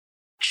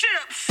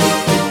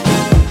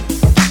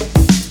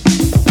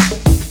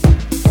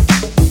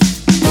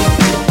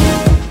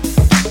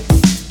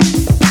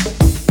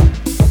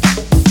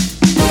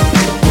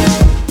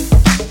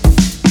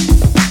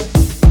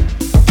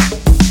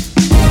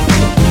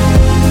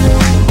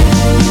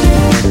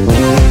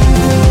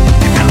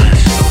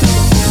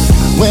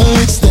Well,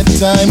 it's that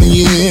time of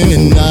year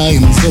and I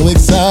am so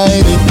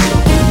excited.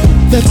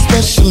 That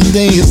special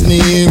day is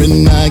near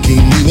and I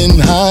can't even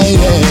hide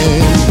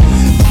it.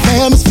 The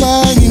family's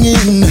flying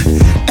in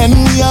and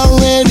we are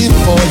ready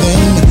for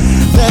them.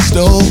 There's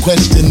no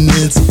question,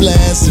 it's a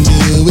blessing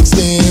to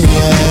experience.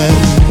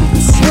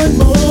 What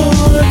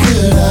more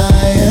could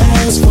I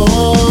ask for?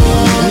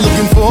 I'm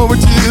looking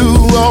forward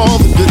to all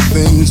the good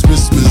things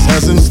Christmas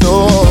has in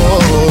store.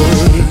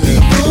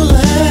 People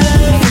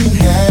laughing,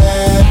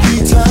 happy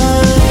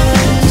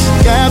times,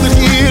 gathered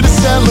here to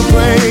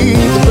celebrate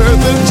the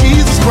birth of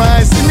Jesus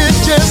Christ, and it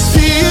just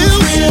feels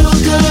real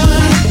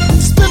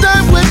good. Spend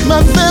time with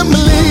my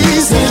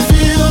families, it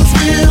feels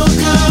real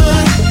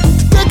good.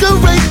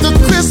 Decorate the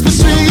Christmas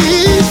tree,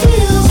 it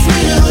feels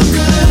real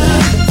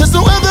good. There's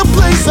no other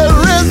place I'd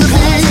rather be.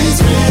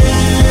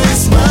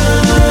 It's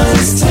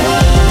Christmas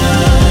time.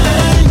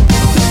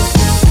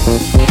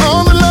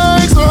 All the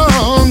lights are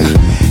on,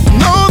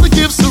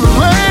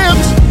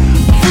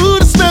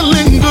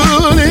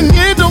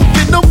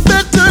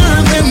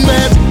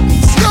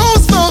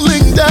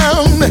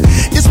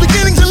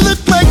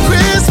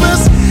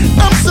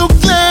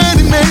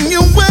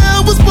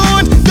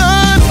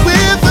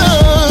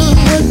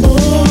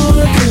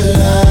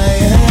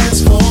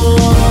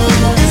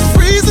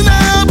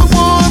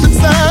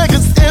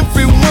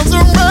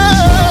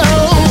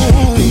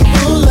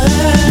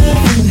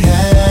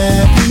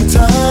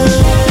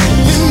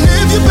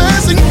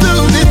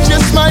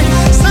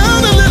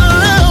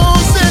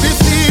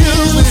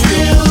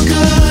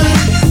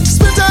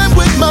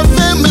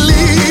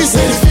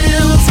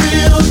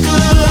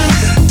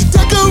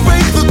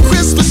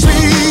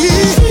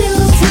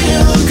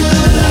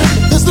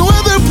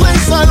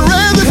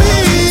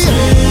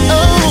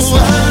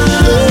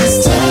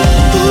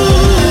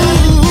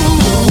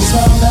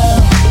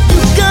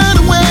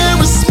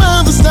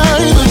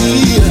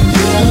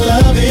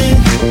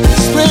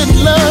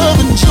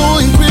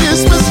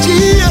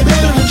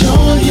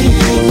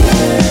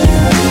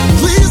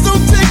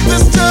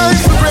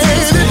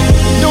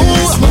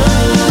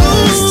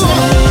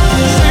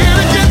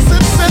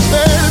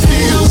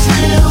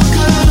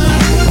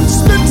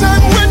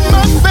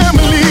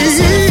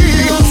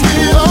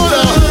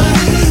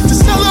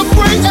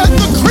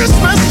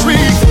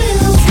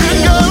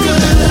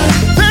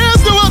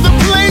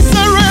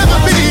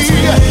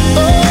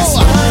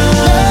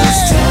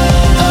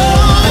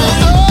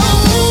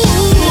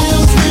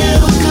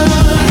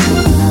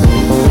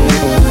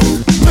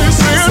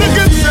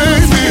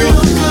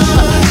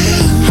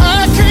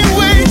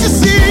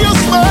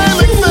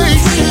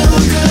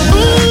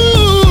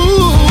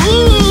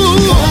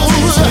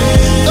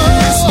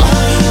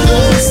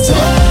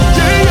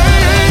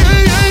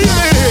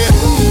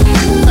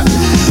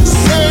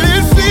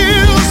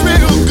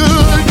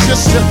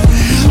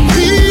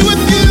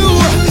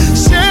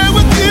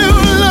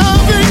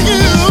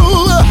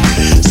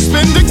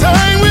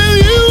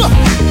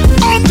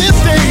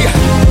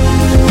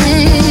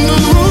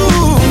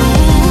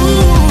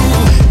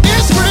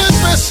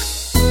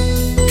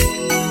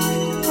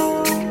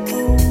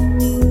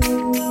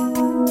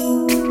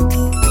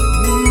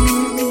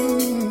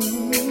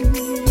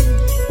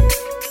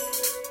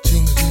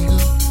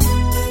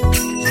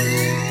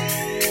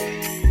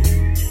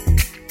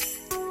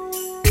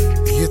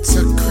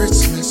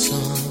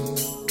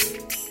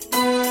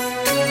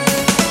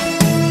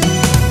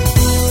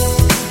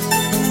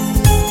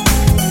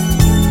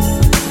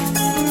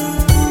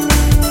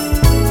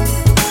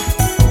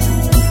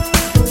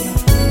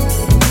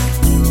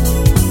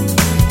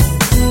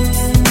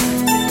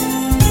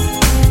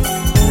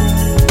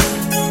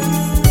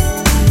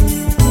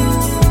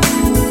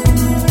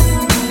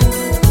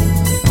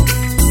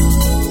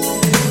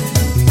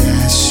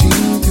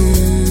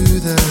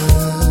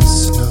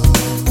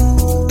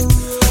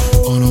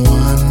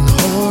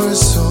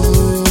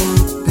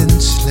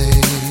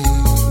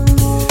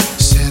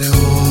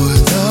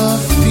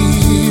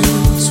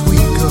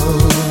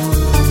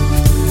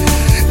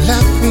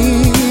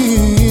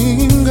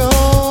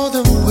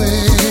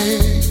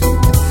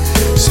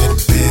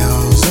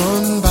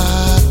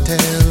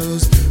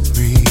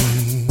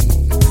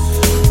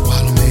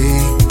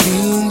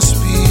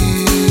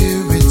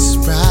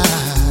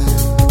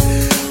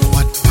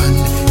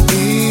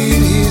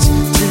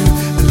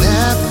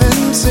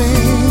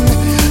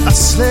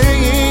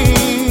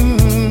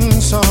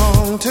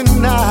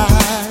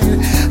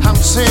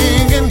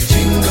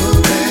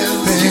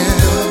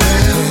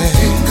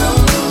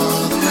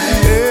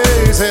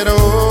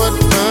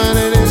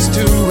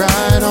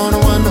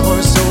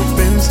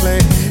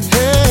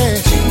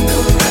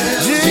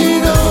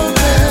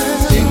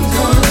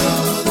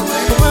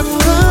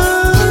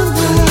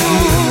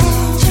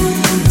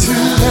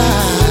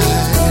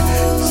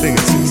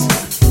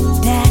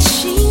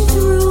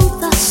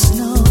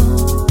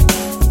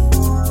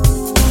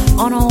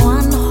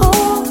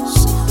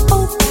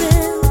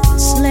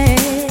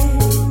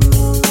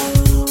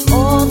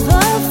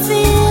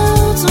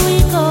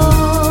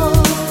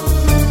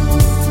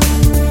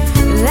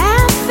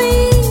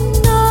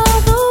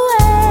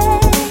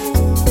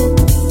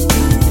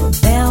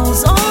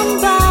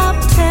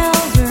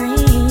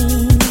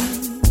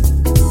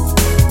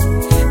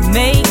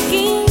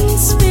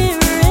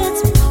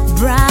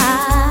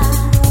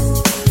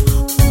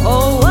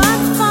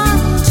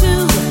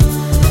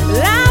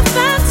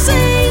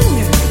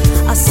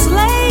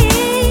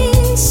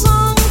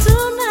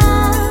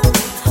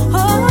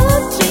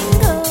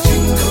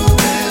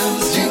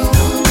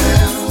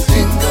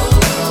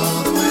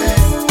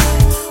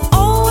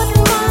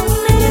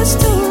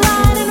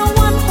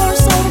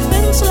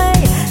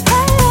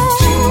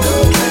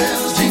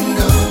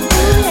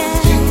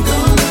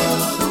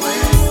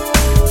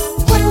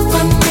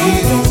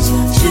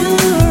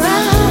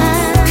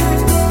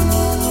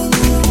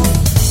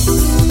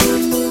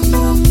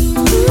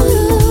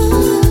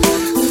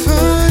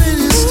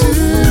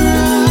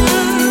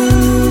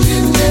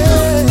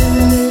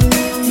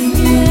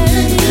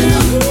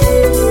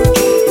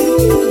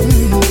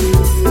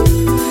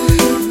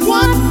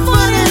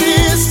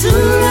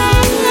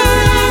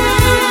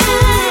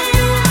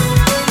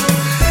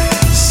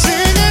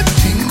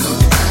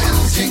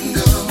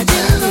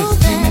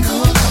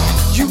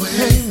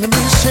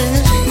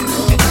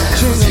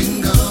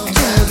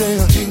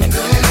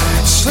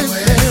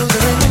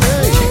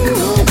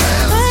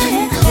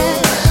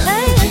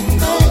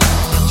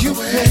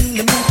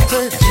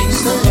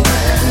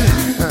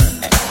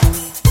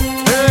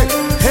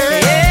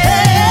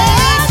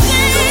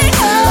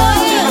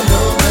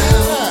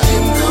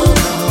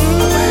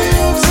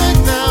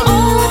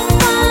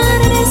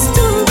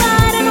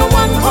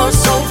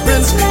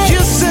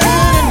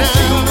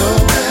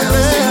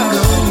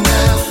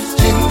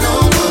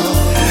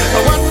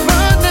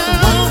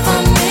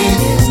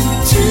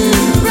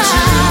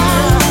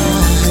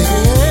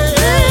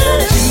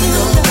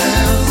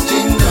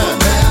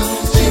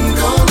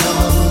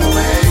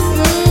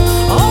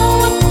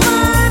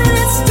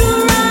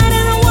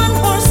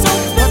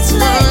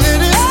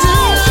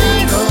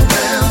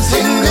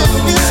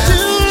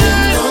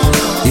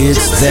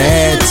 It's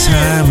that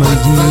time of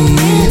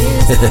year.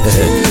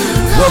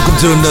 Welcome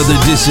to another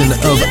edition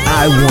of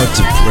I Want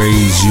to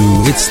Praise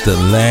You. It's the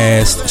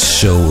last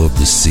show of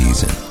the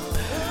season.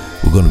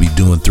 We're going to be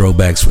doing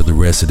throwbacks for the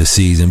rest of the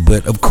season.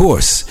 But of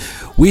course,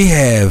 we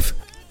have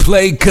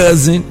Play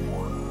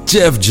Cousin,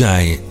 Jeff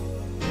Giant,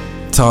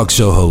 talk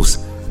show host,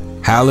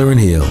 Hallerin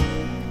Hill,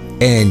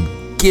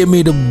 and Give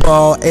Me the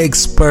Ball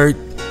expert,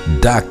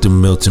 Dr.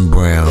 Milton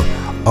Brown,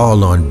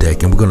 all on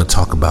deck. And we're going to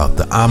talk about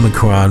the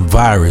Omicron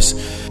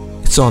virus.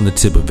 It's on the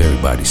tip of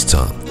everybody's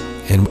tongue,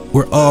 and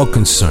we're all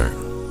concerned.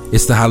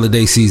 It's the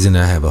holiday season.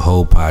 I have a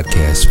whole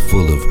podcast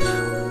full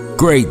of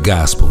great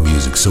gospel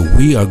music. So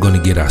we are going to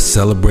get our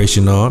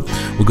celebration on.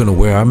 We're going to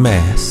wear our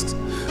masks.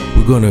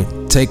 We're going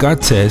to take our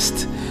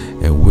test,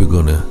 and we're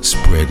going to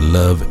spread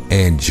love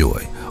and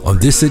joy on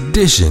this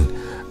edition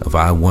of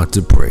I Want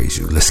to Praise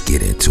You. Let's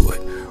get into it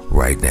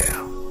right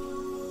now.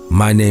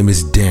 My name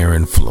is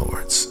Darren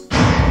Florence.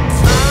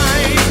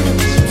 Time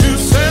to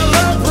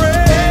celebrate.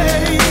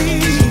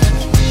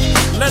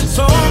 Let's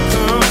all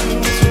come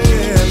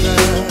together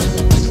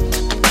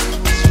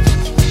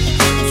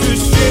to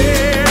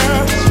share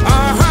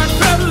our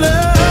heartfelt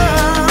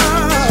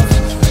love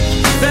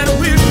that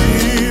we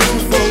feel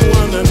for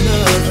one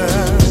another.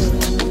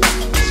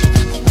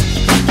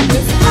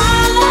 This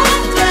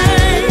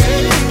holiday,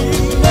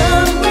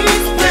 love we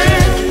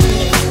spend,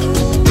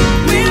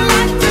 we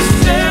like to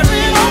share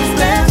it on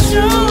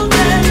special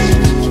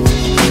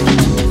days.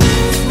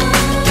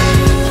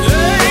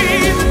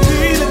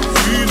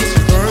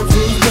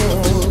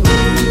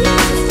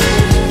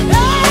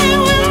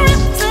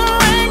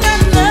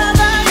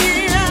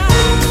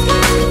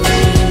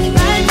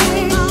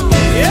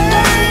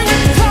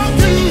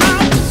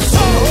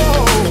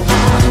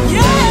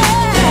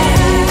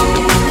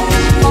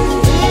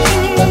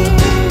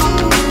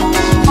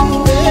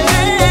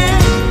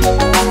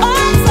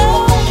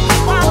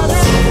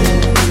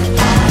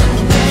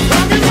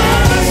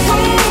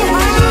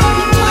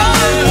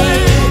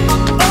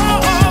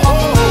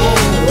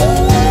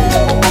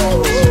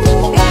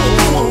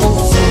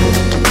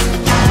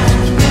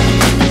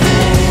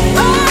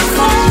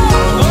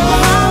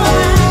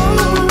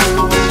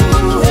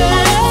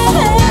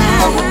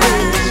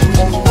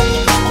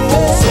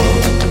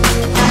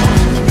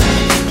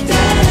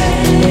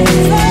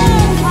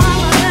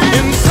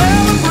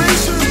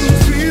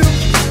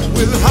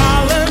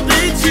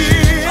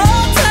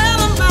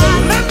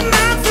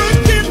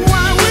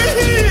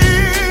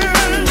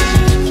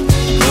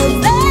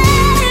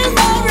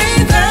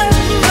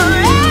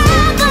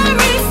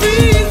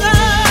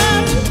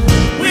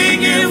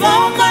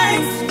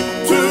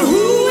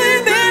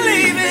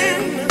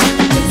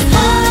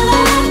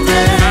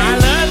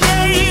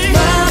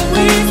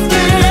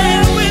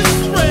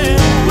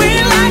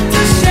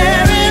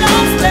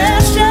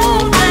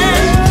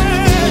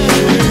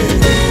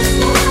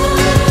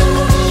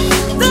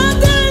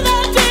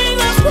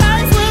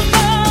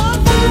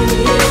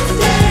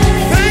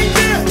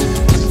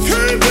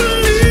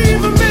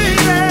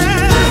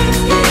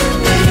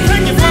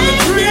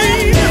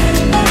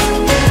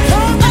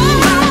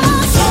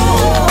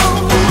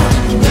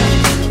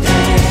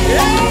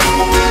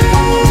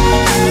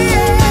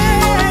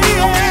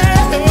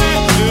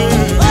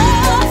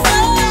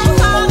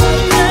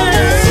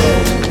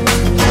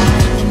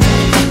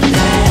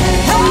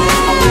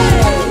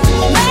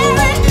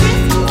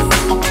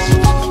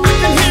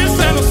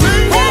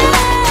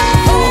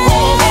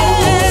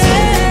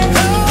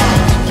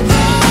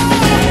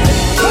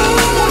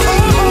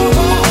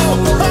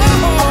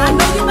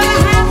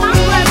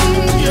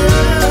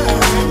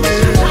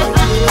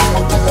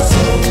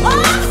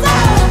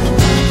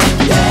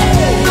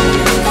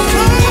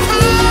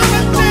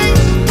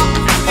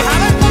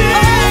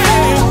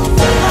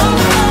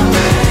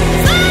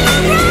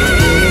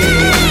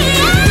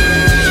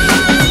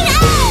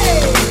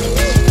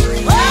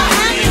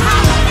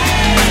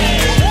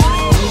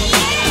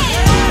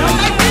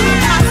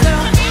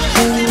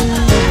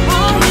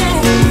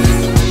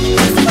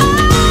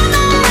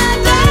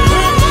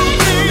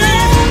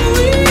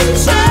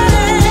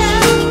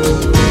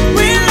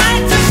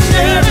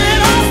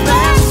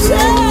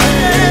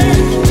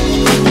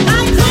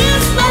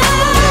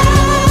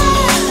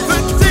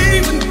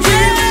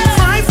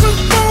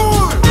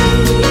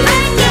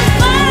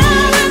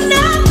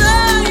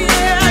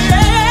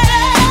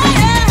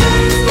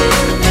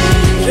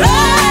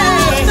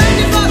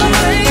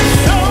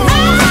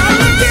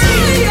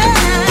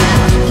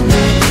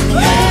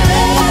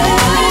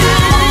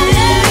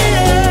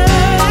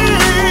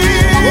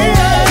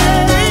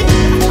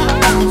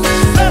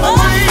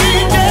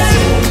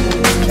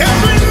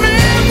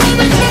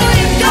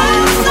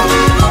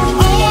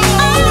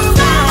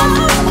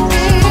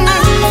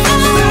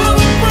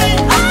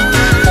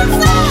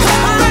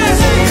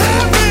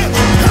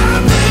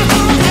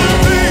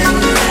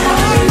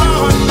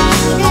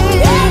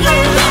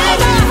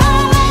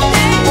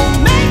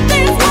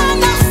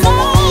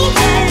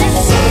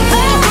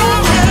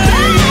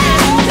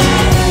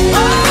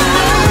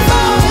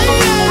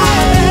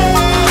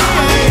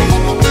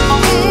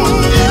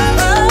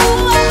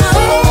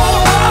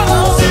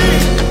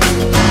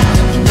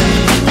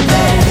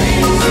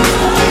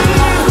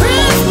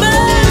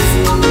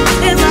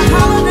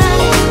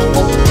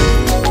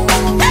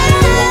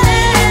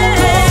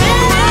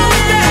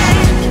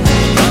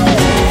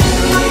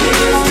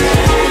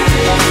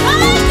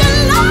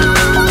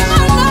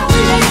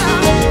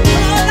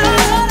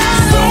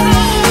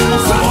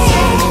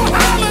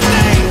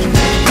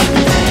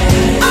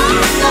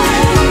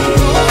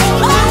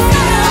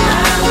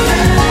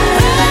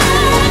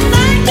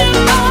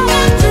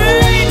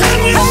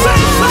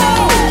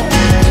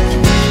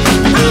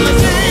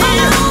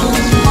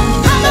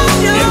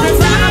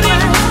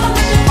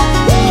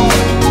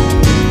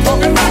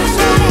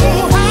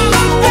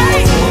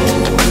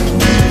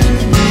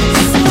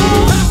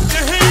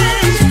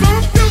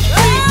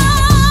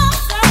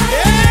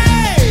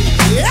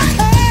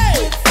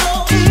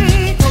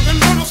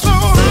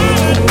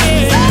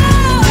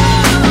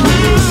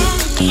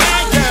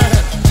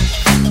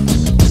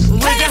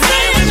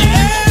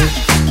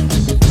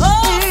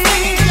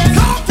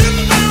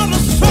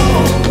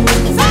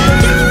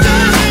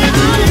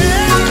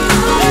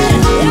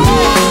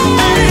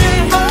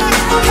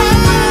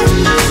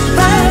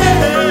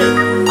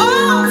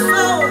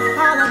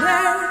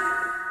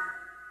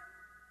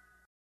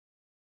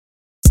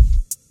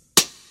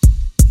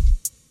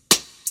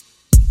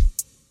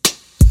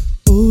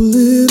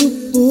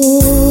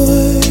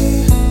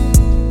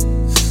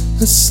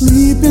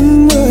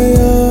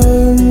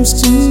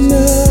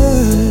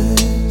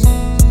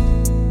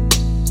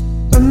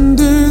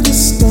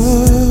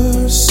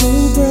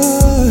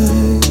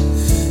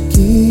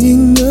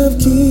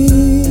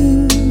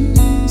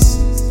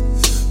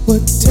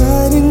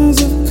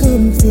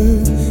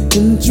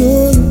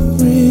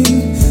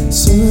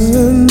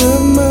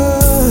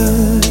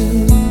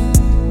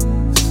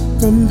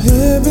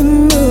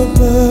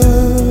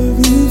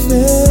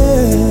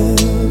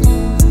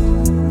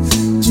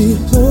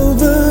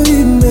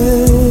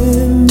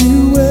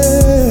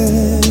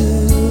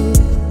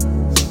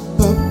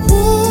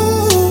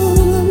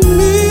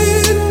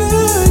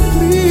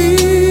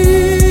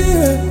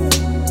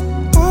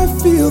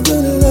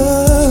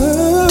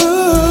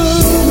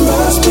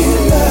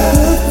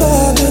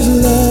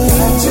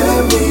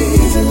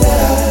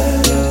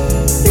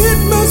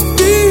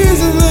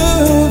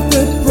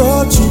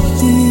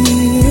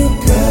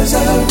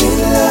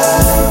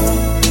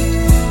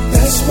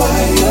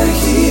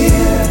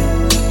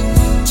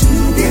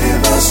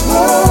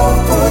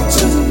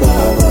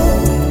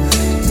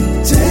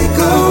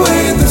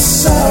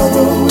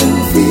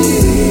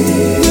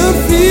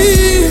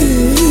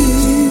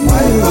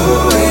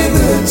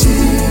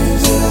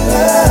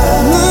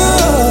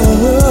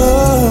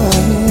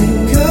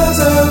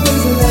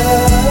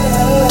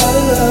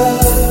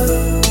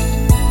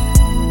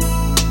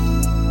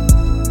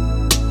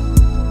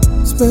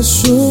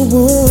 special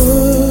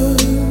one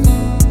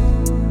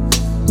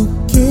who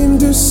came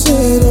to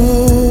set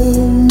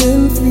all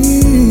men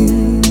free.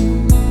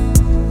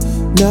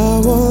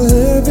 Now all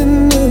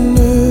heaven and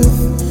earth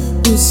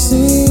will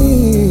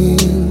sing.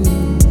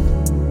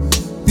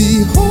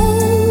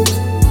 Behold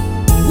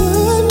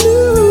the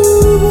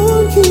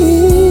newborn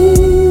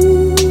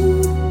King.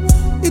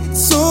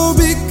 It's all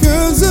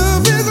because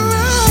of His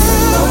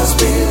love. Must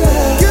be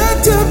love.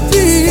 Got to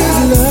be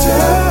His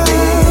love.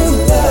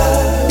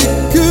 It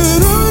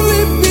could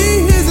only be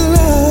His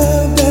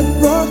love that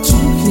brought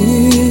you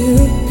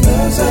here.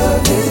 Because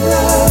of His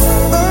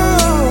love. Oh,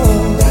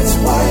 that's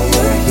why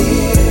you're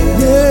here.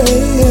 Yeah,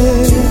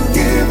 yeah. To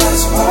give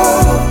us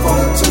hope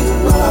for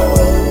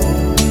tomorrow.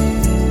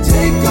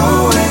 Take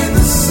away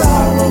the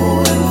sorrow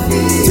and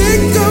fear.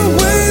 Take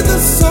away the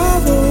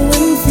sorrow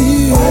and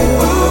fear.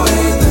 Wipe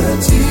away the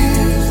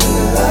tears and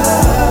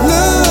love.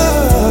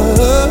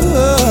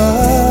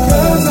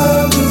 Because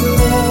of His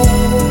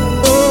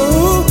love.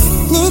 Oh,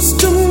 close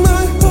to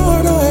my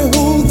heart I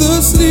hold the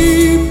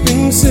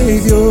sleeping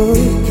Savior.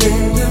 He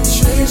came to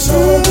chase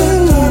all the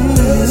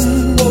darkness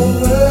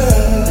over.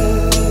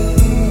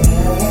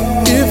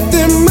 If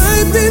there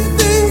might be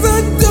things I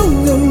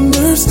don't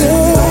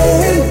understand,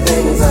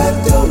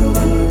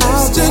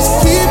 I'll just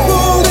keep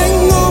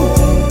holding on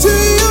to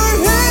your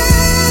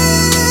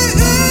hand.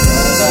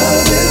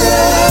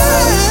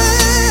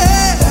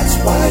 That's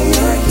why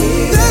you're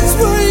here. That's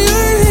why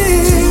you're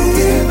here. To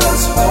give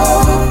us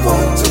hope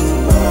for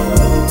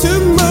tomorrow.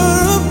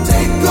 Tomorrow.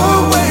 Take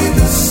away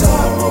the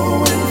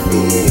sorrow and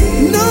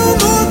fear. No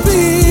more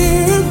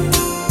fear.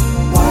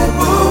 Wipe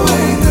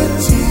away the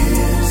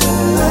tears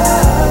and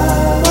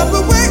love. Wipe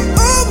away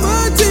all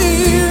my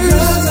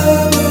tears.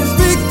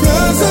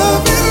 Because of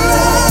His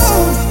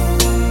love.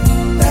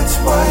 That's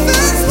why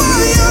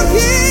you're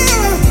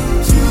here.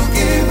 To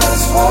give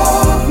us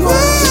hope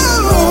for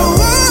tomorrow.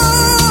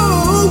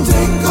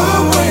 Take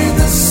away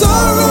the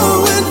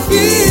sorrow and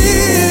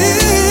fear.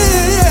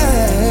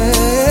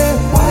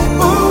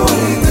 Wipe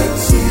away the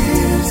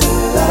tears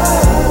and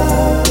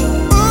love.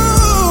 Oh,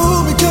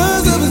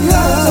 because of His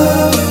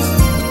love.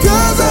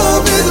 Because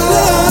of His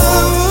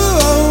love.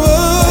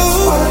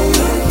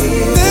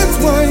 That's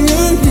why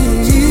you're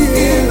here. To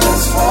give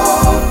us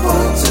hope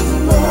for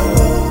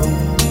tomorrow.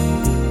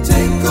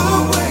 Take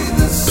away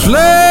the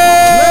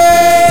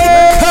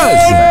Play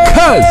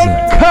cousin.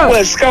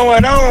 What's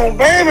going on,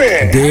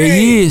 baby? There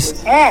he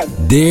is. Hot.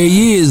 There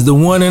he is, the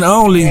one and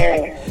only.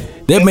 Yeah.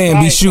 That man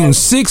be right, shooting man.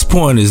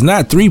 6-pointers,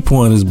 not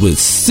 3-pointers, but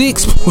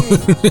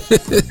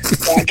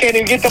 6-pointers. I can't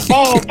even get the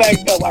ball back,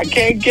 though. I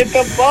can't get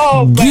the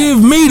ball back.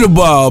 Give me the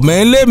ball,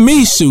 man. Let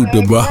me shoot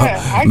the ball.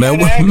 I Man,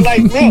 gotta act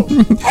like milk.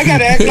 I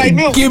gotta act like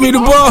milk. Give me the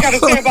I ball. gotta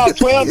say about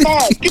 12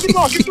 times. Give me the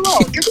ball. Give me the ball.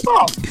 Give me the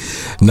ball.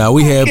 Now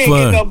we had Can't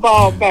get the fun.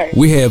 ball back.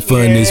 We had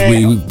fun this Yeah.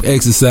 week. We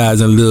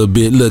exercising a little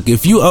bit. Look,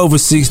 if you over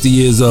 60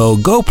 years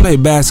old, go play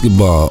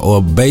basketball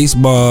or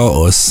baseball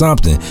or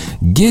something.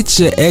 Get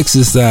your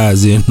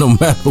exercise in, no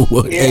matter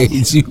what Yeah.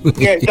 age you.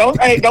 Yeah, don't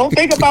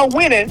think about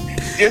winning.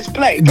 Just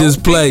play. Don't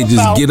Just play. think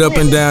Just about get up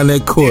and winning. down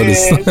that court.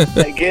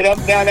 Yeah, get up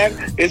down that.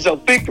 It's a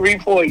victory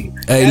for you.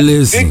 Hey, That's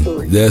listen,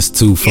 victory. that's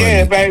too funny.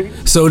 Yeah, baby.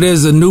 So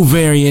there's a new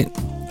variant,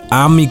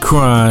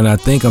 Omicron. I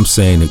think I'm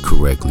saying it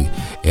correctly,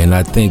 and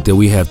I think that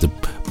we have to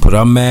put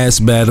our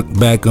mask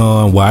back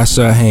on, wash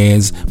our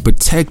hands,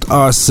 protect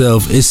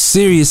ourselves. It's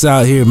serious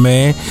out here,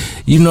 man.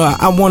 You know,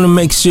 I want to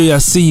make sure I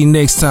see you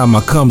next time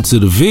I come to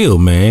the Ville,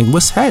 man.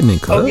 What's happening,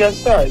 cuz? Oh, yes,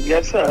 sir.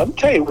 Yes, sir. I'm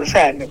tell you what's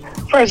happening.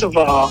 First of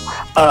all,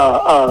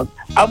 I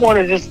want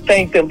to just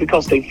thank them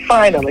because they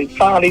finally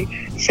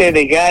said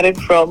they got it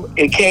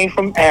came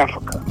from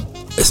Africa.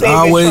 It's They've been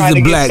always trying the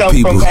to get black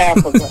something people. from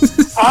Africa.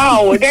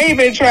 Oh, they've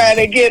been trying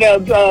to get a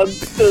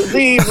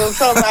disease or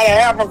something out of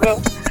Africa,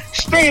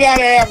 straight out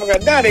of Africa.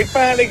 Now they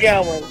finally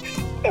got one.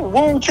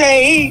 Wu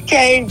chain, E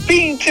chain,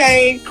 Bean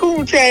chain,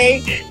 Coon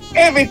chain,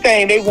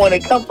 everything they want to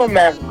come from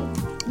Africa.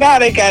 Now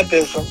they got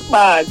this one.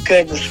 My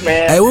goodness,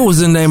 man. Hey, what was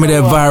the name of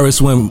that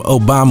virus when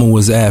Obama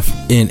was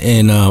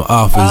in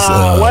office?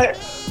 What?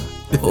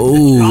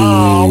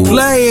 Oh,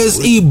 players,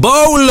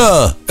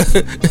 Ebola.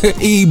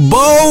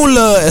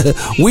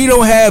 Ebola. We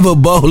don't have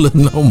Ebola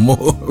no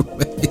more.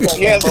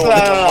 Yes,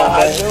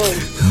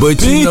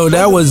 But you know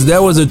that was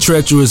a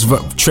treacherous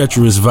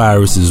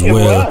virus as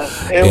well.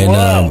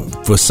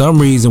 For some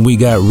reason we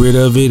got rid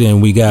of it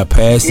and we got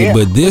past it. Yeah.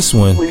 But this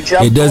one, We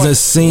jumped it doesn't on it.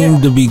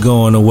 seem to be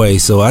going away.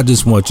 So I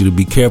just want you to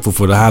be careful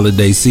for the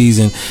holiday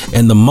season.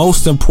 And the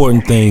most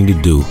important thing to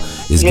do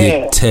is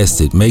get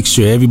tested. Make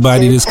sure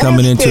everybody Get that's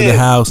coming into the tested.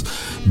 house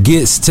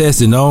gets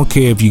tested. I don't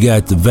care if you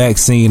got the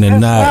vaccine or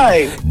That's not.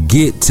 right.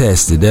 Get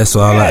tested. That's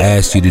all I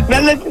ask you to do.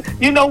 Now,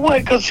 you know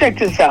what? Because check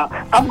this out.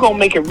 I'm going to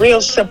make it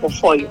real simple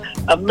for you.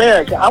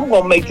 America, I'm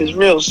going to make this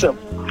real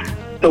simple.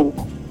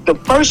 The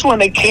first one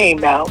that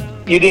came out,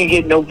 you didn't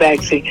get no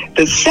vaccine.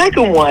 The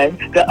second one,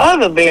 the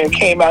other variant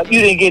came out, you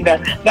didn't get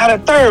none. Now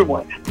the third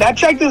one. Now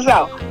check this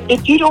out.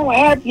 If you don't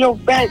have your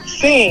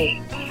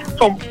vaccine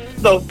from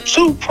the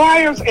two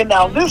priors and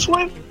now this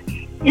one,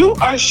 you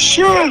are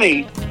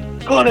surely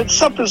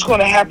something's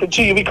gonna happen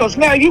to you, because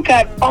now you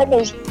got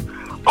almost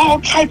all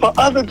type of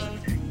other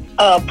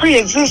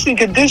pre-existing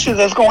conditions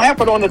that's gonna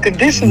happen on the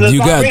conditions. That's you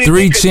got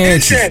 3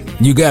 chances.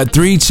 You got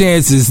 3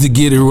 chances to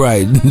get it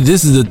right.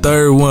 This is the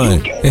third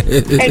one.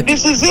 And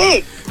this is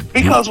it.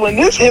 Because when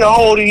this hit a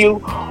hold of you,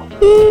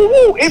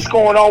 ooh, it's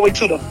going all the way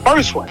to the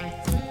first one.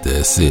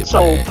 That's it,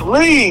 so man.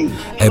 Please.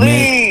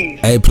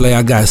 Hey, Play,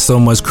 I got so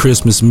much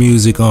Christmas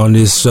music on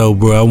this show,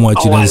 bro. I want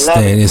you to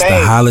understand. It's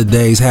the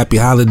holidays. Happy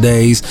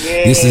holidays.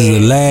 Yeah. This is the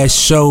last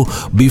show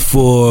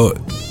before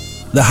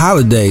the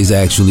holidays,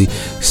 actually.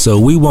 So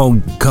we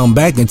won't come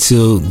back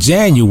until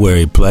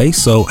January, Play.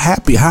 So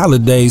happy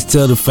holidays.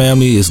 Tell the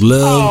family it's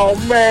love.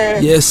 Oh,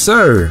 man. Yes,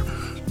 sir.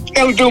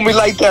 Don't do me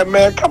like that,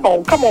 man. Come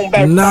on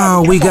back.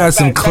 No, we got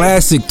some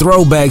classic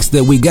throwbacks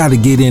that we got to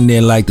get in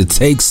there, like the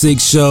Take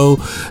 6 show,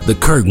 the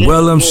Kirk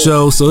Wellum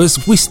show. So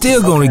we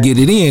still going to get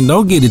it in.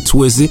 Don't get it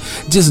twisted.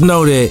 Just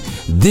know that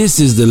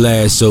this is the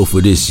last show for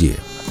this year.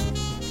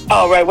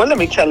 All right, well, let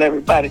me tell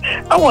everybody.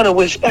 I want to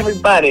wish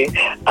everybody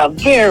a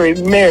very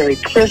Merry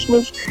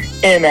Christmas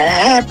and a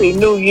Happy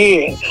New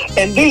Year.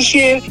 And this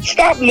year,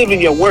 stop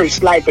living your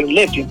worst life and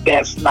live your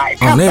best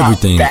life. On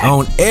everything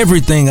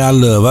I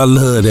love. I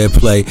love that,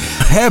 Play.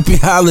 Happy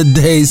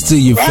holidays to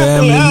you,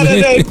 family.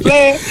 Happy holidays,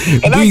 Play.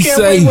 And I can't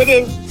wait with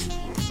it.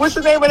 What's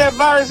the name of that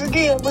virus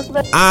again? What's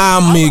the name?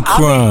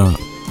 Omicron.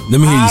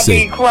 Let me hear you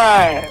say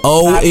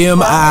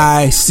Omicron.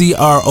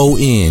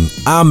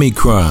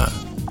 Omicron.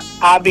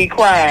 I'll be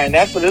crying.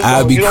 That's what it's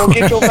going. You don't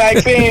get your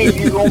vaccine,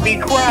 you're going to be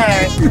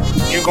crying.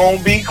 You're going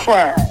to be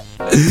crying.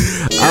 All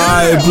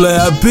right,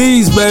 Play.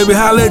 Peace, baby.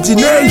 Holla at you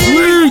next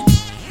week.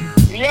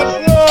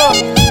 Yes, sir.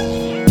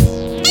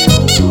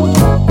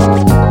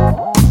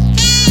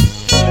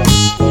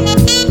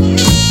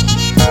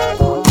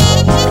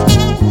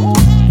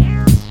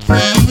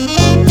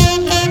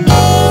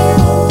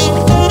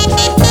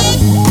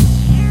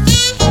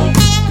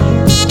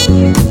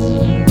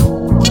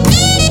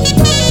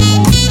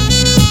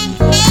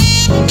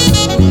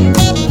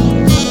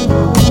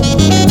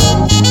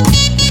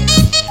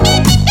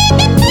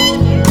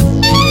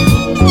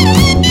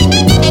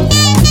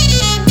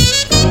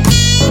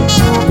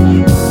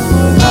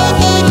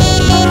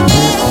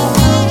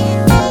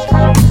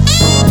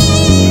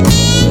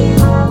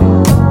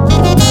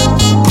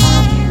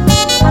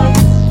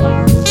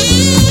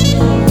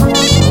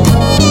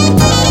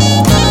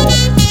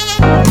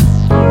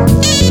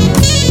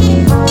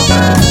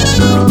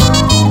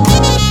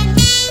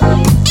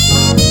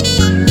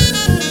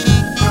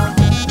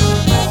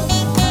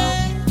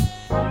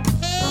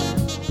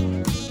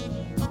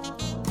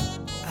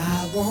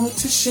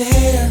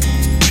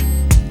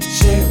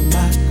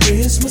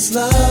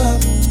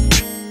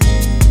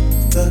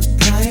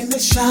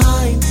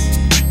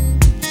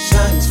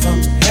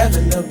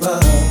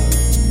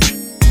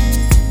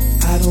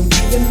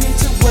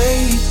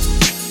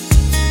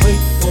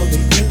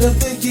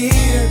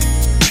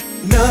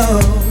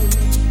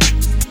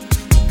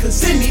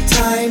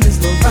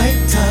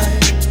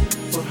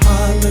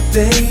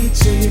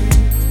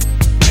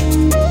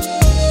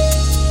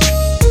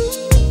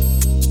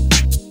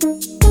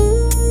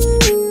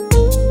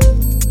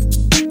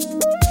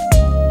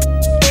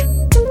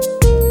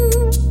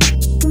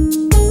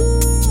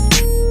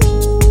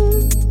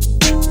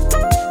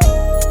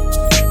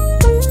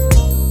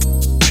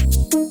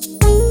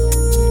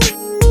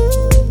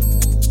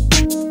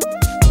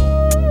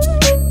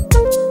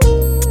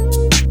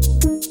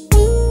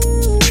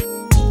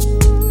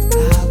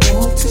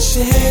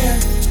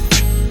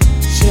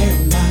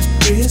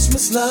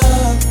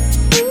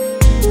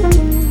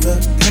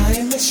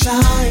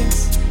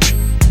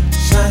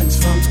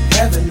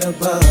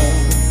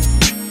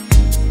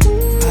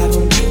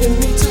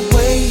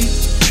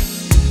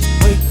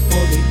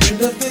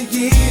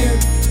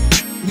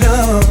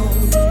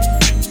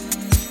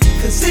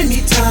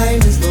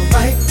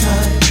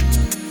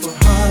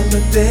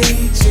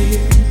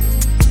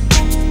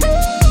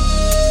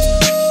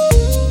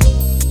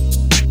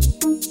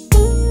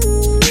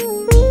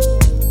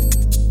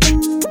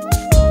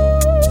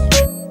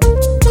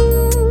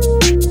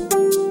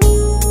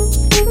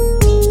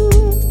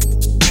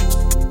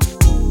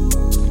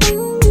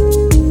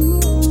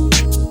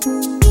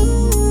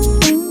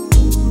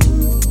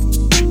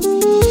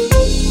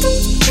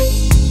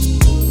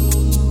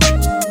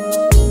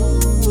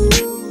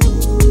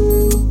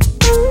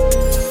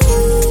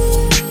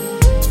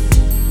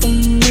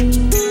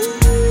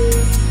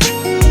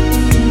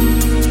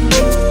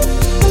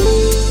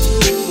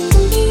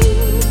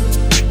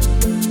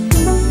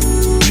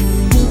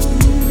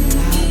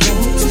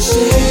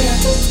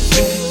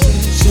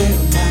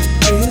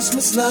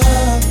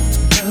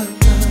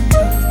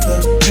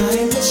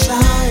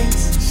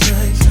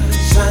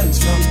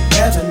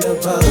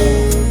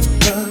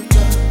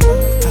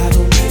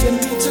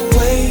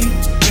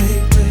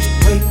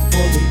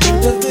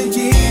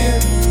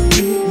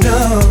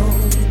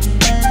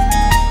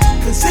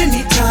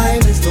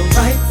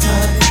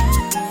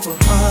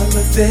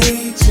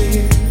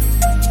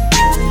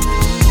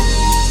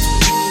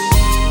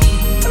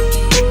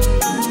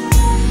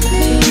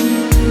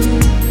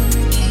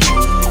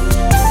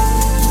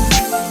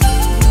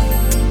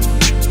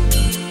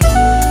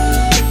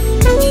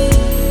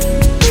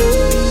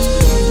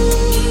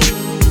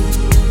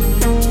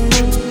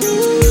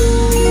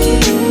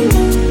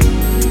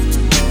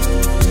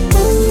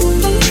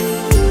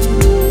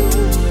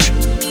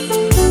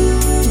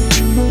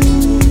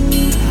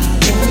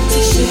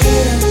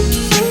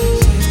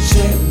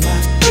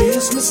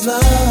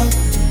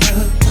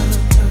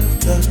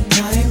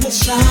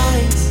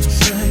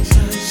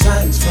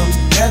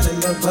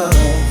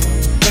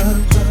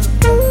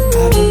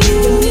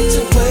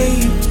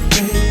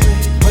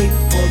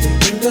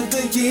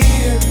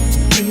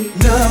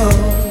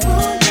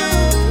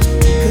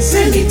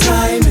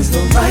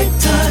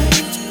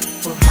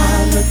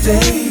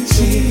 days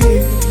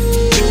here.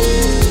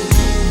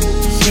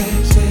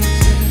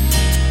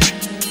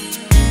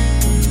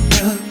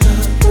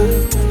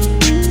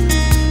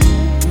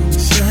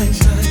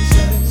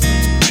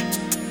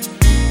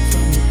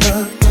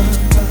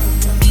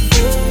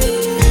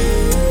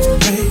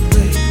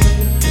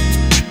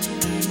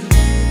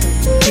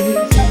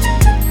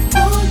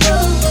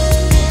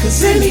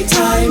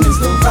 Anytime is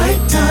the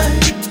right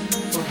time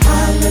for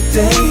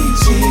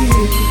holidays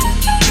here.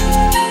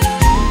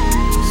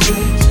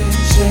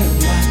 Share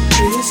my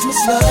Christmas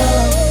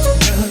love.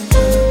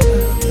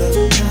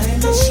 The time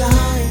that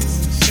shines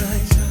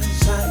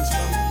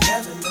from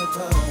heaven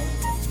above.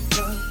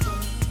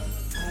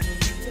 I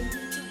don't even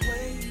need to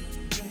wait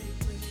for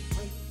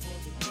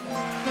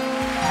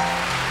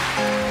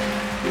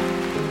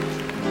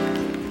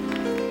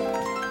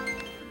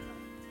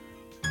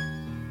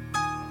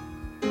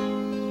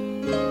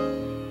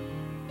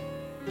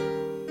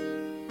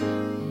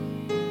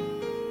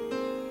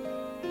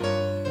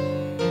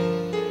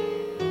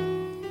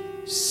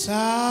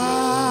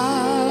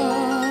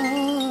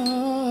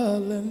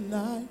Silent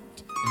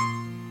night,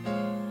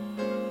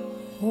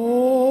 holy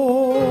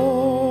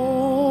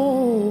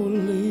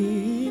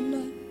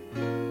night,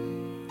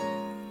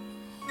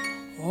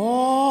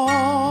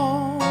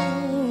 all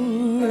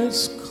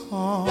is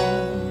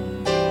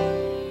calm,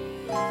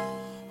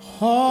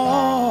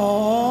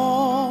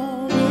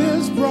 all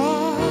is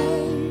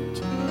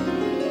bright,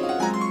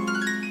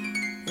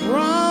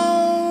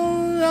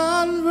 round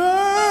and virgin,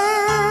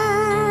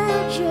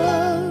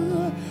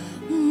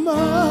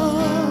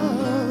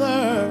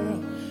 mother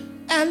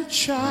and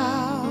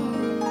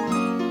child,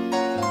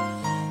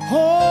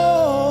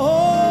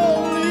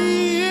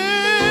 holy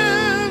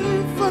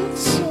infant,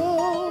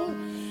 so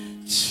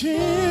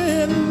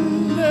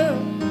tender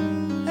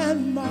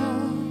and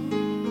mild,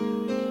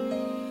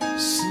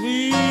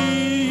 sleep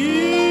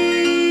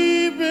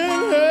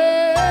in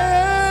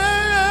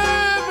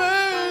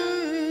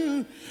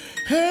heaven,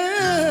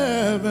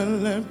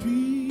 heavenly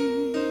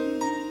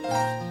peace.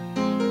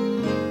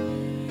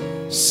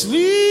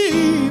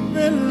 Sleep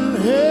in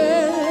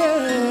heaven,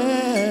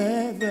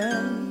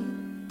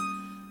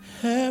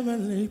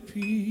 heavenly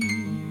peace.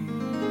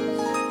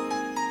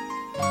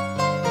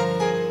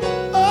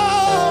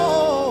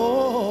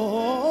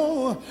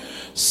 Oh,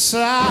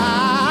 silent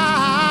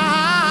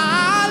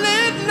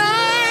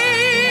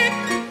night,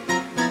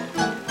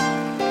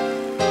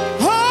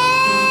 holy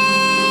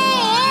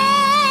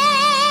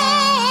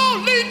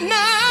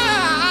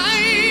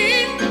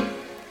night,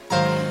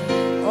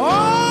 all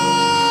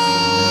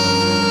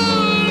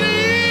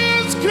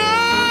is covered,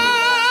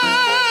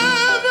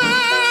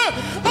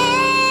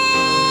 all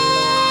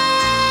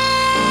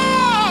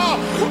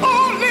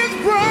is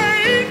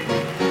bright,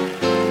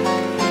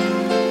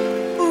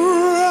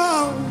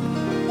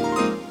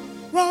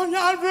 round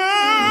your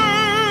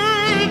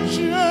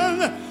virgin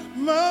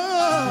mother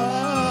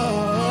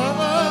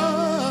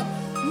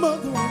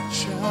and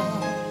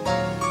child,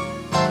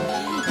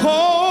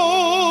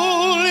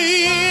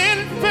 holy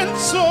infant,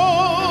 so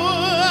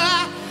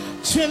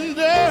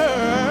tender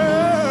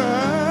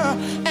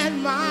and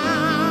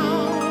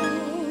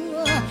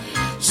mild,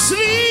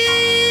 sleep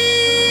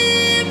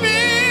in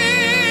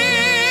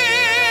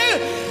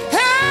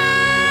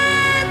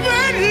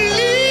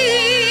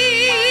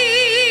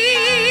heavenly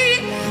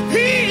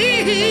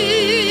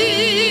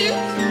peace.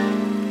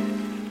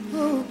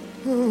 Oh,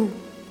 oh.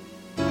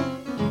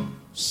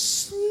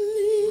 Sleep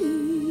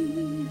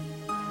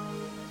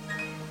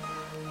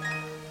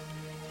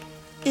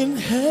in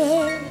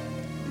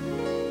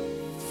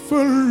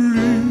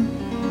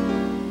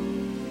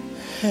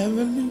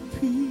heavenly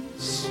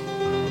peace.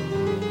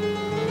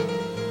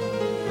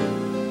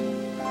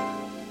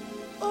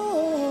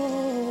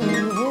 Oh,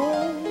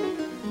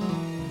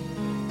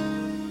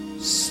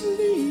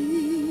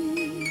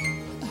 sleep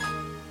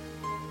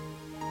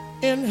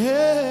in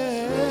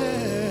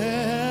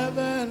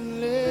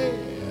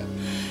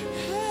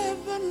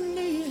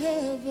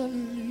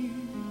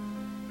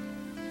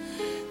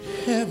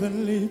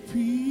heavenly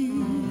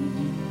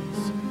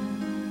peace.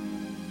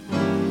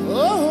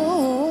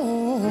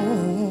 Oh,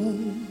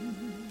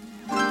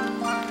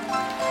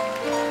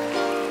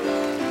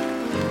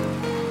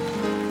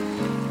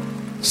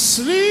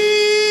 sleep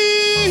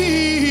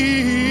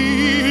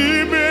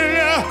in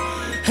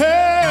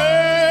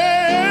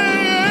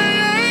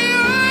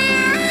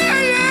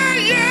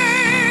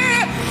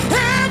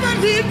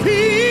heavenly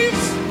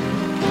peace.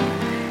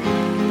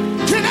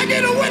 Can I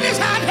get a witness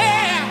out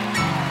here?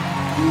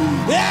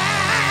 Yeah.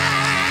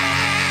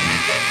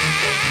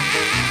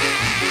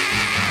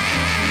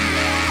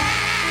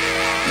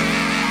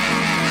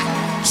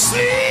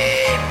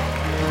 Sleep.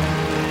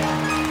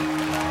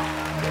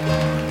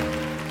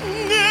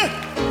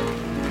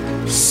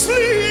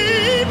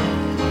 Sleep.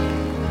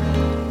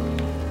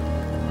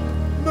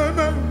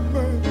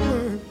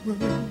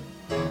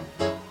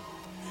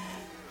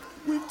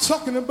 We're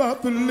talking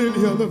about the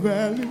lily of the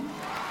valley,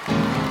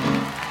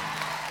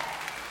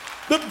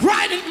 the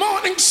bright and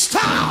morning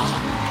star.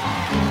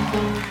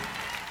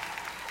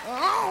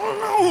 Oh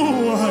no.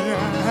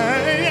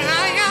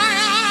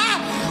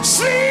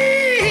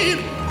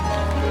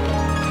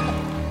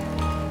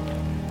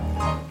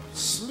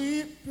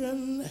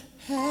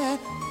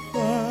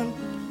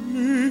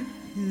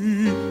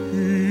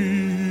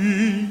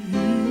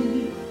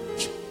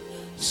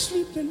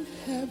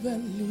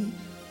 heavenly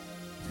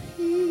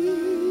peace.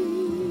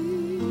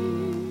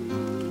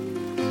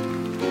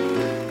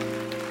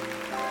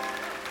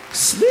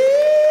 Sleep.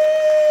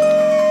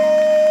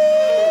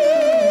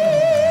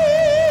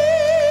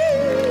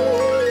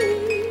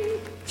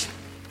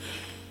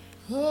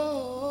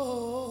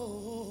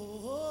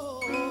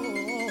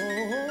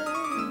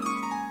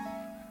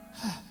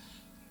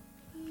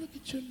 Look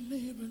at your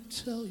neighbor and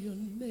tell your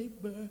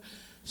neighbor,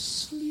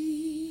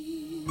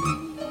 sleep.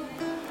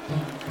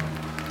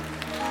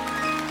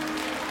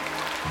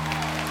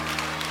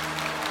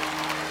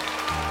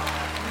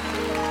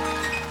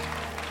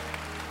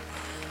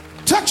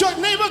 Touch your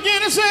neighbor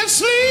again and say,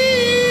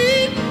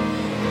 sleep.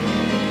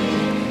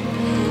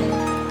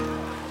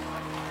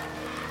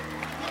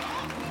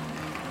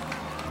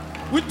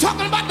 We're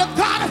talking about the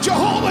God of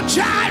Jehovah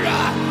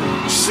Jireh.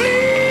 Sleep.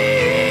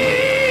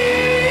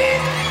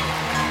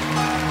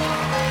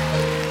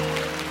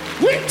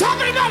 We're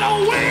talking about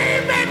a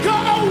way maker,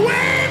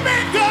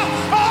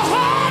 a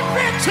heart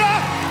maker.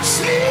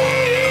 Sleep.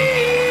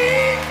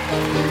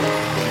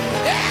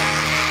 Yeah.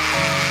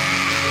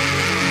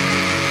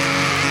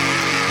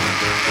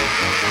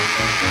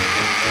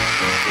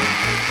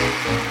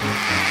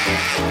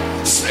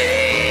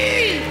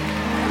 Sleep.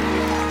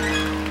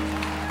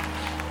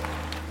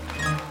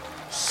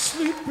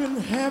 Sleeping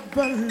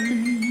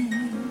heavenly.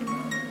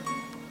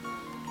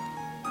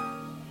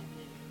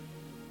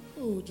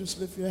 Oh, just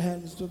lift your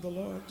hands to the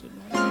Lord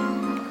tonight.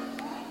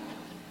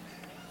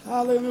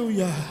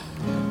 Hallelujah.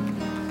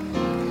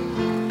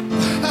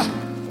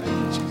 Thank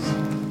you, Jesus.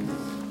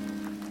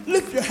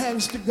 Lift your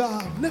hands to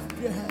God.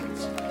 Lift your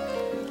hands.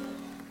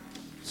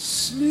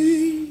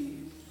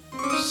 Sleep,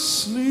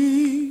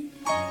 sleep,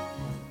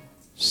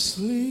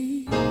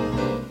 sleep,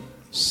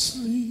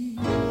 sleep.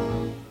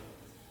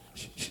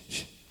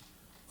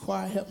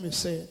 Choir, help me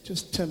say it,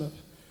 just tenor.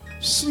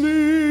 Sleep.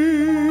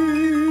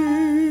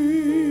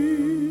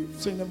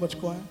 Sing that much,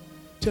 choir.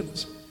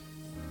 Tenors.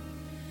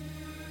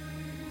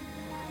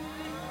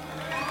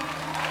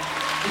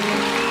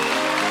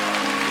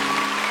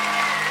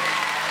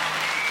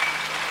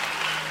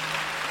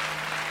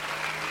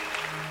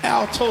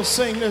 Alto,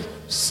 sing this.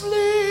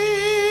 Sleep.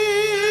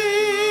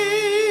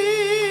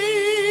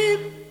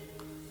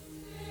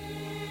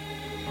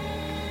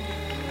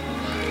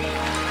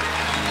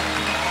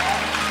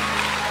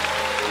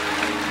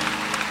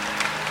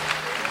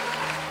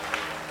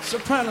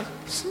 Soprano,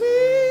 sleep.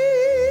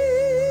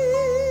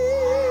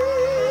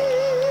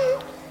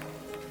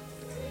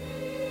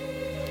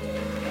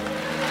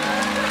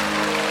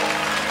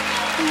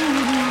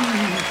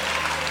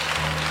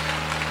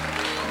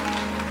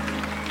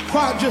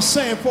 Choir just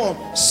saying for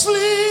him,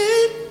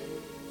 sleep.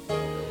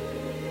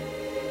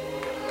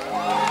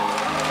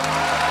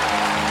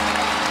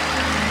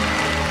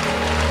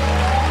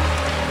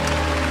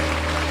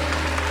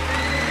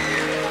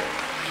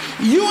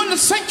 You in the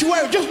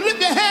sanctuary, just lift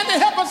your hand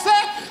and help us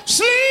say,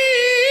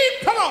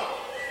 sleep. Come on.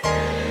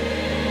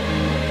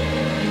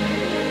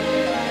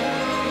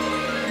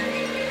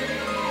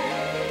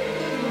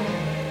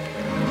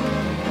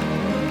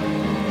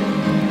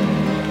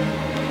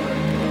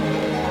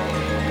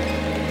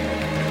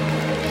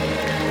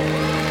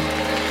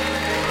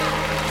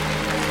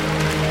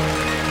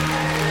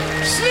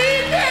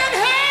 Sleep in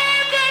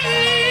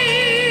heavenly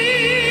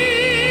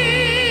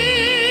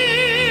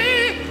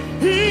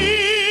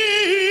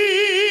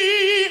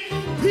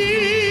peace.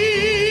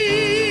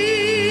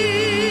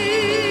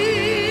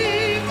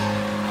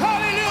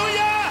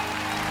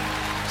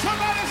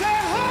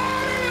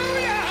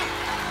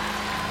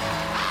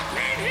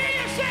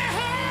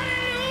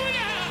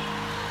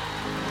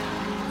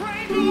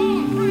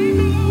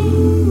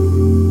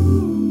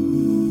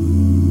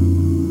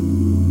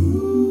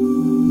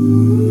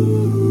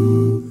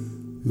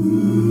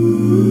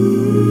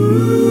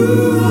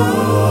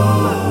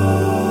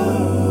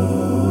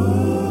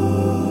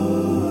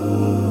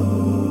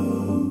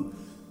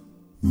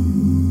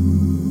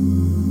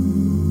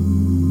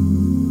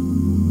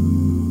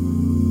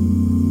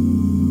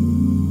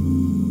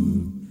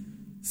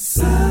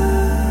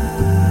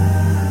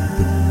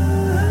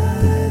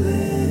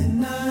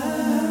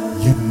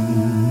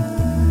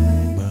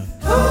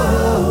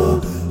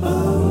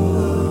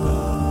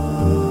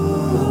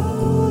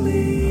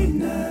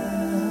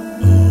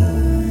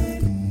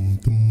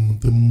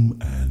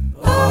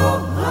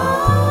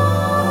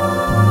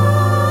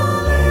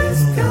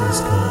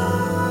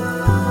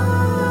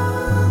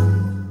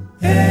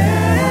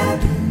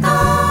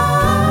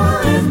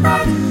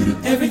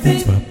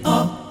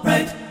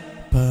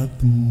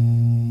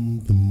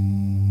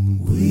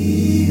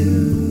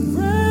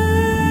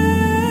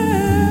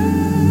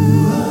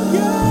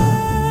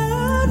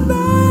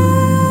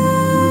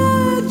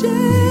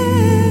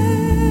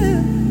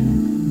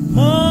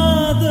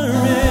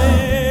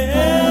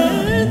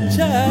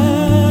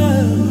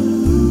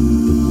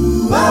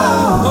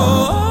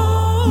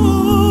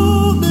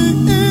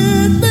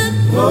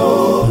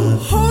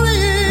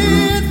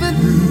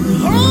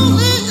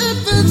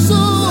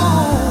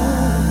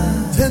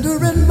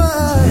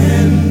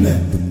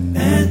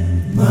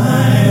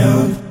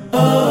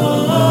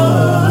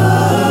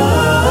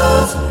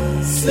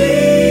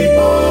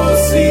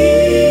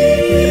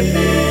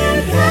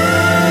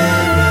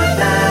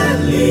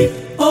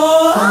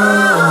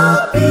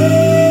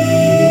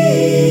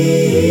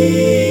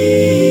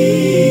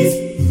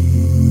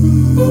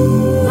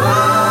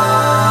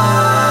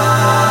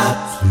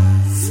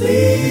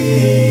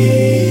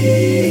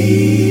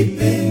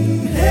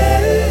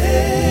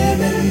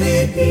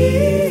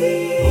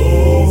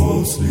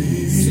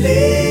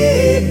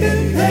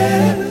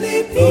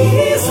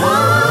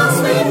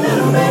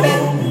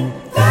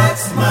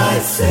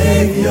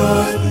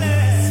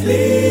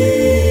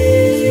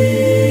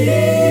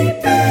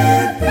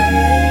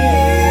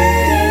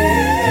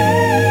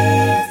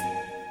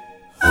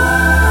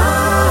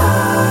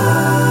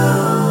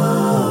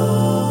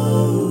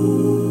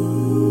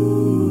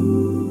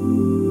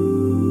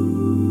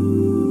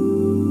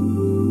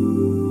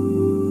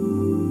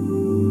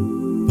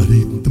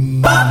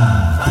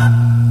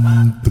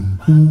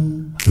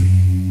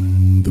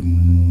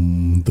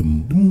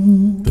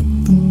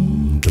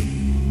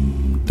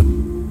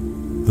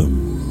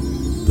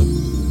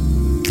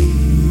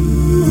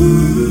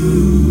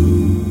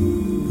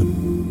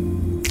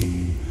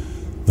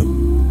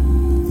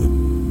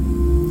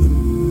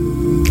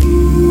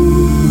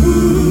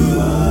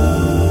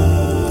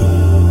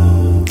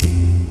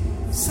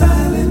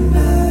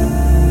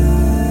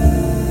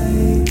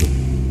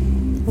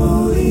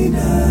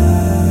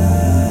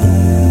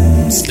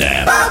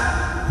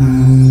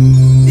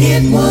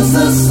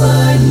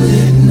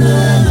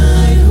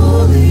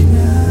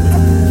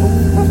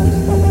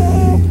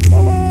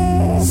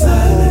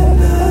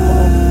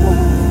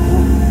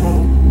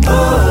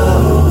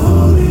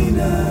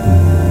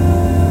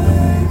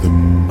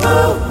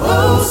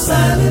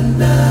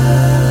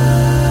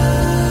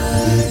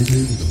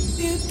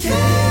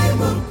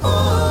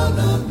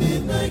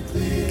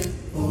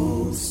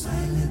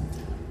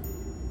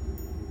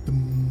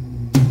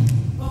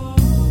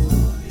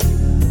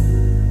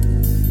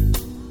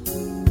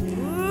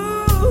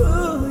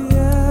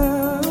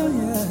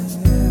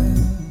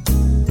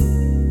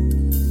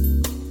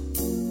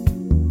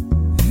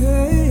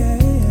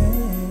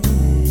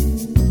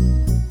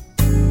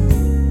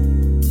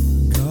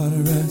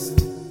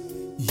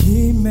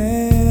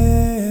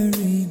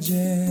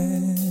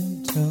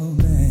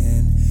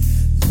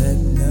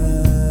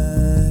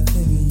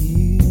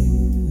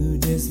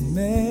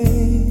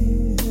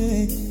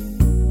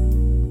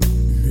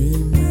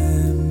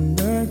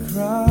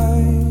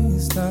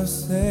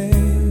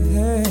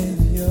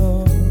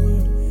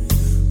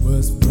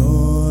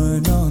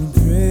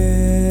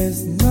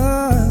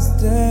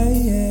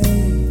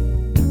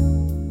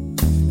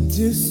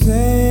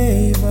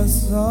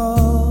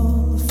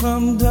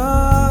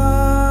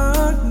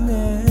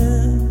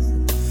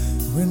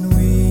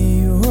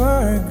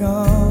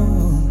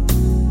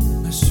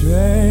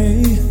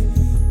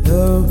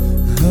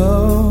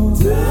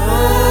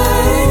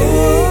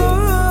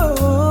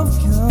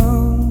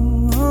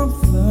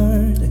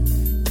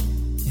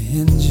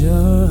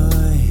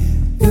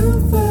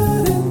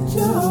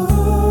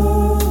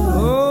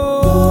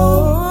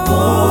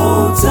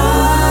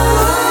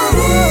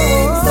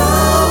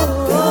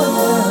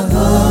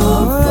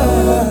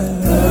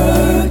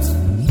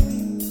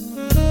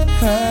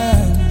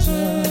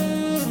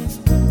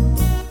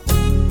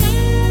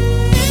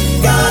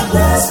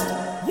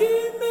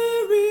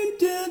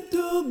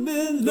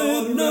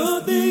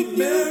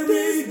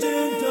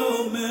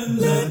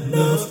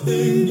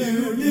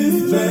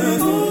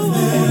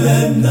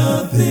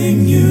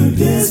 nothing you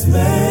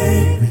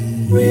dismay.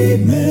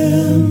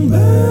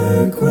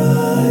 Remember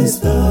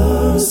Christ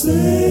our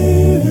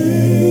Savior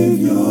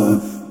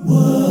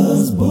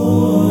was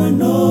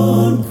born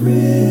on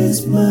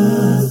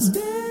Christmas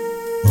Day.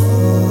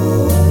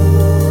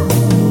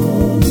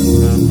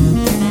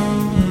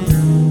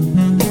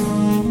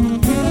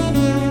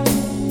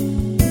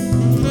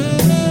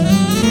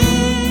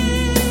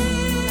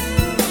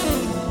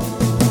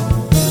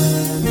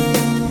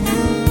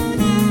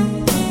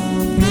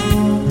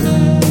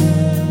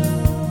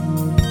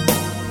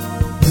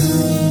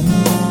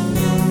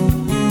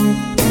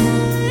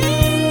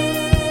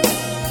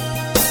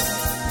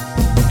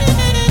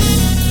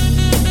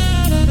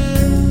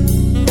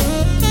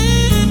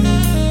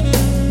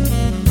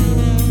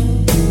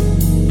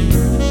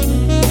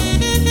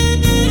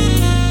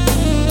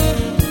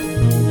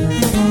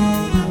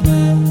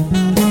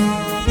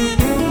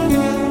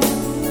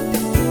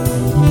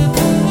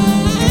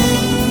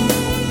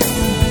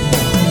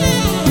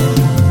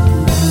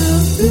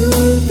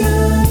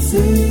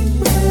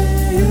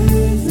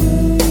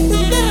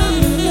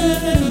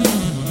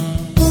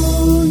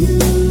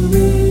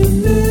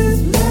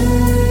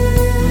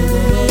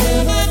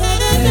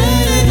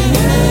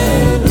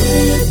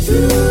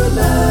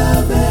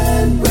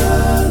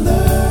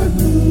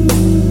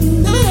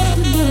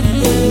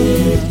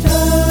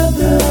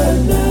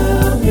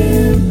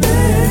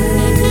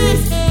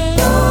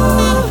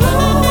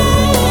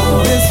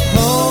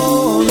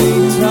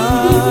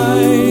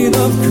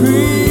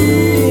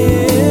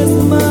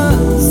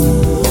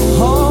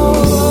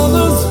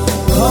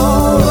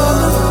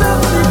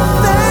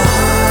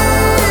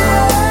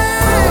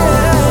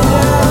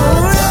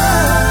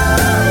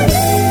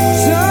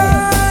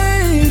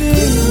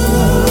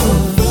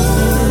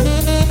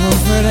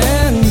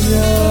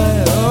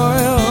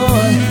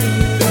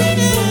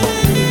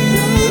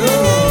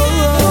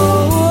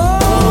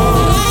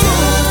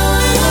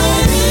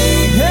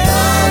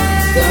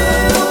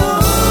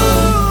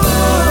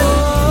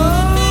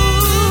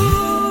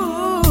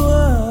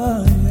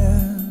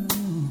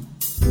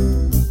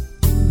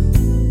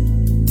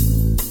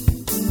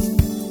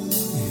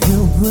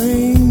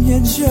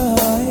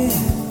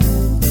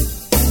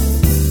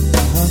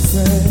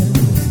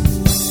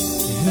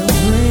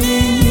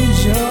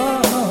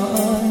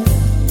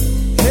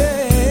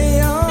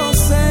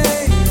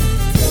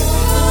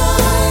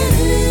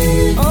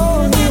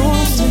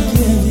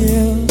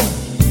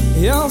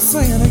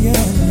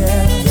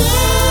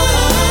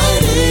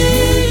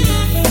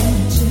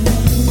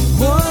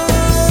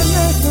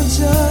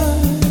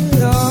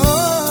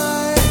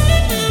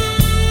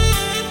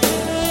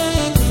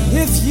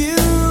 If you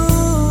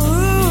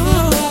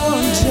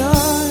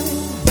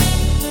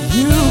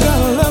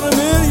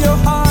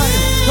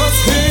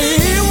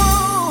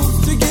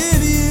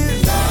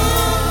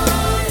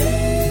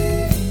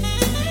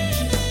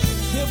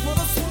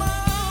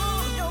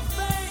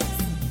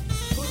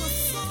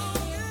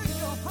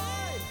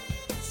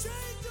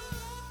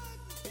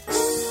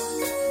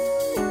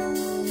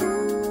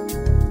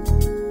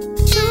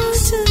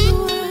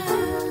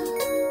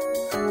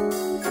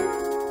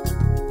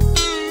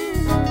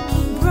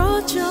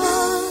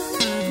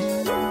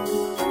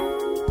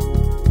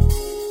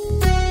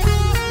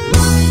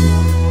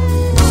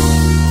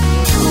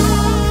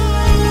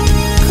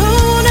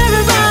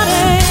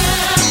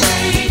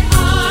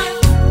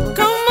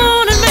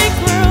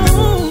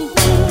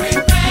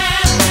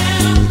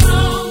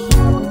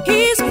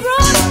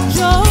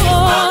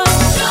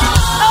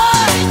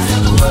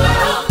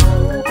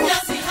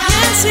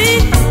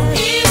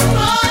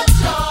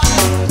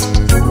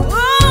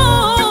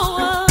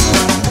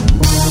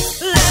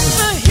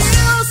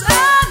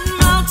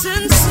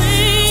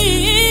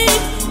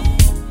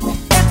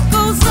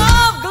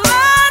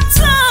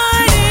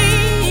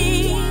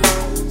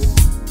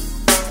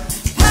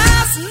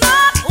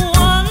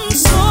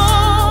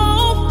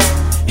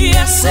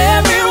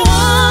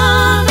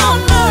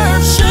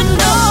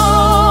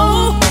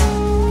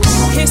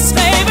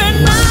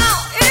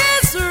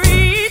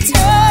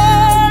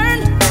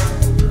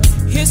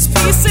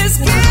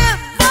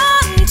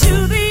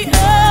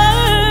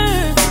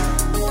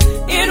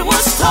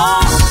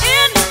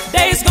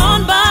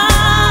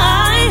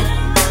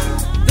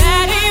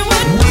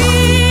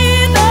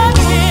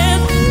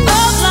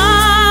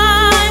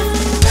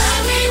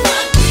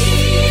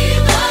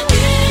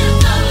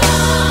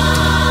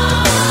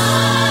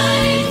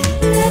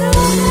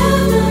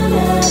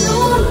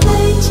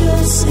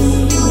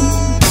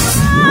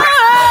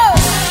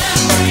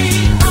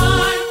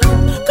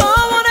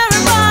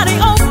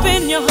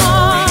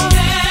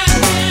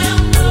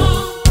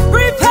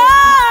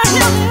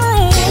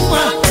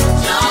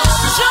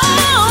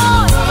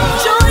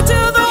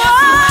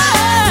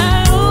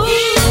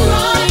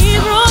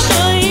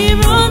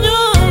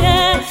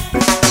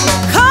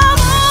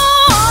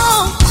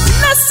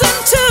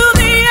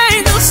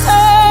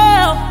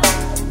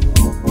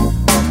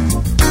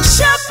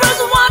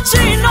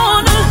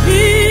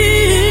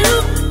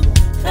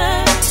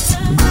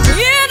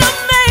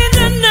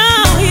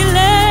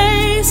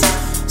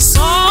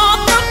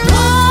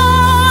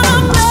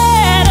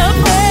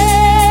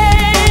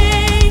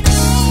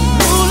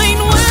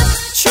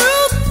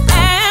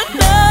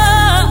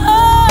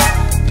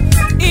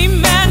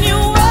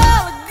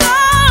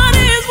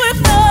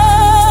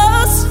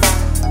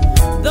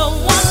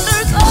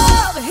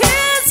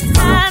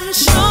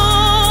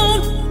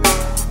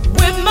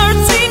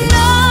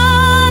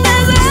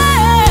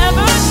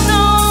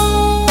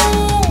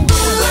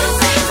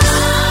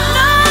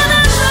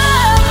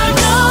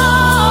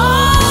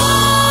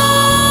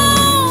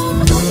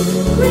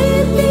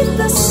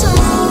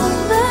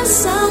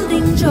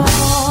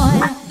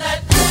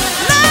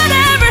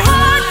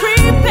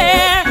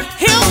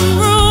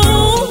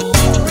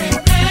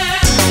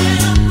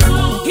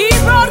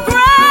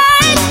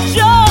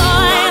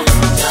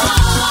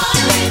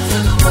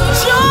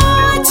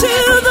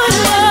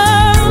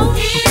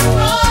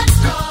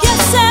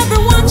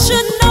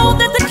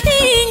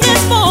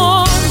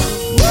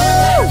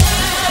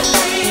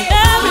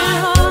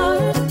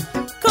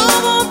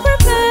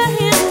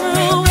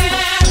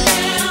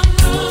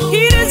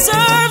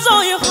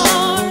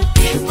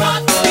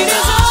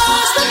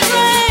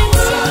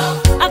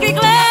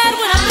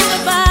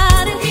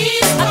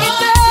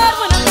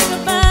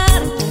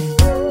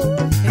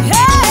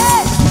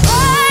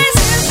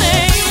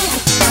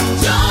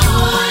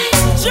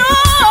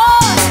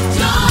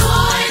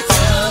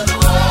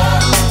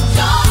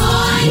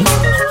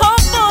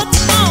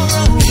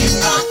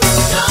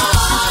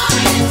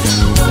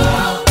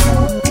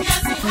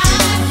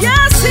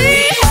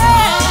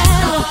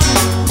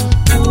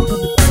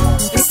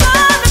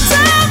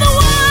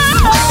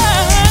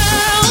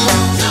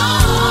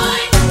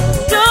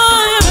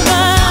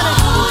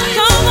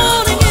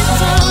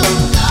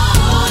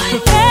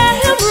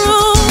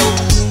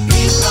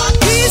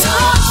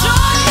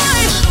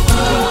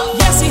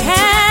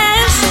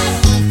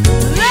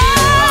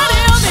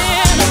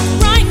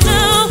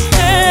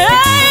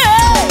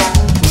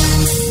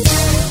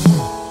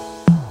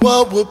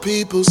the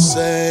people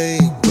say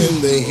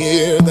when they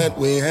hear that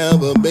we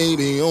have a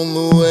baby on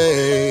the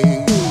way?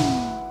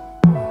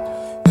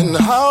 And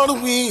how do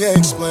we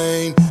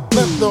explain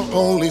that the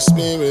Holy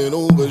Spirit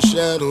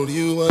overshadowed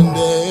you one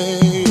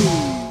day?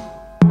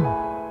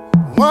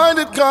 Why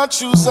did God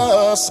choose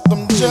us?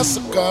 I'm just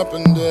a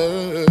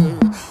carpenter,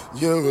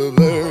 you're a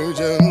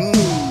virgin.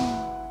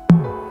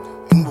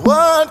 And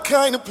what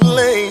kind of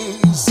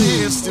place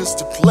is this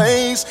to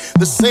place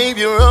the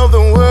Savior of the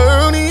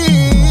world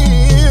in?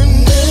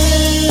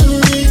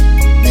 Mary,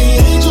 the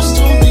angels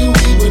told me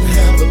we would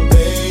have a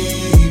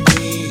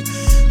baby.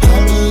 I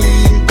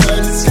believe, but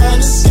it's kind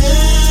of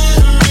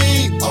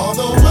scary.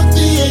 Although what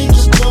the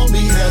angels told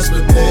me has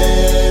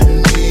prepared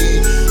me.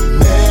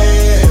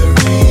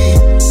 Mary,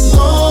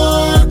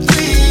 Lord,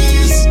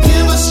 please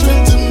give us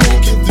strength to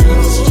make it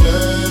through this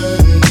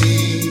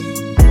journey.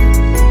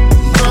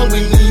 Lord, we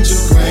need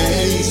your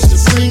grace to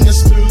bring us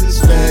through this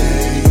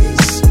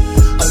phase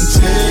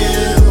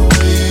until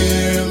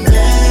we're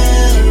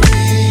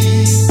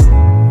married.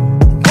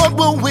 What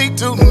will we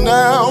do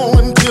now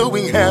until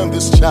we have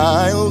this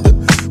child?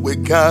 We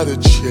gotta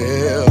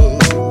chill.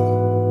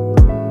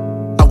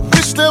 I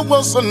wish there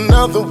was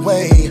another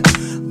way,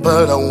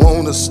 but I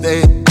wanna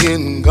stay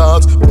in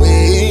God's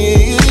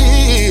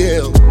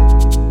will.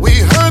 We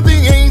heard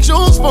the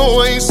angel's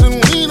voice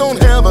and we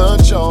don't have a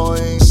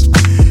choice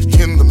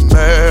in the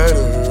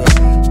matter.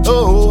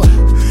 Oh,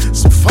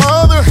 so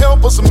Father,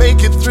 help us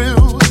make it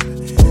through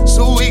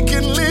so we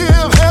can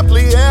live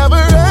happily ever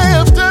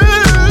after.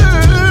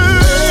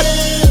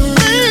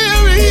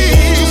 Mary,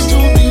 angels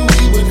told me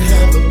we would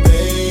have a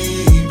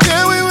baby.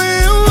 Yeah, we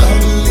will. I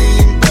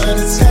believe, but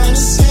it's kind of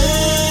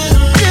scary.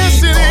 Yes,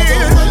 it is.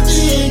 Although what the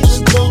angels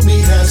told me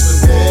has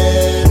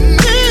prepared.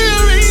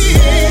 Mary,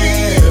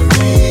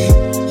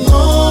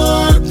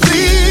 Lord,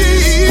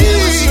 please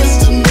give us strength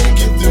to make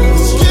it through.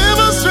 Give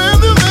us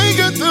strength to make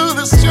it through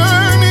this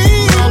journey.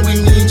 Lord, we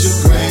need your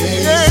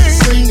grace.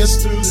 Bring us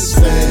through this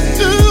phase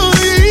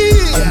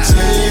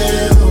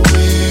until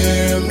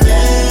we're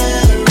married.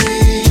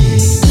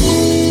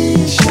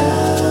 We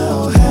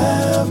shall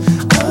have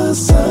a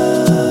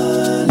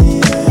son,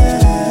 yeah.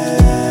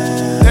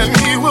 And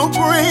he will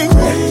bring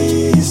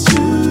praise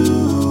to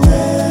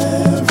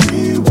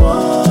everyone.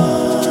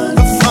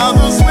 The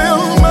Father's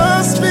will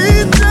must be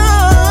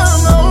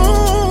done.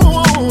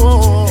 Oh,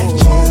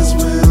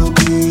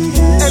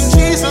 and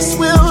Jesus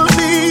will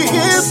be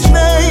his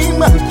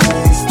name.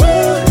 Replace the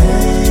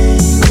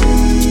name we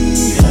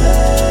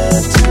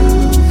had to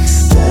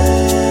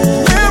bear.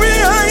 Mary,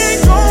 I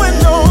ain't going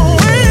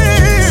nowhere.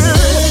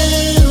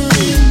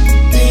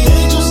 The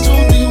angels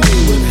told me we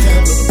would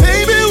have a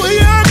baby. We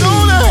are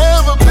gonna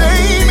have a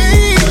baby.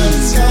 But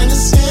it's kinda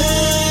scary.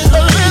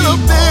 A little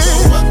bit.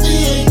 What the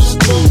angels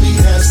told me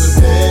has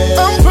prepared.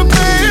 I'm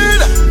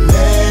prepared.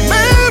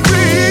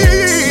 Mary,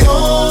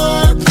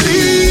 Lord,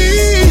 please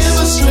give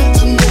us strength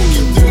to make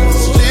it through.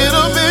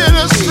 Little bit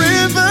of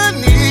strength I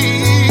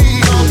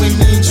need. Lord, we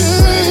need your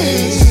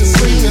grace.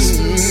 Bring us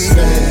through this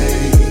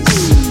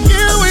phase.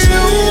 Yeah, we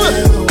do.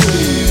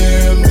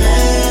 We're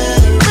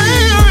married.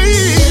 Mary,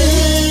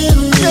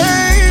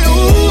 yeah,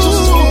 angels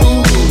told me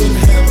we would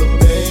have a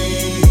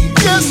baby.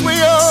 Yes, we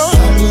are.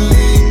 I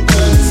believe,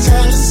 but it's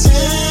kinda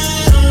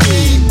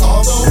scary.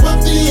 Although what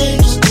the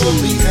angels told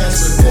me has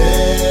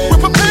prepared.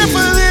 We're prepared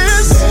for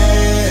this.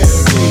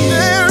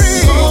 Mary,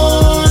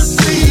 Lord,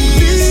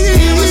 please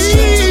give us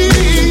strength to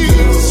make it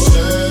through this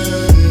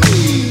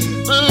journey.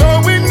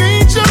 Lord, we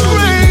need your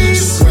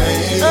grace.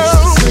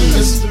 Oh, bring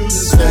us through this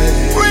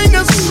phase. Bring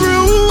us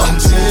through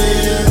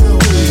until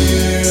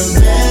we're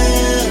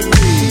married.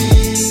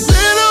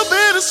 Little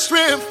bit of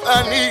strength I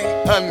need.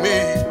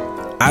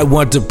 I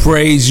want to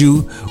praise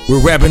you. We're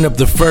wrapping up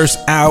the first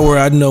hour.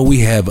 I know we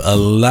have a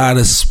lot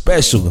of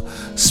special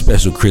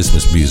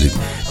Christmas music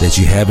that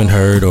you haven't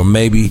heard or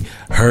maybe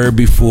heard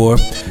before.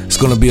 It's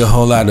going to be a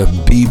whole lot of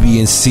BB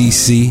and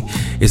CC.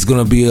 It's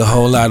going to be a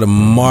whole lot of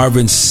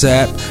Marvin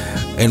Sapp.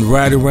 And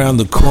right around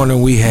the corner,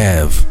 we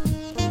have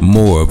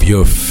more of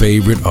your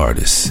favorite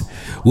artists.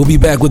 We'll be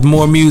back with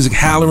more music.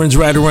 Halloran's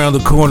right around the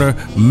corner.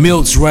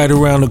 Milt's right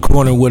around the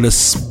corner with a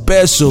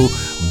special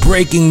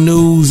breaking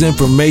news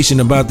information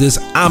about this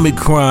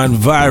Omicron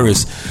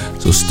virus.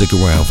 So stick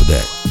around for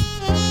that.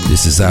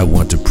 This is I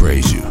Want to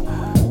Praise You.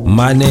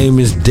 My name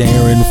is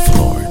Darren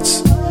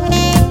Florence.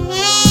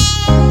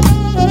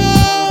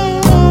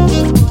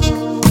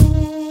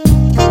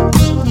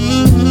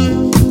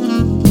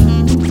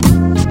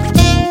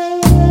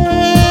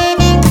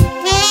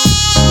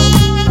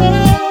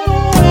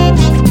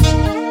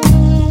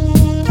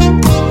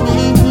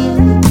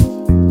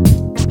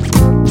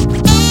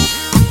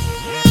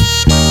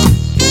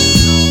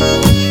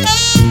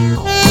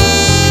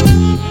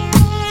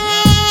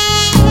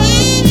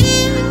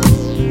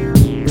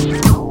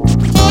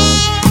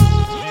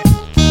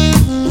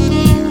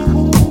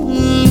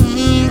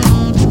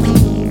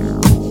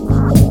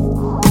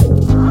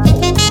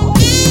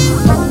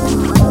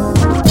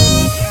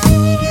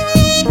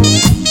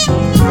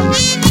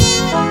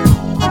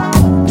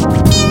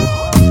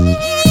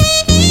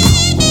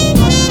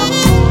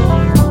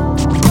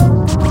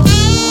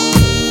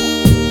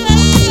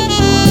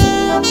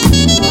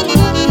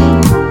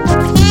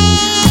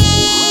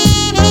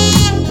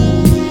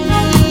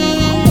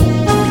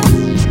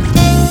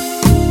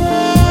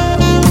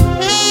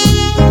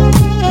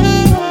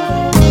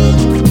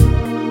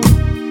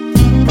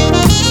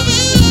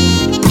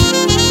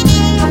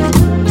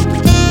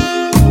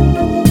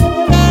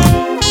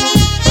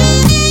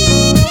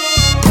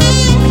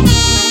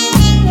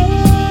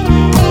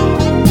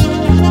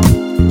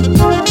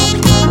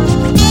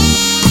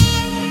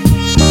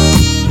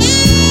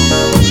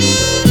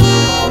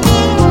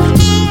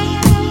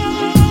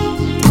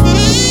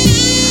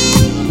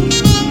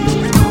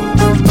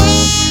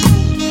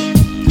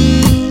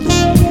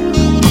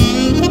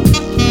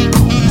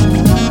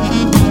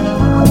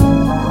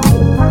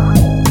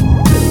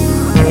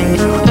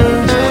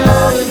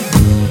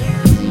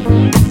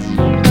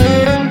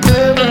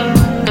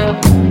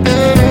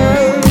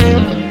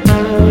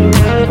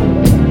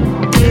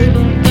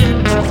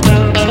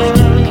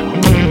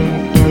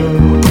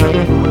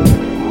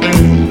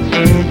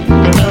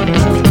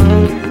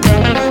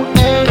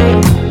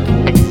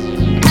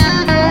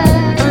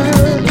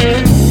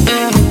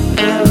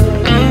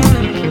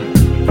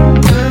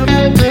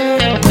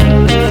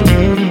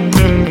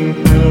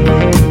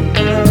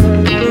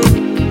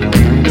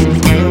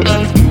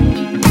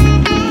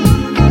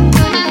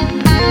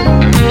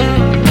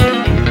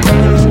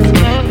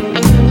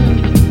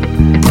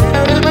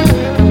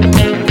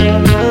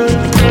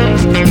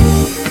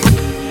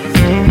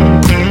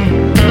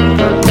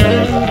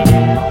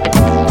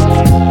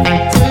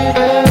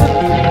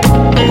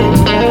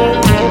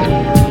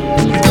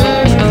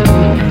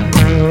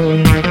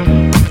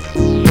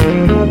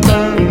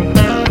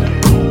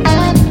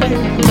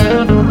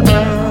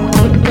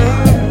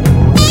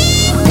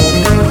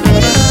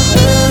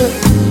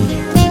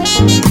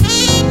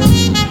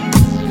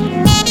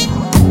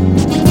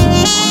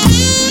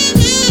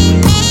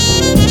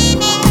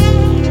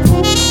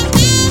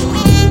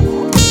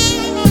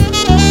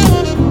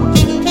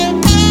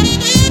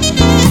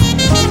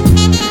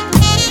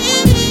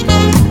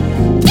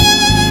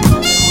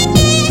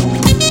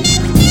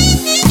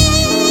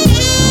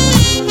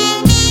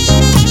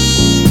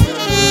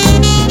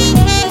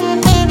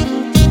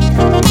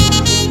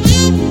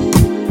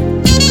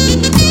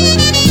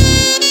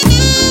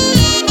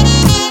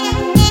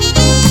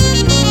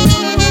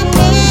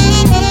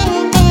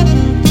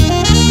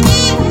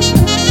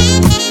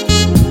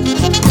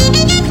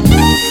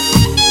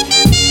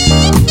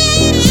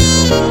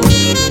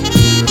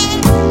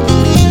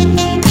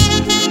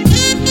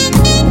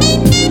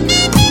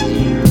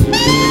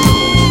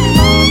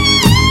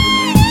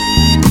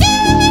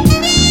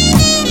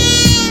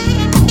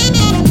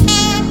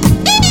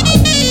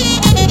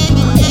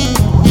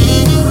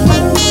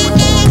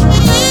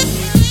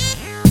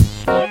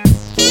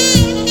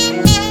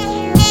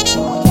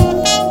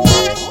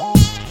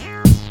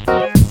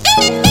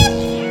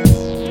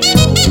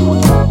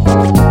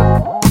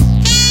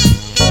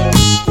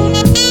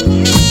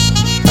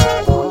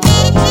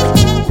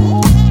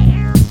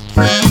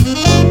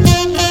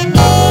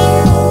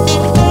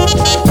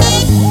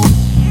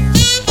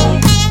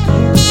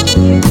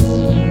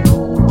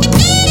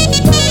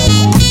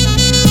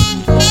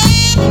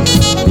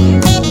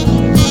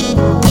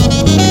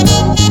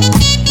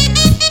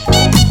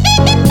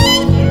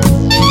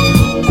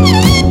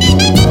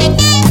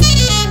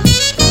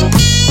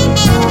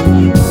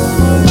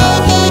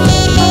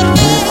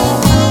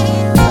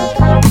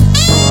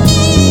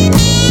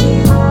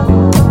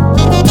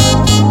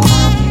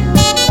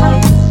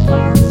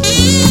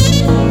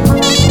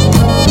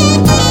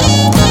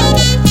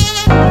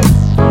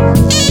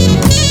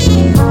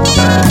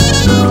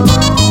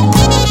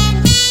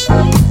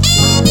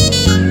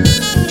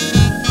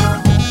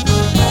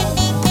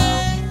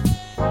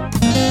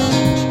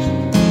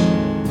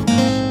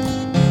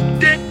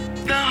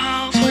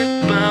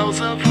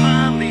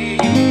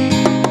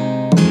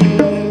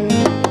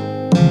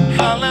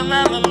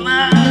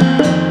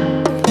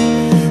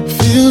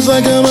 feels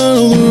like I'm out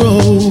on the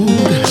road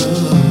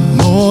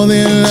more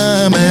than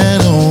I'm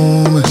at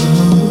home.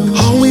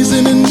 Always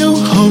in a new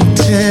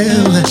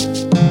hotel,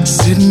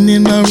 sitting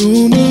in my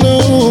room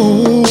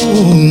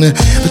alone.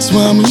 That's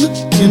why I'm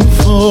looking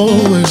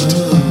forward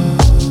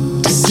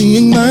to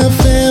seeing my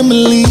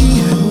family.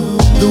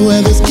 The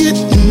weather's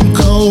getting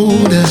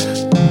colder,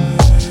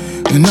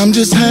 and I'm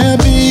just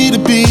happy to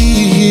be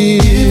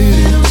here.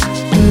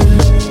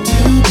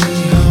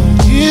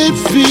 It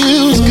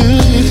feels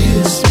good.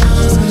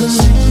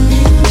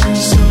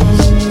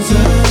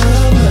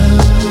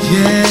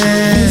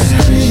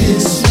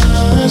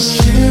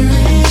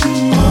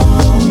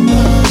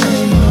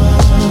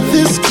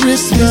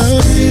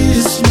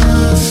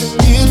 Christmas,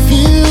 it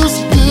feels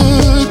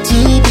good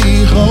to be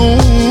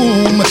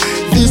home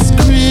this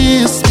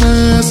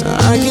Christmas.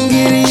 I can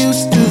get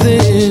used to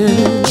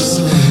this,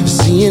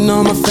 seeing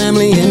all my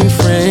family and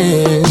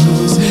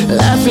friends,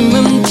 laughing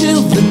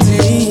until the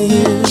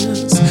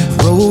tears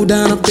roll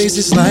down our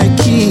faces like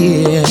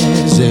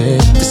kids.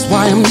 That's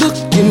why I'm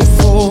looking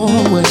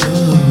forward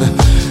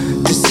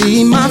to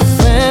see my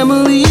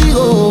family.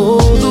 Oh,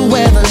 the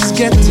weather's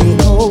getting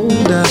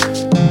colder,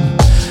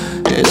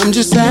 and I'm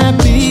just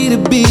happy to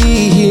be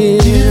here.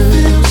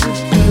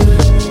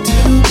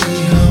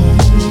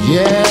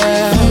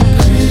 Yeah.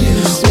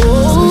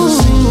 Oh,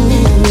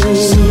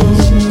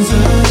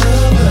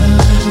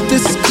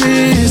 this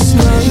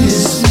Christmas.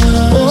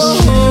 Oh,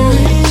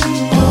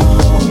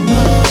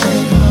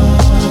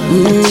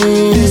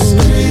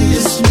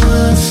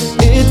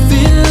 it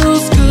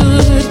feels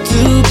good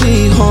to be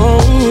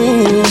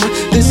home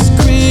this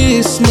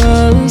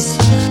Christmas.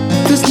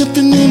 There's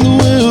nothing in the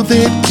world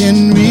that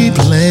can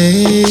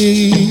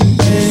replace.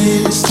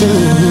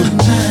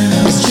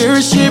 Let's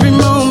cherish every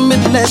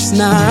moment, let's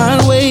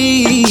not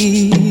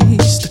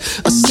waste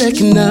a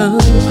second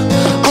of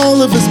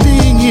all of us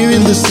being here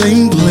in the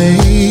same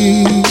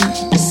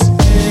place.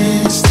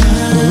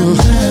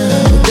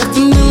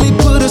 Definitely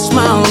put a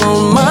smile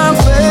on my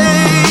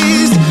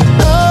face.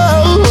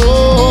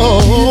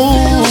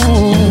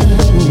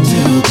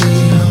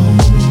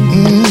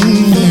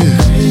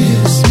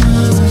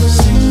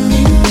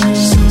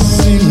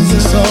 Sing the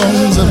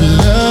songs of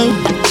love.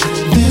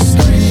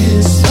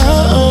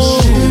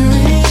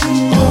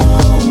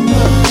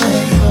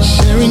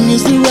 Sharing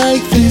is the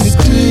right thing to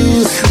do.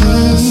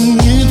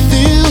 It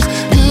feels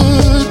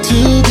good to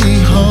be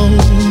home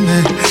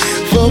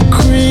for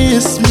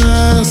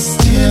Christmas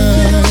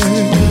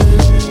time.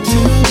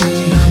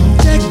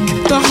 Deck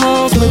the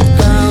halls with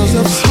boughs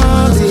of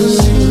holly.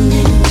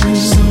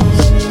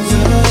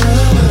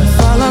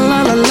 Fa la la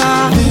la la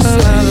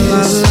la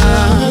la la.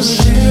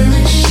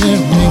 Sharing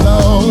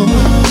all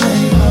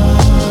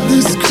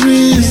this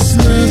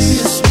Christmas.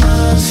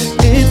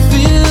 It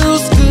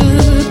feels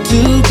good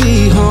to be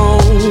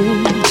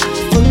home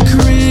for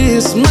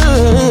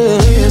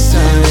Christmas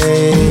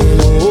time.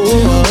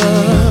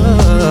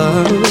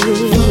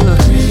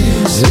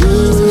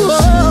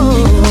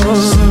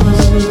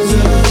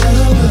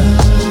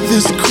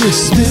 This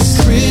Christmas.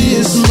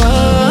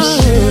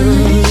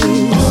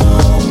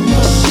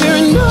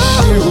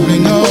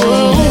 Sharing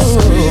all this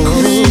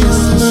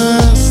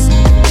Christmas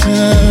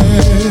time.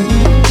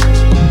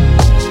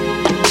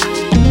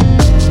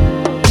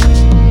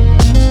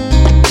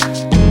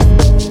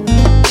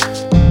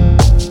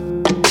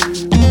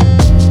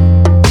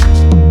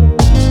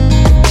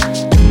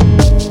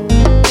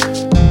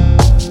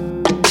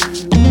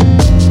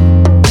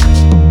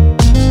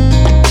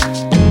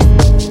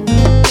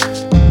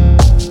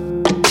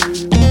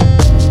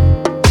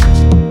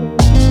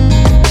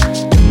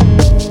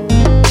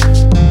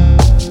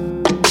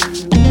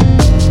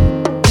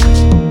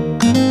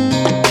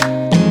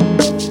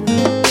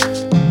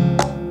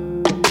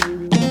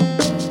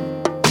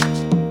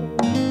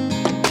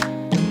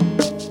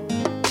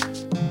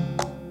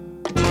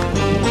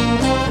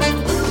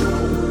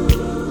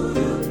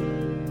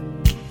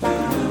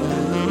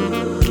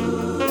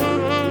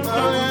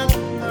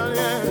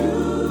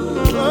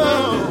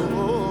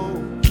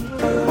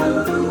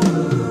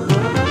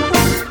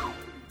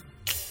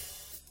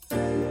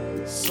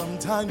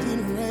 Sometimes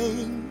it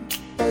rains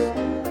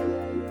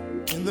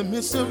in the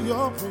midst of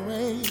your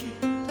parade,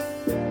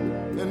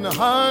 and the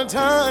hard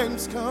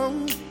times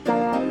come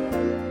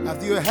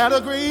after you had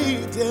a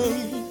great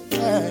day.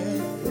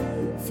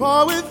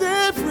 For with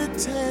every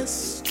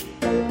test,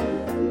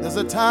 there's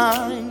a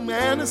time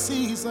and a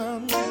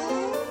season,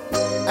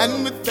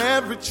 and with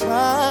every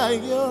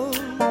trial,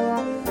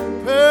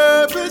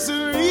 purpose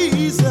and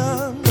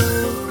reason.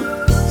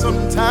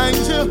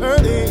 Sometimes you're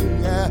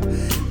hurting,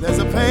 there's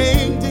a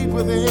pain deep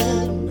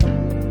within.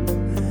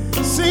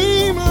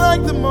 Seem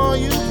like the more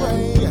you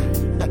pray,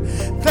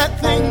 that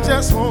thing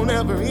just won't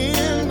ever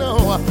end.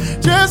 No,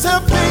 just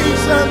have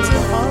patience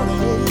and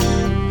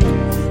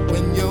heartache.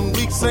 When you're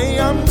weak, say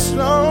I'm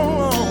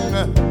strong.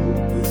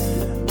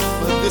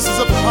 But this is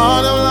a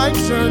part of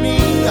life's journey.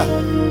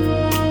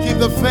 Keep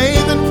the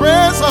faith and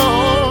press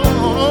on.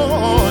 Oh.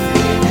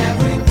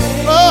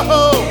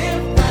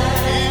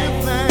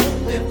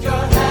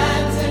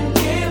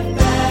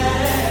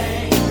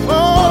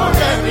 Oh,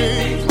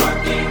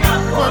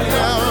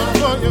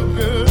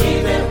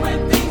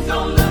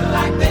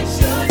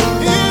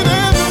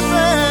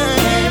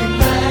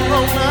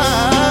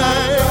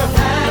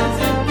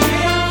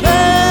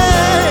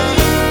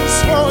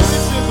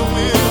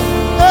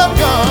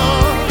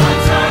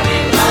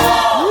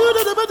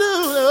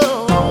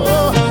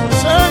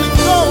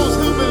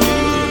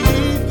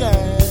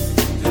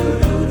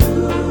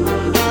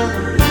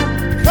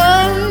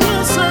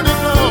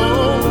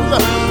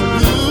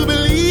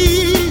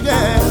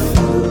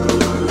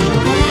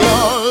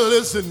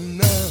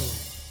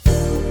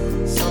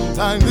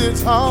 find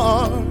it's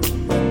hard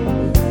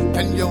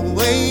and your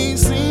way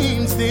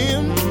seems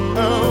dim,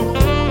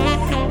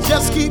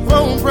 just keep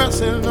on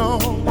pressing on.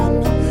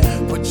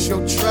 Put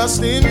your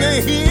trust in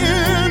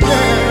Him.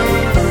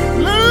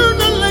 Learn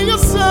to lay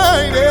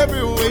aside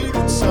every weight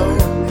and soul.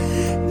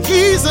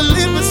 He's a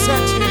living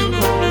statue.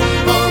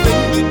 For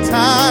any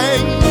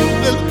time you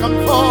will come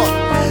forth,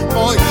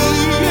 for He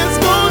is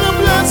gonna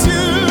bless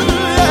you.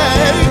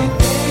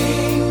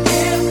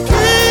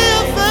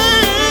 Give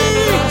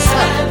thanks.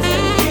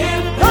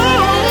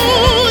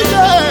 Oh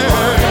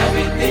yeah.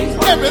 Everything's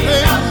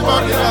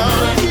working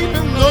out,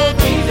 even though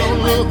things don't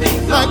look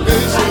like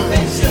they should.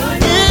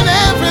 In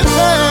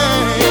everything.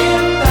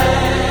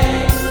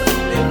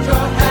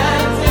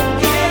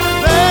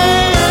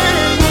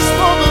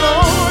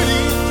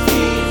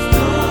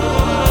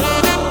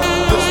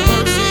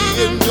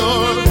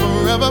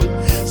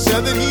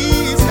 That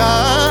He's got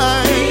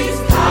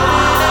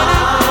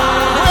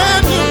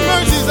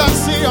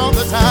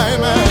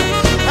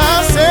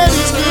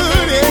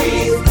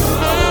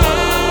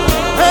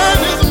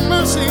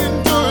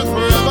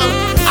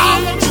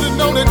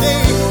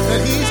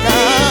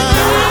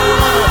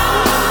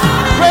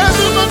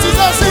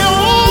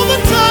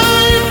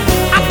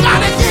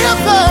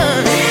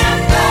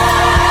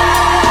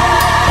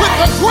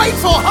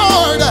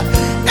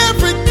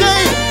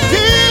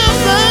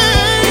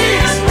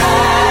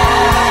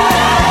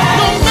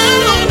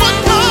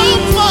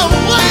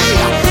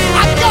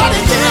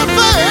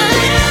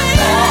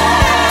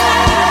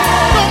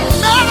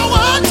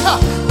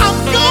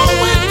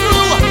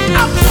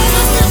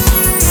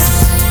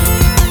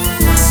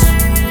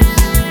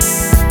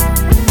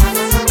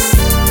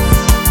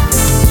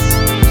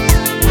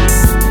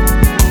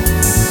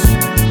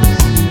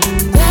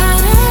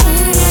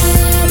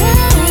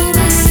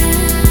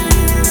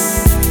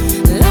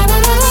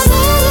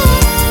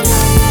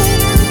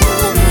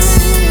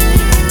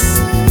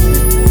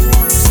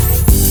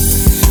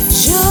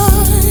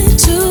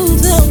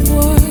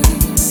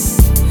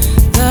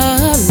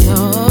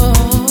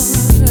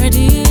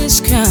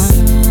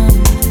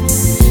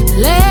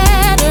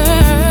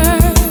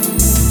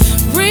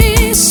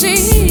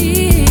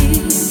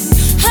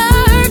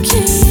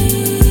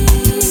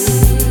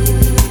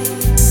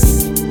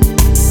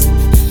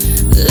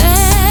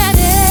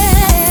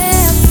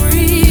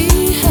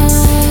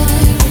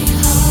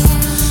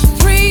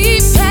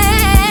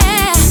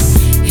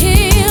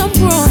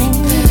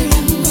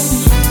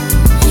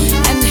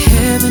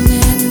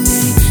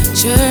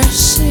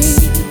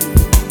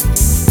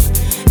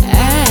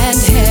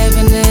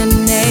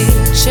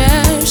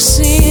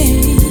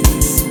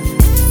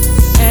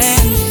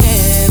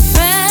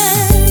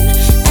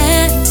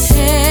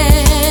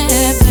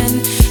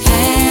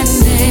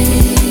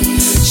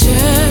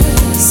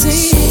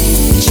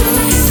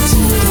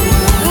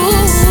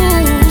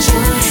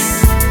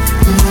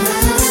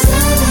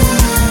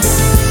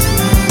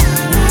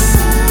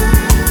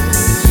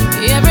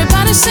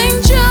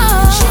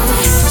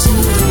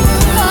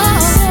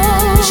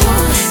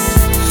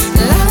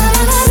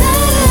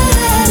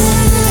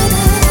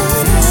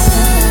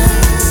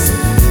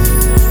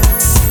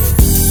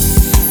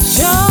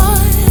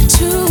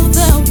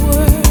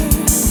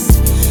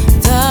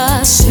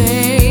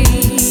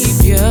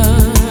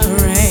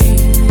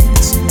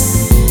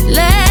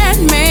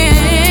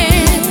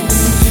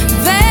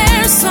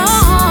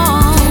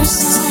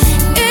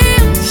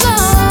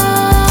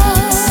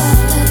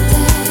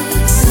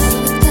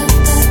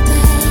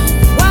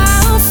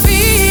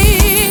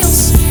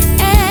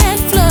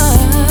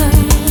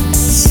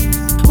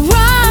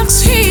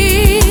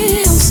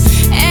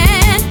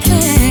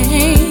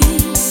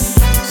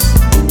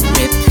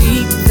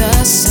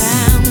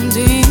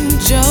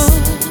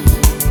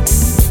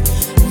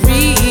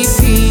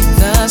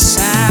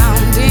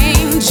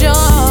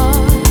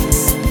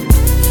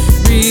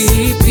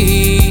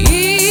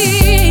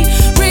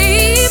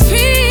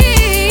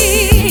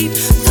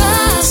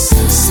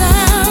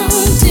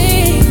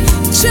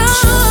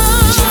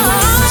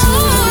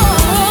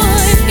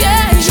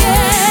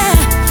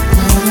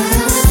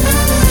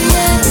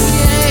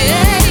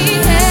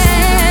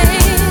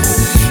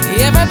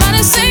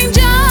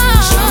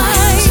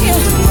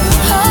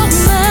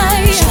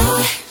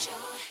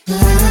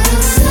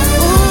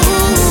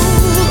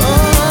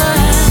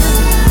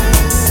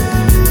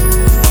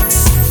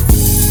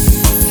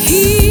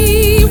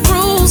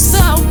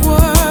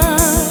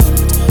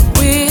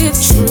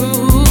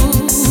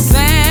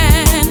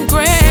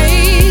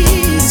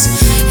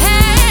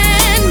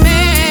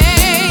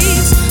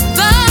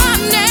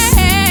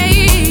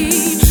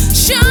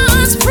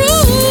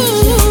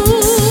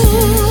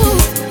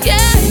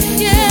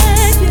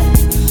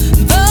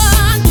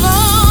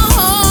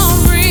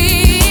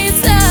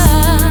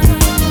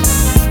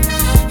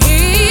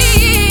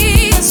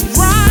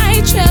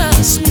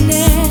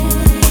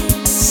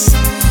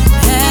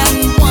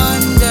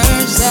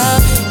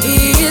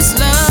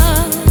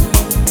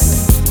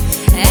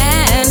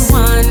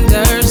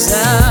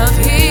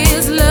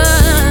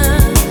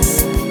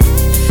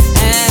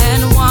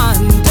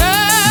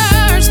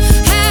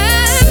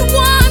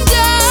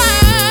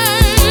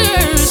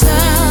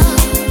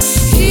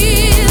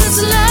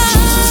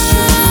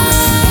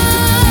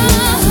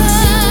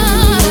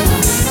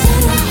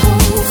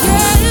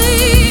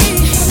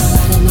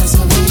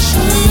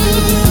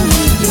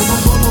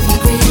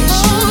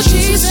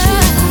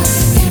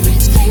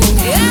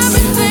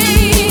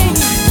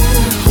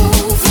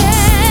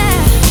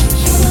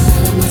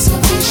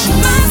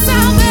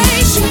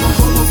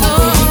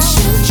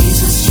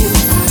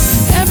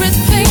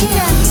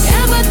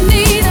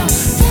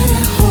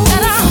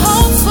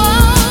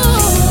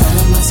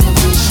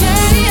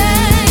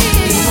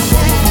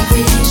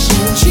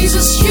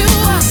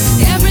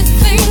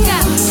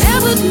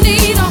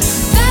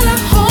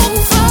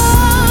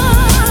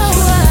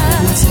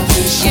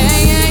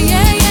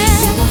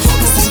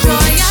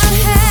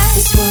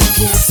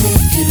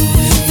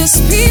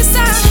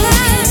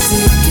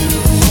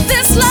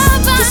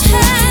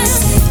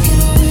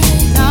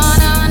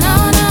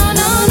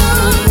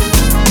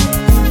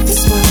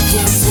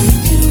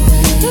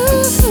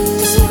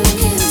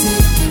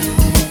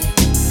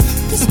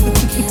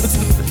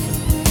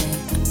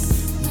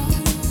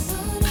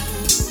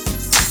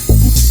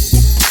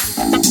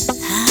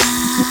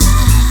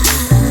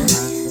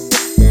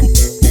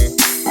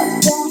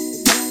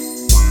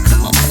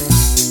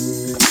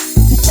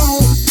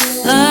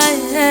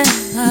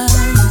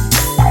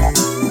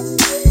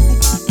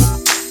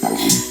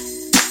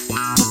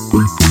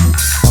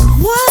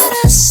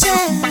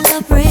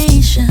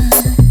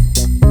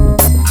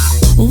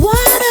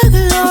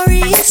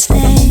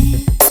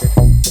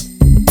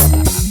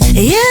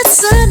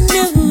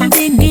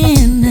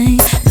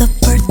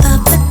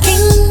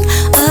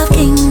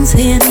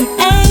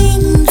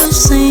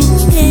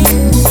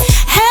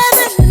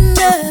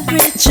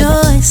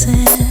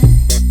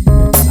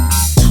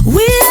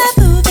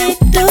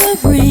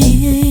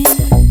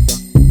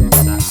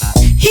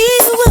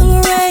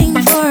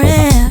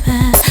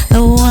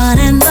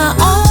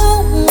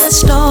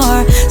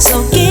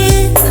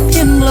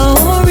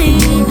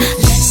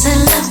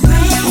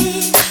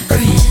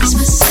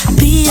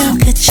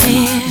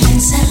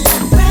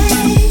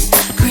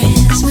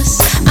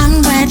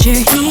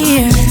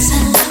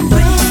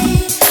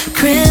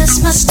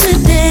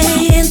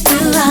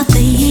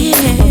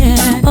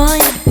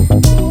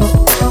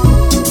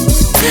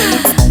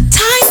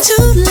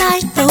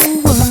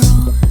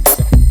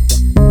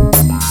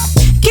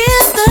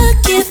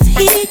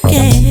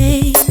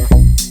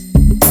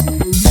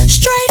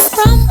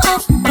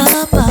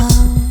above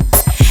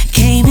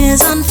came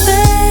His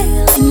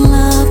unfailing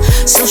love.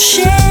 So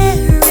share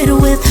it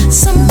with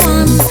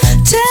someone.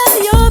 Tell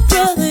your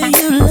brother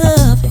you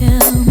love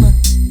him.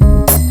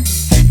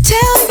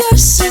 Tell your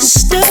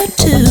sister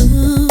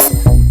too.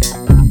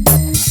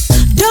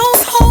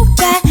 Don't hold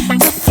back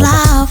the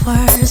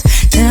flowers.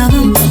 Tell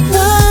them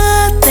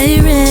what they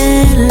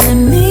really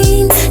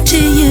mean to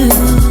you.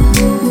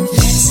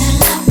 Let's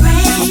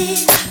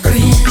celebrate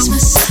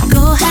Christmas.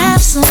 Go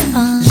have some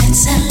fun. Let's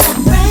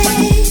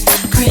celebrate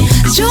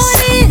Christmas. Join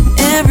in,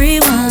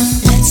 everyone.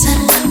 Let's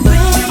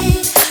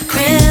celebrate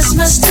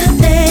Christmas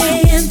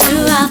today and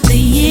throughout the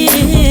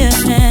year.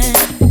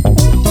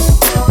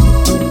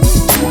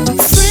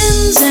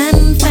 Friends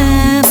and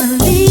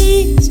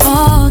families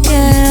all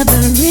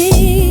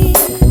gathering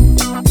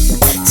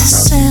to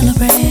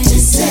celebrate.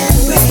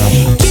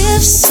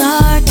 Gifts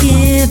are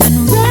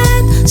given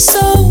wrapped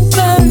so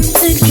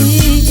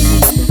perfectly.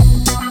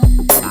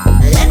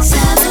 Let's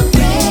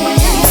celebrate.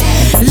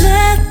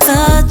 Let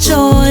the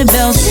joy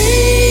bells ring.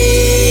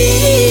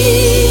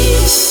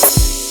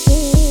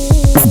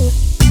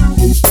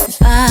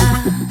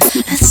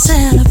 Let's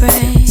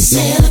celebrate.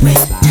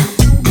 Celebrate.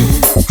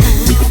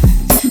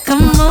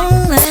 Come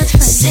on, let's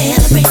play.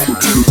 Celebrate.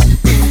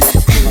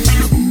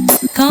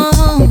 Come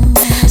on,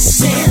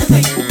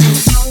 celebrate.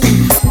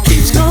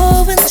 Keeps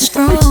going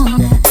strong.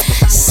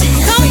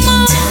 Come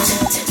on.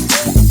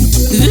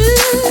 Ooh.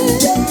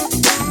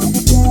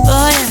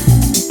 Oh yeah.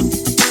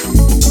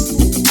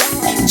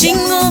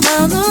 Jingle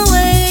all the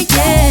way,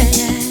 yeah,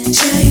 yeah.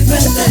 Tell your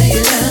brother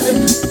you love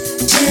him.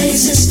 Tell your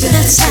sister.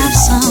 Let's have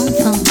some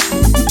fun.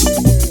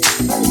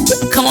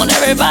 Come on,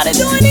 everybody,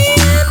 join in.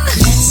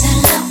 Let's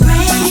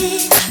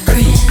celebrate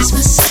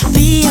Christmas.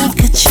 Be of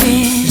good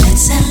cheer.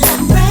 Let's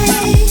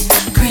celebrate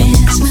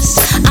Christmas.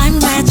 I'm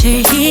glad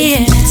you're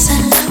here. Let's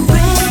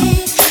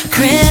celebrate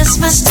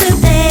Christmas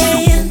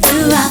today and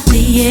throughout the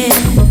year.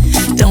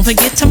 Don't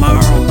forget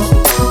tomorrow.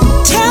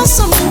 Tell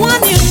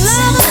someone you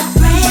love.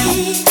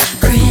 Celebrate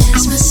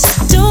Christmas.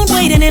 Don't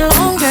wait any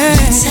longer.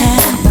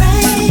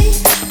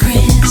 Celebrate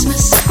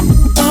Christmas.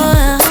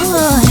 Oh,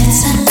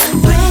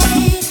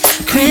 celebrate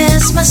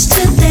Christmas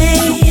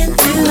today and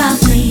throughout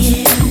the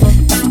year.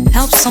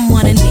 Help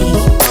someone in need.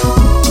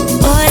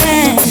 Oh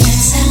yeah.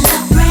 Let's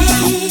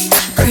celebrate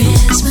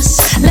Christmas.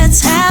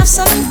 Let's have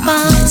some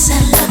fun. Let's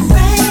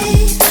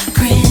celebrate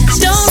Christmas.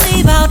 Don't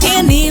leave out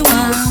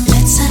anyone.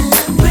 Let's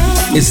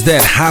celebrate. It's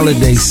that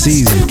holiday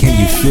season. Can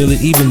you feel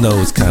it? Even though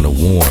it's kind of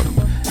warm.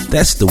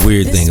 That's the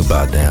weird thing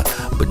about now.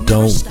 But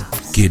don't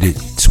get it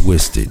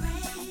twisted.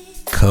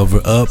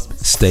 Cover up,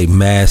 stay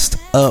masked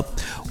up,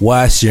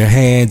 wash your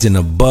hands, and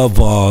above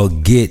all,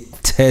 get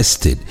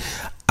tested.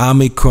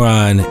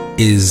 Omicron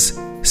is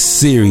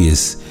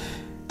serious.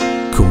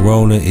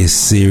 Corona is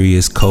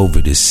serious.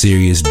 COVID is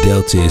serious.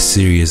 Delta is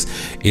serious.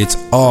 It's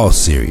all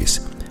serious.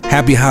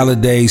 Happy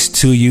holidays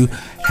to you.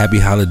 Happy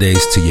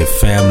holidays to your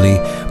family.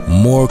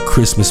 More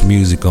Christmas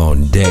music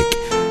on deck.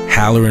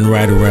 Halloran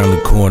right around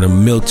the corner.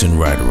 Milton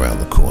right around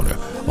the corner.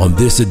 On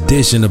this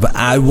edition of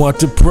I Want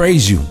to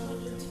Praise You,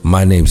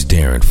 my name's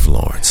Darren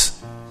Florence.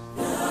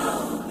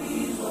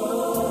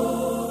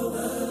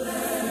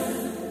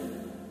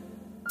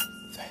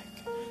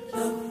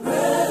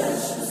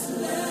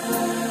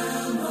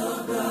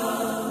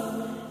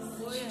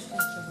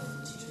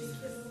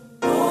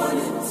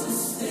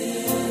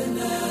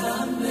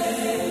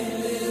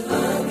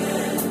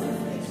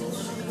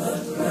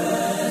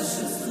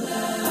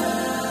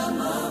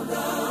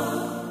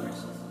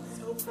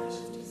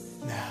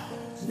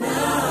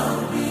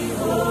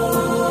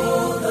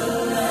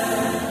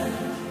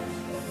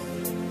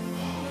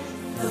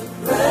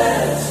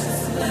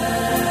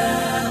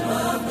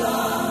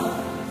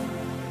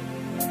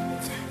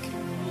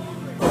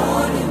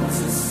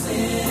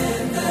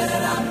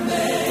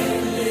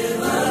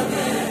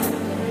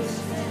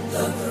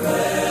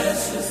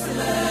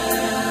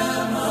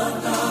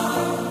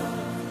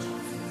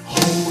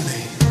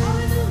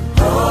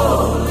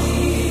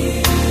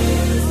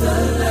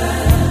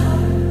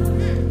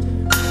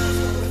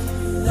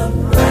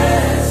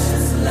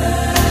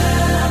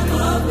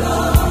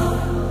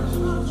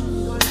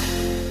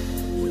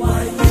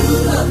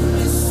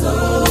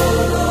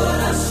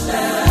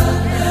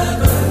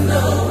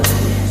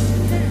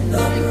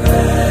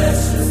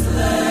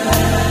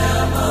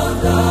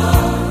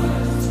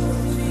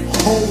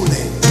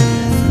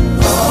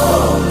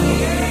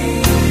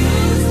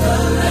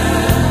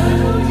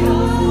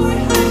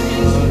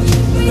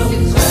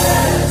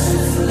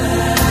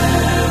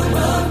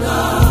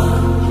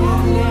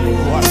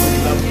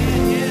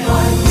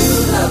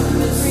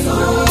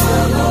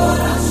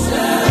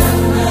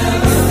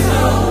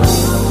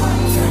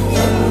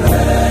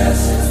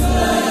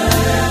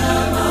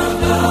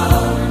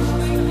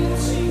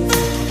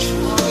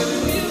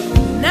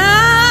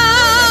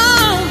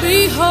 Now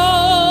behold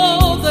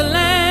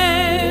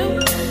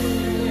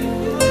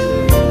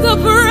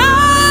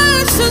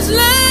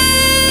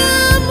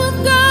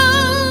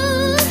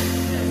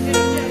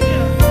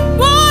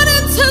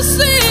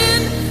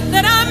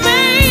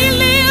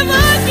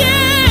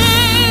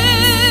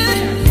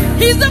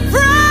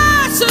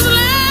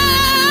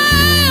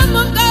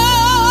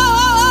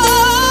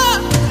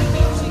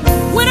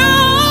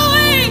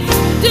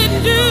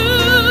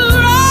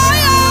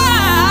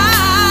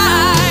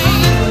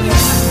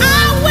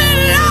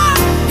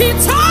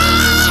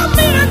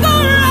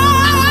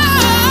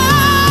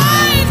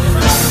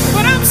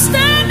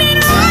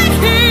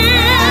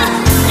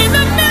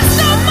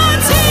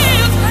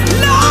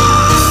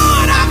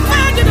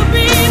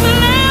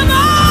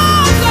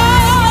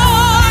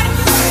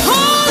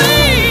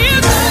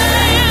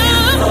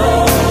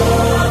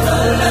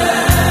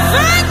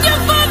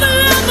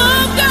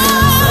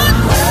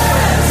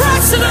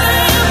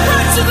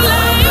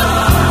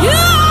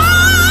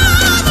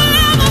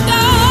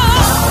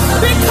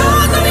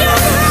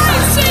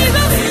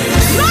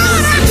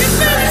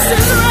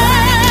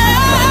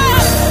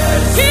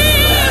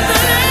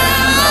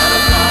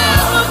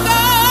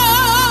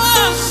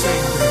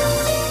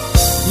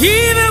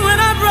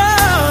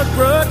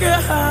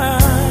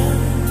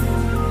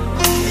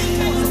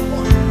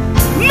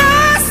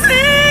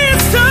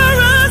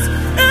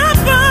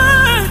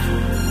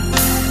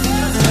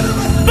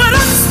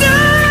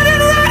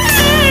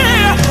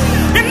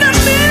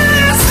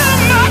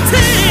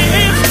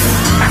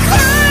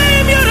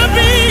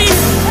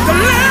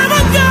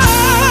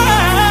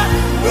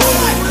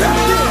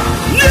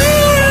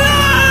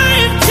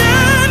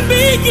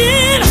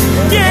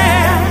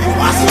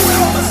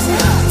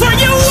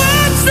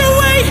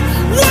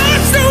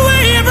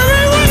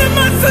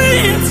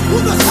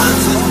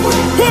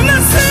Whom the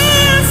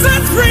Son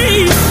sets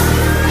free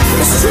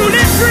is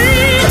truly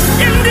free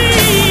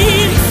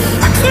indeed.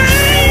 I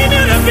claim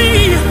you to be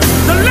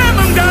the Lamb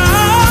of God.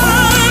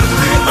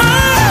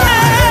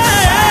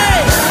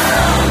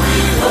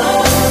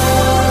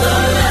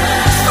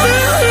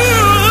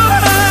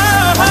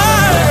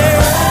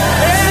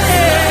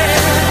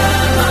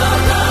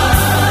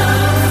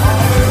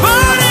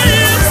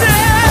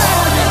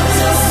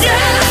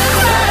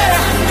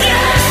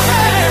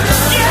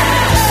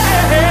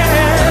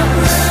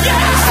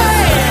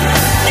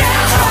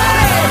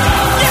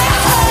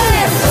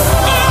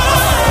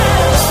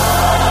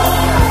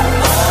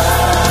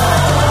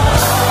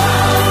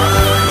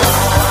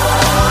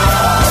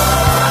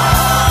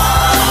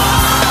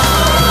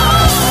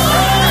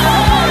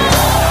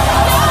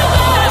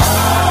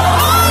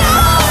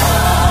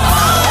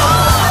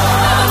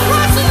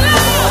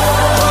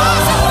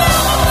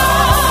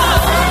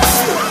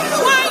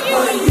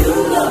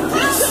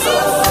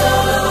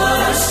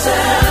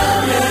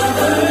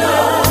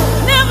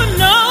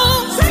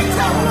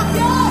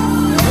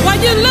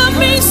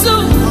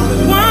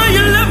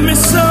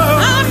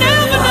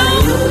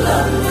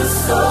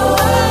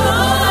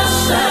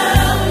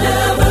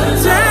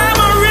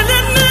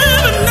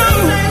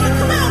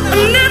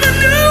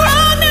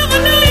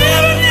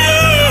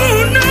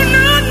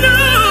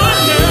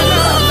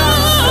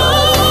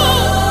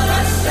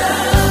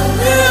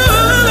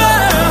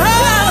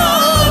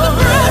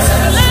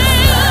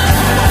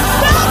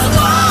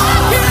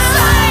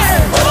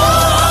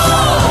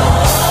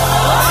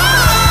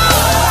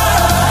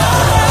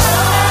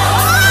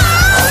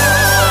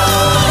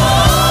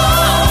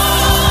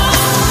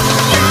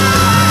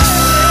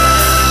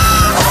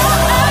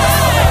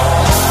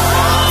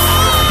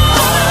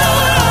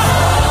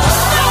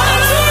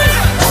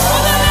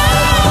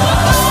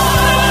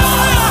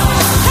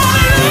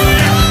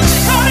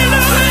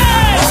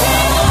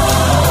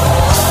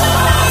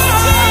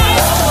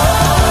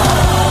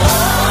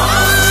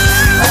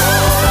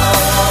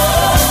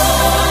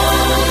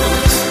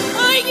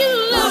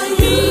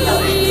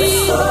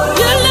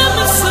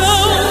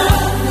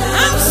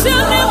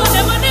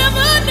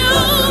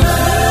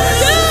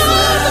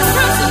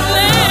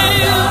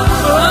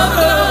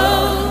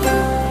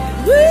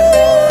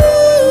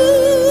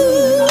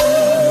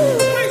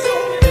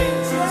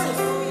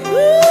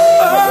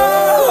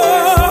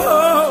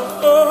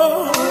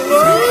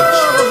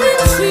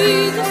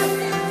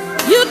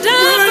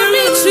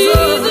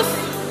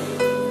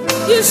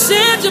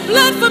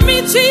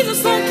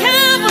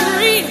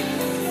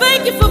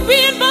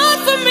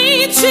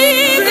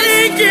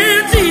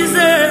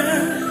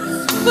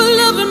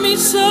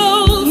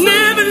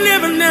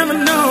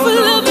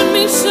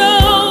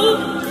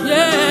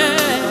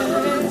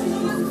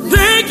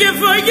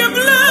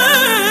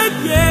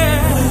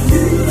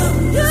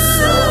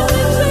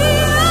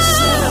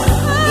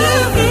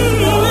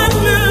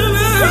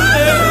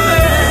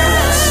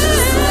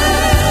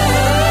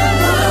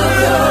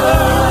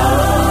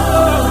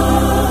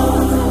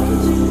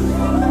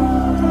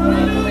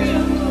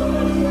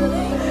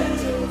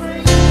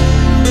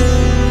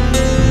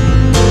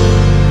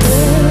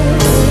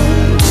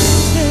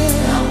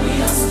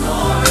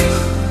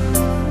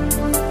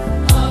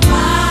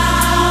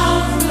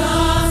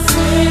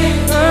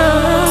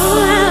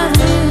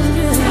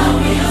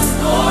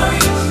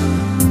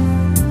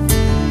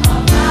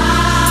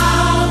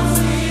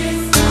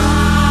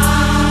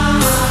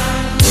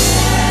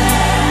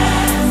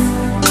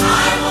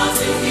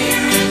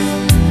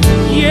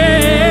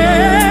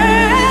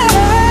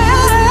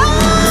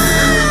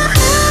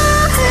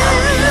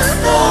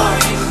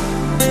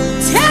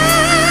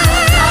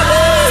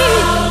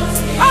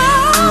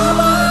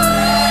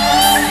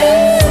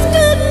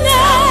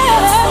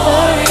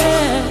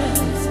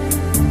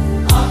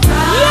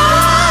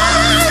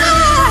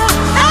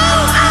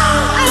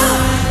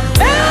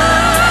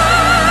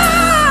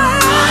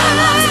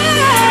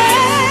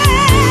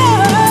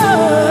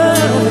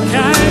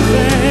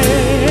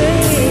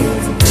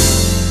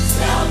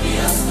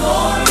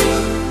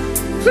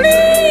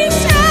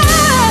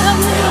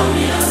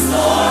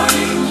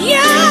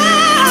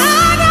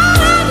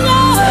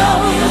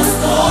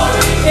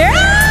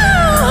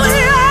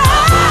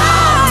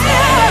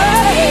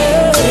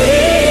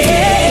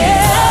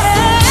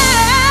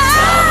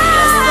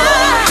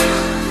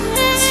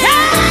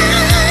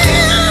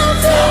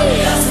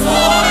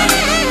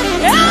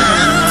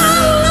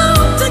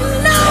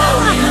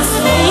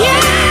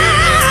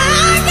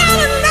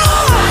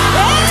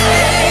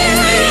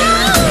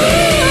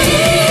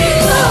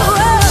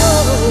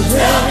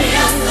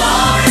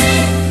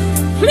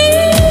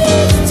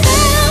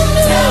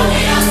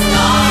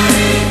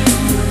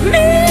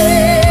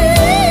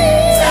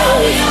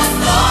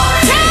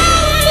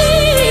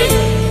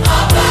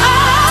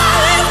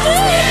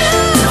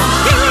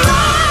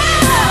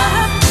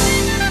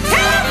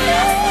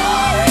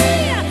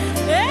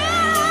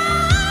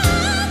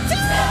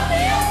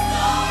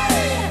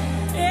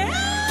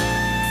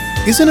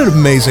 Isn't it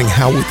amazing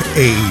how with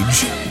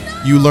age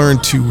you learn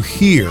to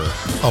hear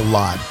a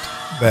lot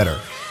better?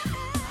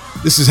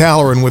 This is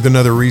Halloran with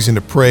another reason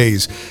to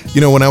praise. You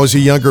know, when I was a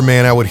younger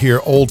man, I would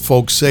hear old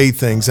folks say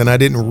things, and I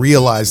didn't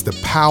realize the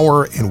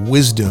power and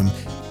wisdom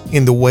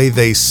in the way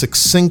they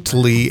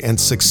succinctly and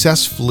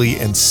successfully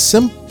and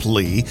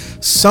simply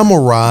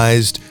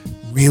summarized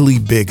really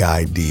big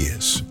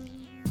ideas.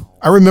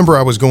 I remember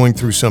I was going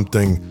through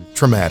something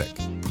traumatic.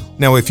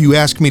 Now, if you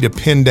ask me to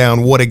pin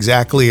down what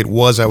exactly it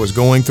was I was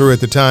going through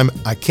at the time,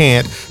 I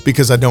can't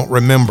because I don't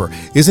remember.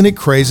 Isn't it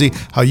crazy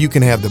how you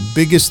can have the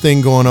biggest thing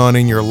going on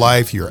in your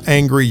life? You're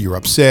angry, you're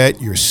upset,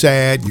 you're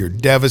sad, you're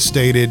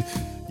devastated,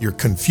 you're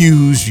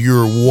confused,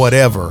 you're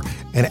whatever.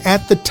 And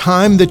at the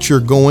time that you're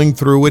going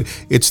through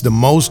it, it's the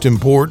most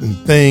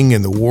important thing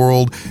in the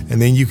world. And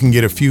then you can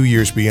get a few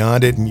years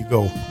beyond it and you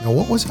go, now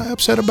what was I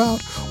upset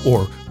about?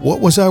 Or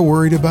what was I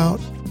worried about?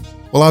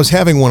 Well, I was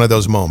having one of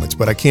those moments,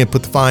 but I can't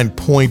put the fine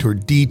point or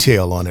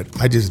detail on it.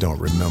 I just don't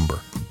remember.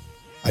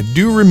 I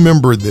do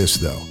remember this,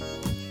 though.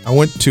 I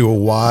went to a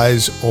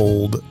wise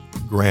old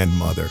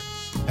grandmother,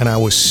 and I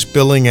was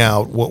spilling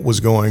out what was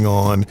going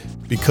on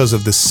because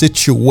of the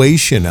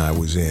situation I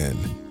was in.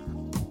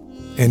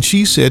 And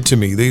she said to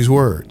me these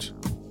words,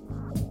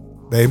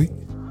 "Baby,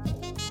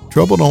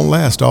 trouble don't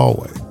last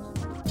always."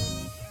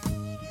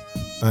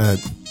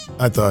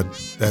 I thought,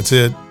 that's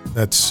it.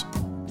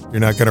 You're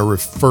not going to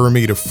refer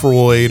me to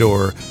Freud,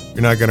 or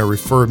you're not going to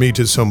refer me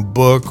to some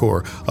book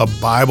or a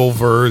Bible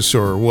verse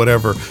or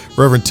whatever.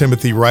 Reverend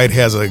Timothy Wright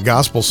has a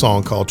gospel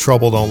song called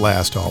Trouble Don't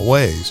Last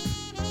Always.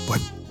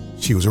 But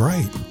she was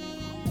right.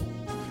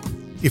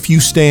 If you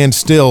stand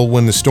still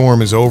when the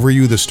storm is over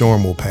you, the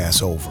storm will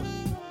pass over.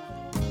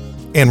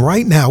 And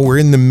right now, we're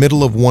in the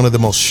middle of one of the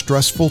most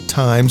stressful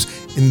times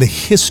in the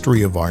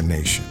history of our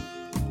nation.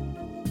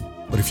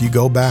 But if you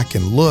go back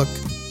and look,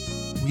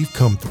 we've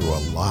come through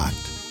a lot.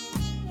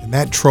 And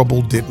that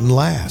trouble didn't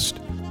last.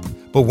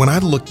 But when I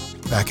look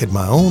back at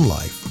my own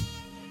life,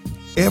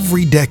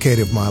 every decade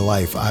of my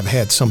life, I've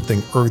had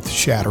something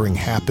earth-shattering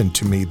happen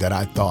to me that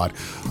I thought,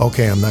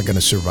 okay, I'm not going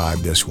to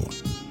survive this one.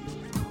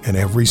 And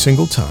every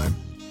single time,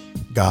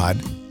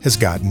 God has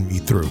gotten me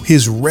through.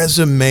 His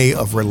resume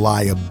of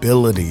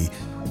reliability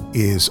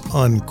is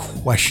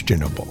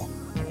unquestionable.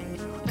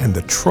 And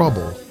the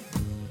trouble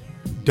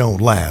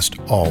don't last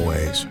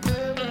always.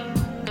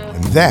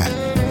 And that,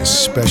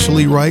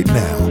 especially right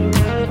now,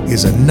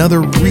 is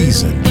another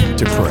reason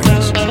to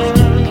praise.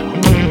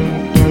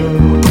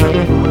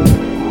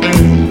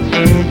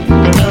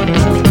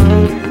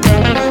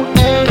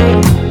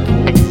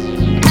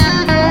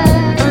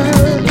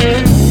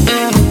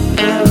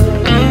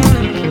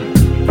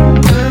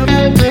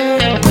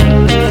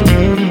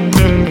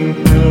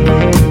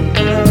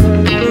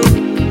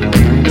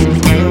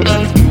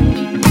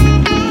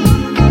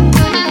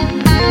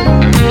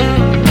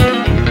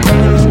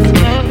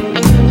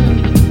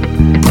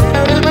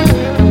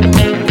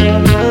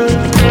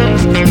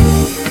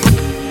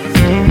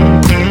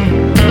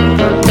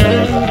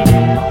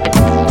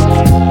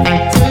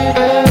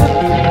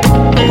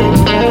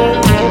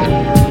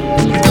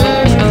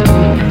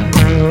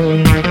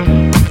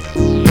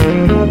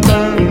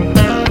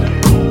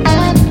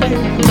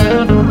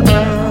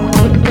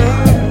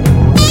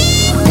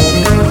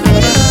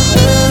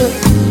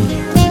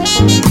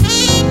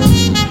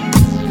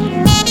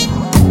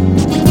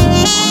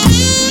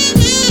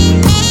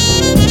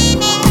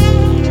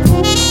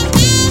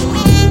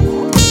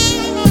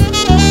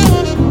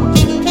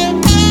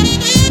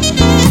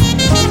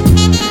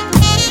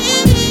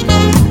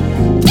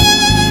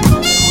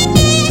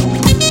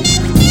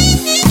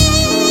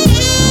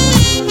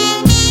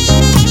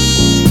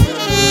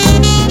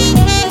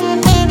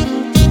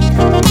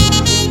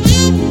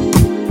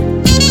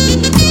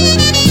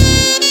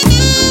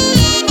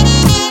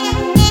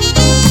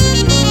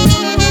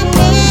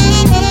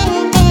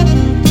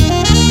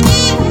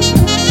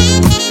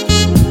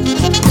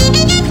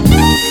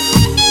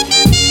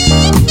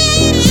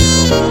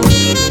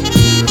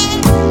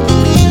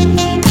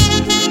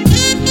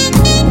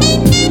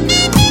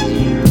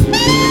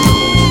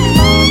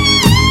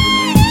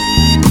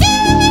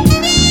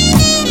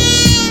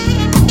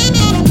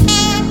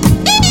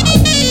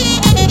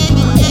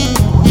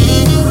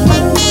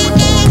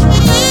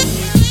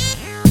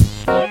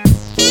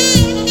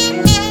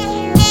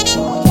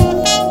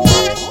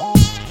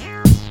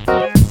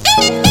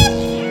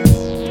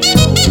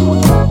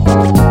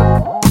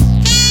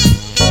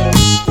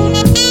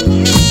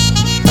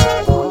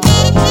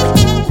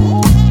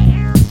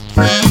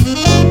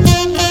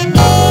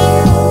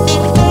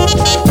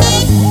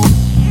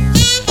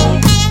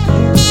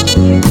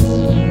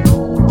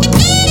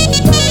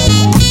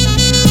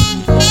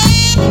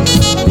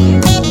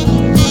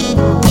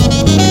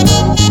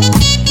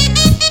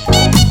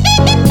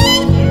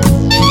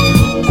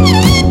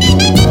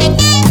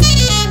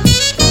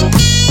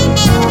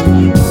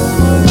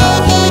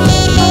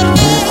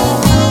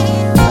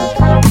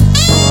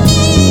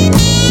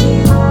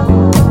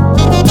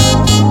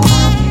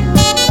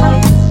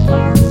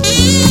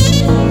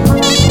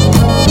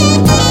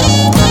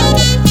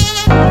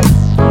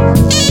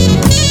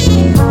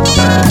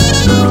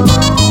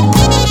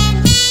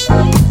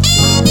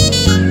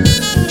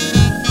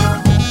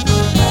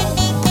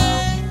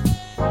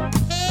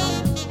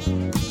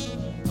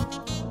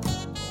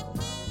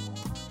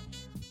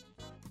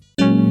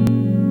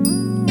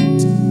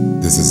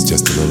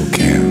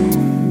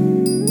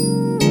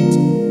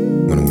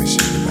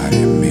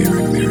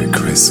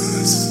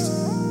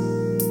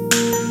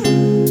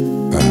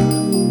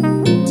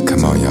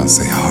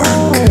 Say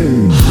hark.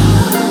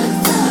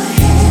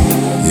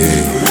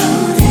 Yeah.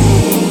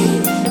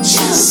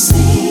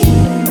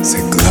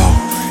 Say glory.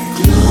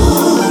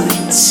 Glory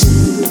to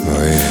the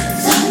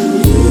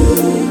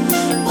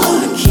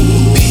newborn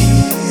King.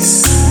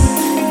 Peace.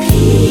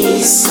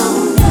 Peace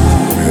on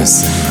earth.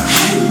 Mercy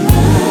and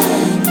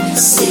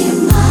mercy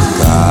mine.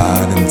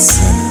 God and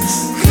sinners.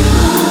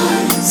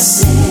 God and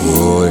sinners.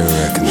 Oh, you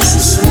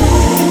reconcile.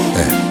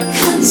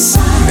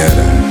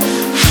 Never.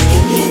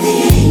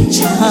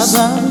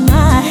 Above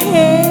my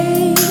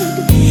head,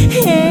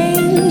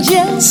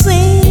 angels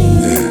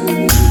sing.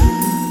 Yeah.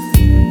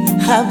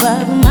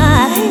 Above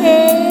my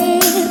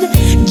head,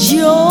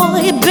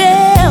 joy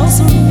bells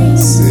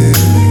ring.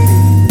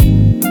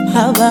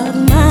 Above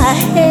my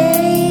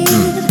head,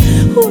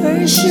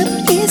 worship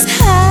is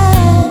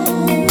high.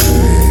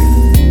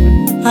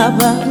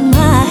 Above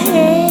my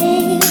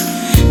head,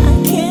 I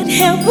can't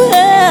help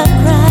but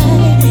cry.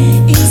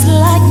 It's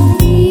like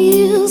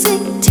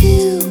music to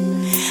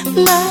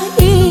my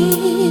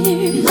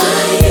ears,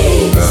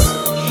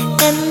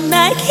 and I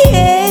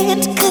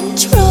can't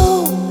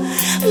control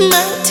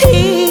my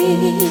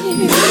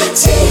tears.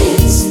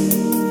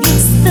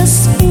 It's the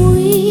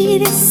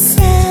sweetest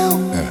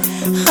sound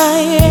I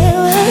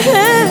ever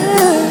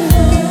heard.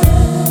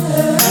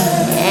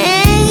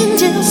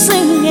 Angels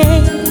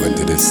singing. What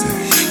did it say?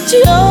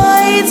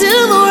 Joy to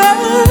the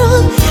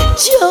world,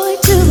 joy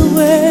to the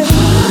world.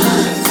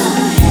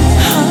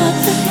 Hark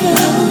the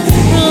herald,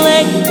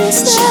 ladies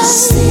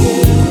sing.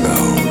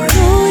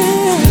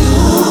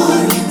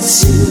 Glory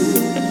to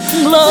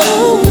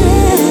glory.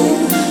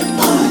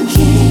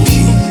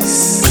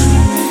 Peace,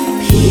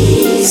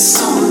 peace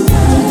on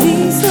earth,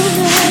 peace on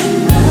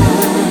earth.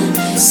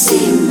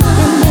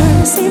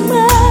 Mercy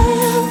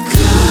mild,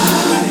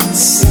 God and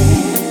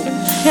sin,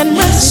 and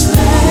mercy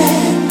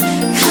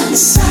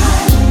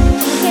reconcile.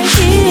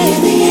 Hear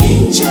the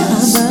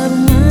angels above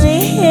my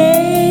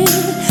head,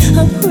 a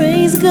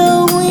praise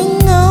going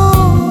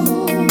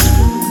on.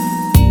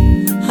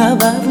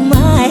 Above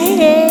my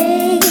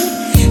head,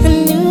 a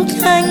new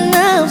kind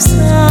of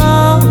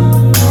song.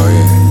 Oh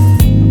yeah.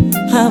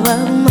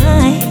 Above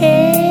my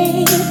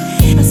head,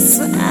 a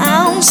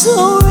sound so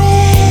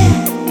rare.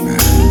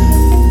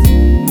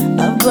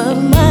 Above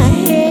my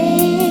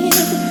head,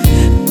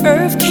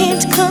 earth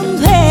can't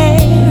compare.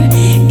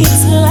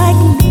 It's like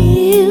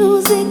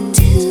music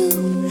to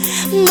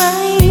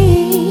my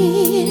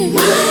ears,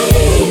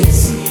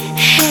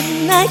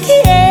 and I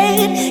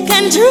can't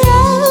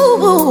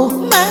control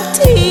my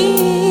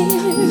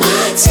tears.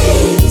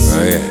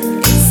 Oh yeah.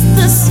 It's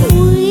the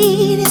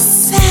sweetest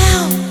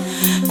sound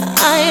I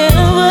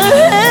ever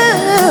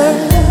heard.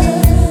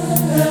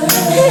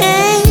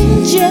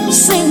 Angels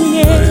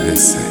singing. What did it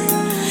say?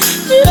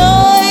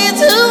 Joy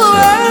to the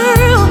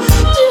world,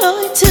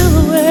 joy to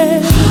the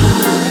world.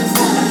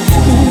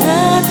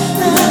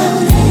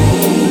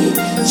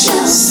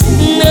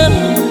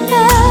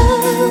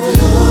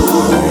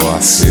 Oh, I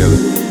feel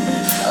it.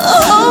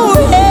 Oh,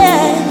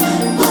 yeah.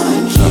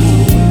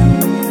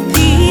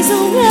 Peace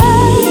on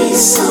earth,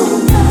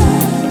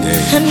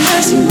 Yeah. and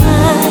mercy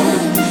mine.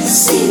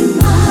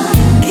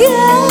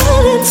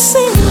 God and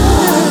sin,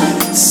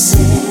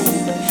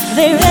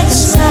 they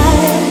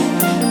reconcile.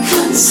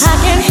 I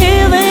can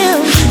hear them.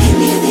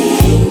 The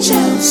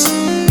angels.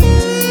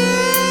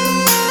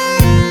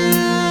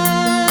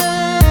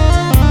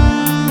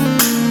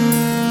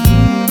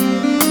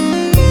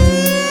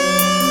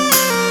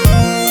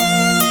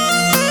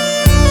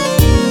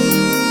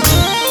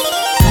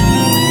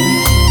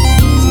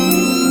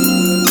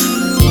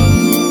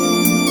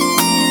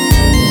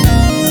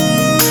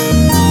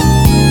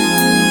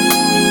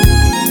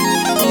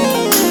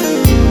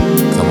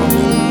 Come on,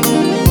 man.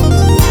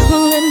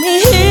 Let me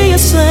hear you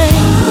say.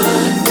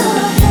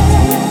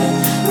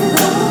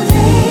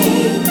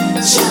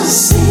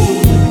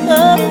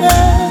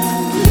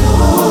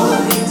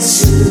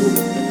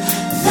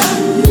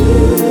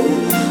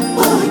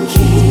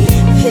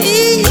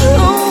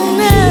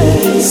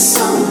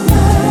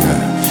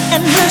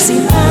 And mercy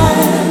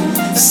mine,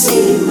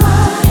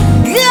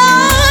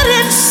 God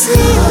and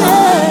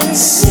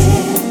sinners,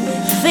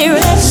 they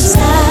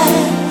reconcile.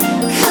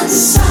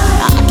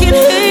 I can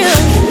hear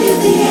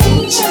the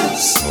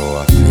angels. Oh,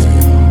 I feel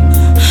you.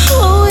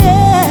 Oh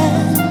yeah,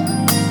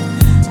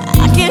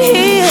 I can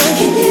hear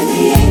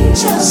the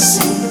angels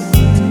sing.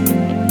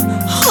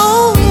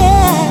 Oh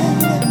yeah,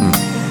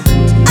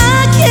 I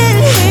can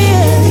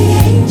hear the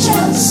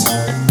angels.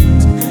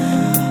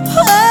 Oh,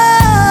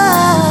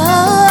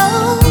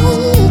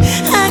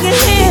 I can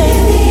hear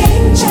the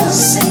angels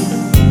sing.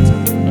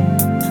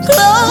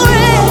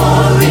 Glory,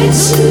 glory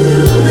to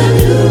the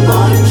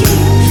newborn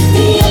King.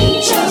 The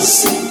angels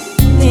sing.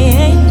 The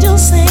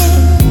angels sing.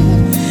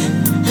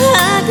 I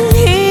can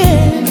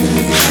hear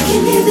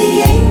the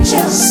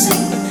angels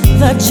sing.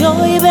 The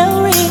joy bell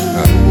ring.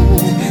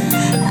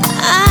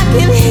 I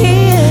can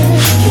hear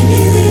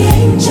the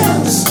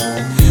angels.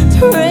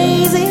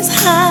 Praise is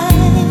high.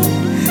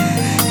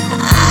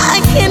 I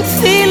can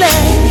feel it.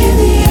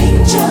 The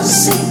angels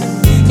sing.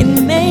 It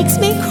makes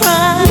me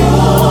cry.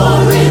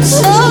 Glory to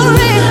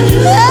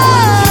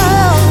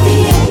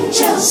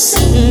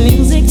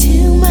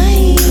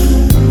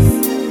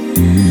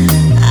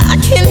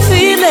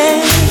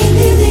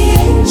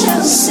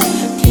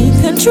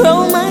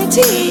control my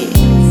tears.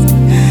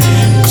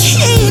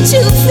 Can't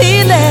you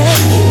feel it?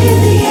 Hear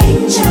the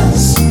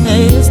angels.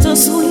 It's the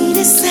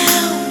sweetest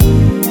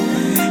sound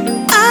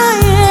I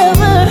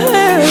ever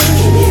heard.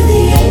 Hear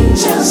the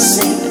angels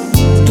sing.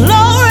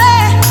 Glory,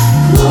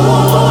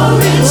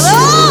 glory to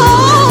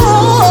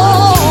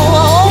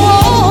the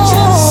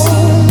angels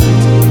sing.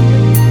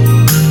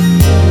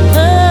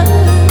 I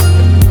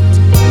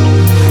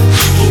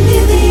can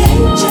hear the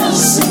angels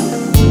sing.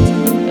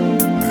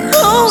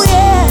 Oh yeah.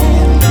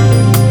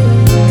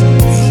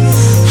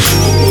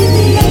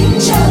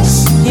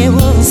 It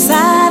was a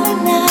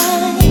silent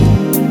night,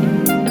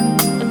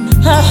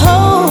 a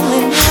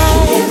holy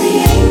night. Hear the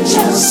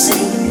angels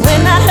sing.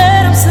 When I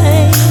heard them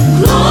sing,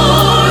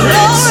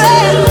 glory,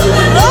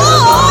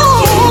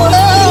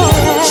 glory,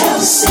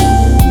 angels sing.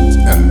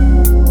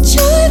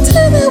 Joy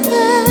to the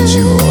world,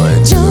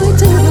 joy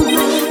to the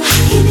world. I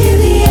can hear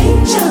the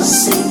angels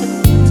sing.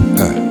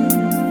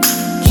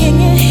 Can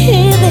you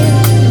hear them?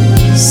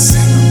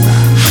 Sing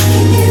about. I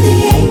can hear the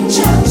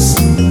angels.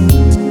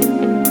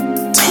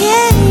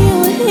 Can you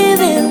hear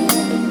them?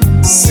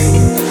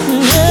 Sing.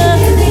 Hear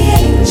the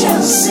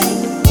angels sing.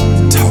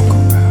 Talk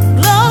about.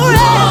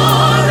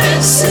 Glory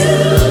to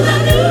the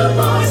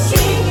newborn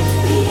King.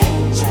 The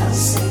angels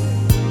sing.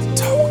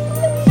 Talk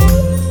about.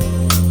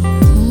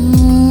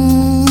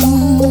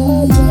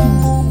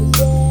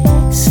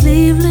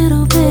 Sleep,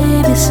 little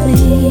baby,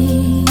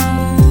 sleep.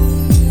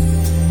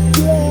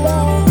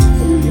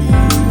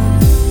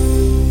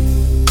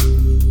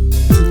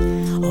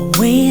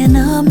 Away in a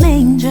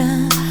manger,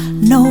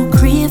 no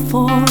crib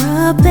for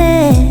a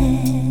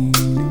bed.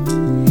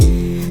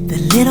 The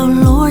little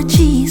Lord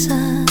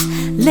Jesus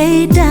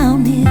laid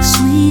down his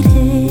sweet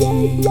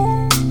head.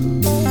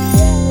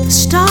 The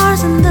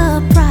stars in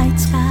the bright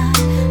sky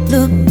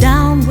looked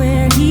down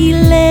where he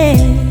lay.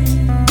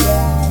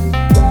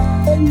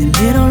 The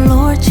little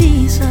Lord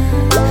Jesus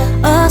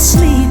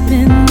asleep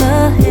in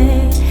the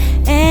hay.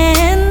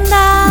 And I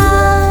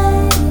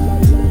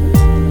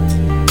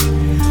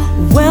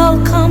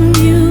welcome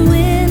you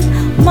in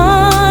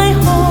my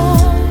home.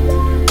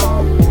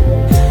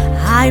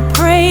 I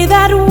pray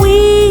that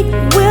we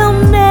will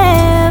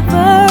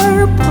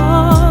never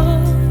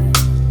part.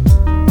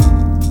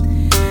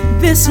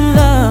 This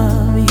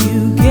love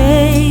you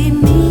gave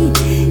me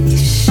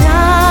is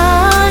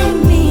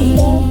shining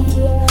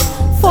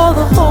for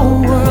the whole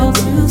world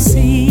to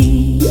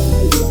see.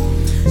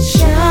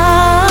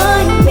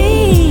 Shining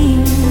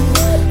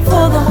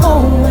for the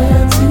whole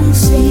world to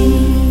see.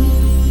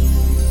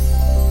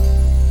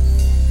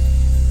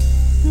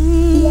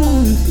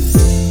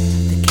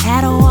 The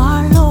cattle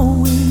are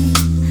lowing,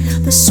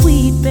 the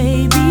sweet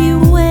baby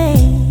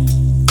wails.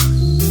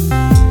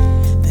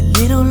 The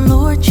little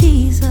Lord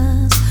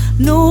Jesus,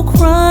 no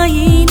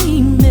crying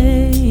he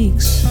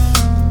makes.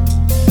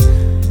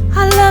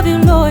 I love you,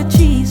 Lord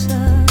Jesus.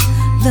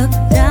 Look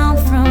down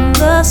from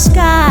the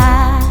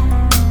sky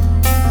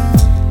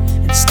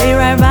and stay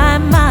right by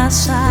my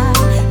side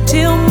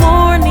till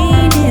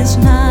morning is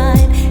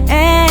night.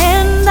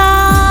 And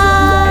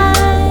I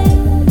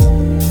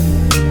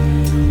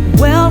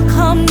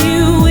welcome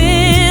you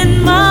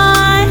in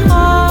my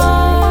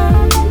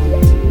heart.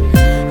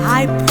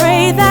 I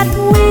pray that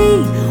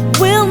we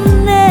will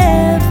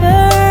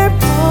never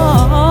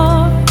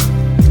part.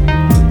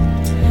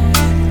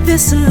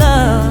 This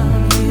love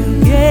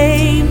you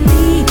gave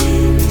me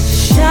is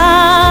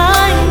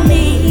shining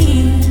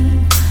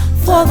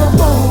for the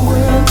whole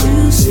world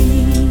to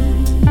see.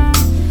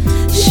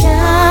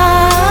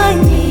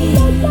 Shining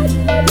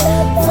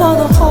for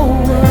the whole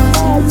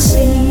world to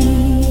see.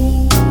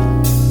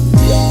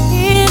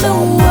 In a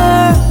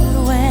world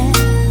where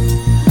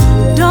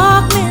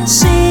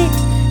darkness is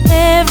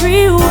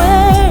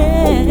everywhere,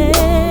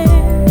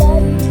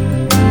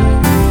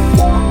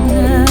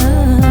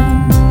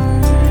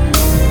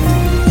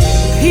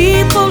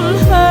 people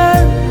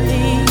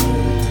hurting,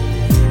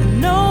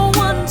 no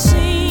one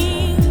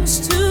seems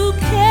to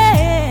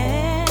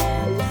care.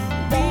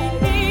 We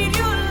need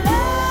your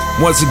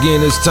love. Once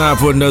again, it's time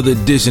for another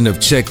edition of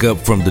Check Up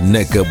from the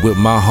Neck Up with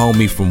my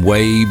homie from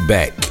way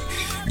back.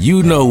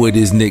 You know what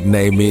his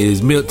nickname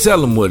is. Milt,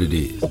 tell him what it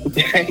is.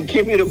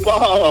 Give me the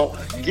ball.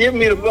 Give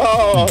me the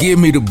ball. Give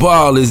Me the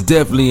Ball is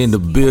definitely in the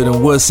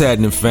building. What's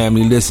happening,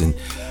 family? Listen,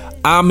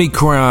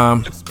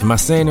 Omicron. Am I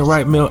saying it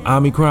right, Milt?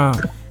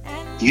 Omicron?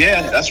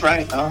 Yeah, that's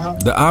right.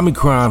 The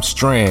Omicron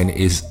strand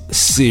is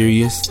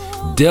serious.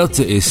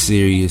 Delta is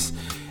serious.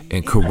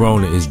 And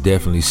Corona is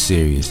definitely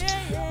serious.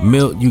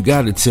 Milt, you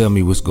got to tell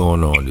me what's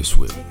going on this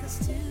week.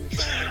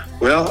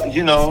 Well,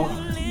 you know,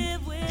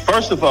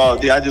 first of all,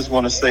 I just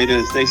want to say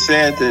this. They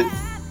said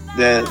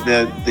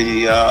that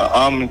the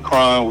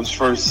Omicron was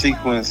first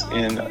sequenced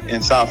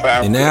in South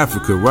Africa. In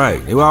Africa, right.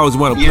 They always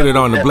want to put it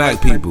on the black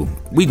people.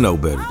 We know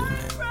better than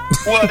that.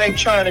 Well, they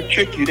trying to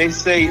trick you. They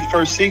say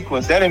first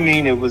sequence. That didn't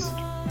mean it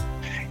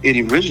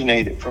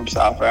originated from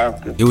South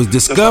Africa. It was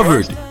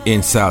discovered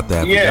in South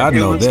Africa. Yeah, I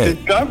know that. It was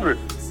discovered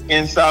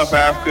in South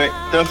Africa.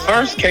 The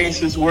first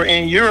cases were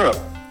in Europe.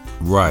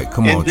 Right,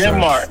 come on, in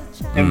Denmark,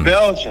 in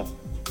Belgium.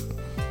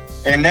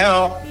 And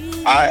now,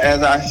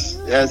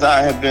 as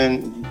I have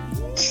been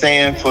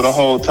saying for the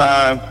whole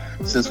time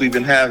since we've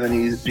been having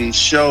these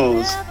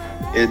shows,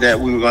 is that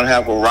we were going to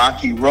have a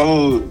rocky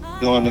road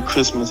during the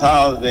Christmas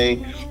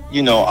holiday.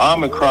 You know,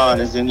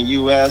 Omicron is in the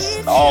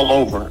U.S. all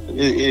over.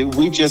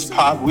 We're just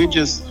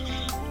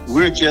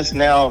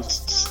now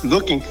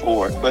looking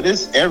for it, but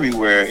it's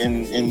everywhere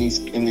in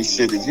these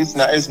cities.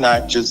 It's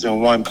not just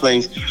in one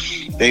place.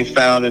 They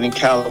found it in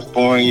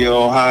California,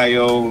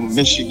 Ohio,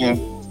 Michigan.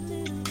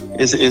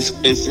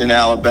 It's in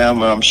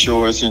Alabama. I'm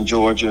sure it's in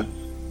Georgia.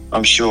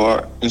 I'm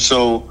sure. And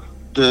so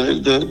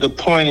the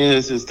point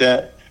is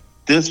that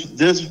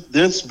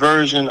this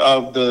version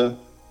of the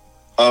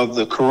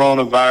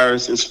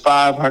coronavirus is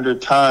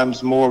 500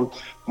 times more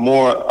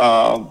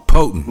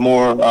potent,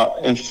 more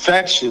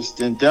infectious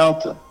than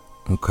Delta.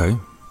 Okay.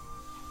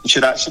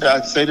 Should I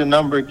say the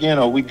number again,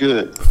 or are we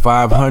good?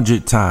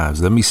 500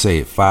 times. Let me say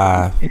it.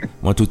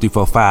 1, 2, 3,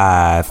 4,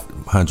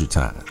 500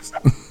 times.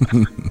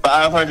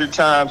 500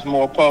 times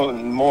more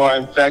potent, more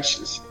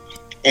infectious.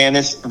 And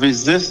it's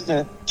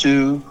resistant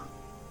to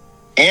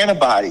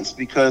antibodies,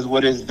 because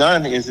what it's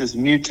done is it's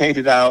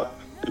mutated out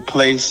the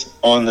place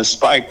on the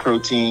spike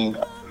protein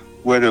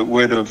where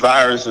the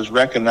virus is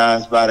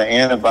recognized by the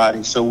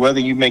antibodies. So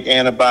whether you make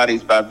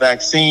antibodies by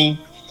vaccine,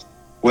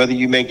 whether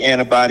you make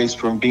antibodies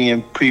from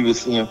being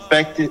previously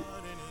infected,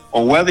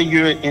 or whether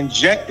you're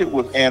injected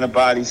with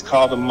antibodies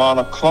called the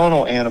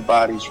monoclonal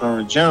antibodies from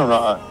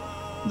Regeneron,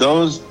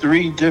 those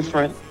 3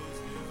 different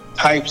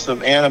types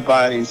of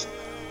antibodies,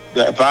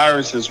 the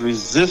virus is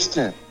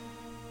resistant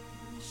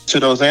to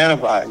those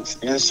antibodies.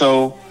 And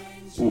so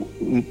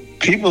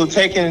people are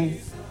taking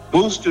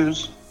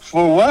boosters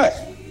for what?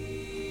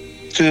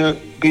 To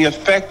be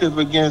effective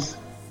against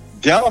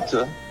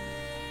Delta.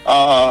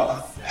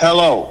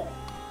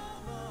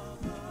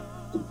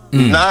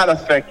 Not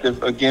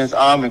effective against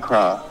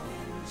Omicron.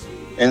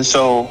 And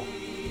so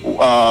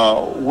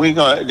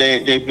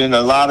there've been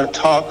a lot of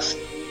talks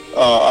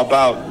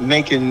about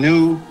making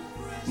new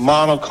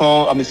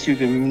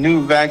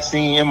new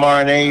vaccine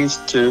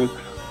mRNAs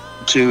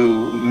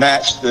to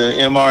match the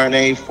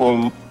mRNA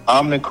for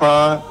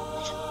Omicron.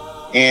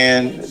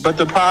 But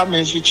the problem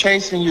is you're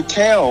chasing your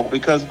tail,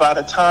 because by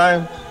the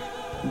time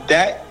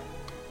that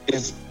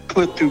is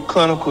put through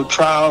clinical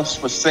trials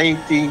for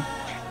safety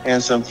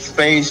and some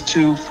phase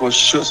 2 for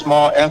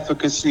small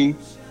efficacy,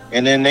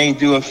 and then they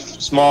do a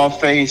small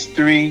phase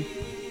 3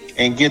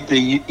 and get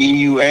the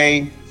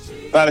EUA,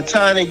 by the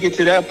time they get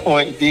to that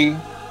point, D,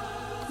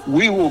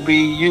 we will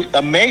be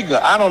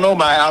Omega. I don't know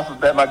my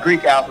alphabet, my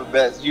Greek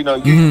alphabets. You know,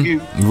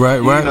 you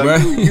right.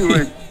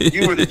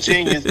 You were the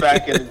genius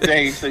back in the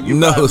day. So you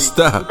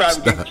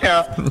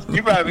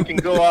probably can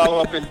go all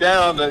up and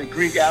down the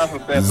Greek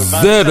alphabet.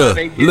 Zeta,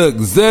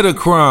 Zeta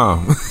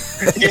Crom.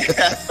 Yeah,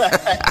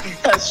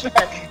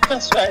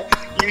 that's right.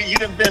 You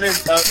done been in a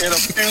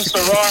few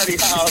sorority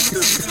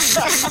houses.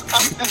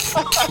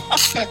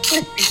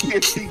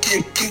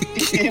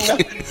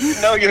 you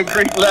know your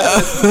Greek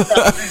letters.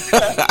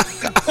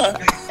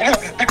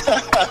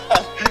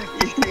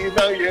 you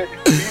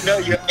know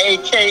your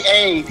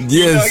AKA.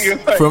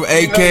 Yes, from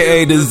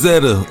AKA to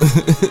Zeta.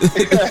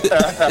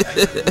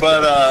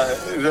 But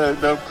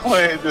the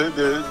point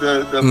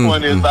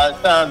is,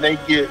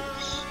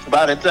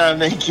 by the time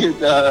they get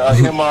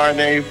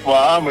mRNA for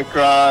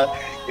Omicron,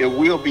 it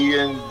will be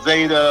in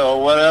Zeta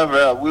or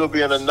whatever. We'll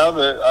be in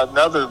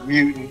another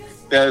mutant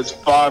that's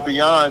far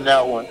beyond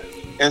that one.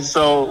 And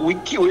so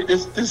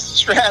this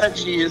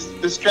strategy, as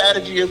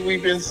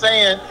we've been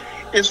saying,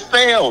 is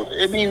failed.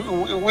 I mean,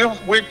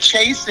 we're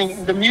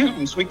chasing the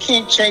mutants. We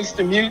can't chase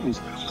the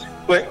mutants.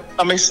 But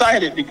I'm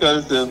excited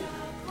because the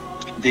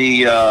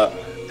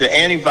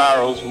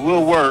antivirals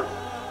will work.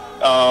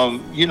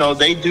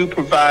 They do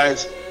provide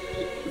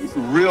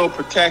real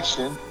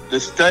protection. The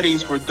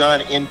studies were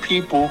done in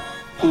people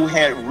who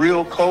had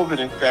real COVID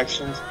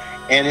infections,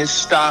 and it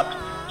stopped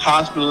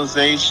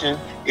hospitalization,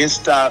 it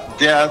stopped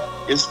death,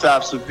 it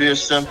stopped severe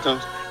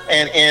symptoms,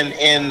 and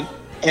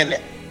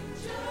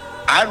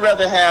I'd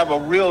rather have a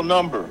real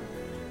number,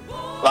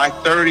 like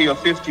 30 or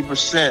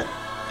 50%,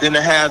 than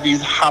to have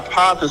these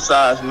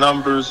hypothesized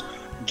numbers,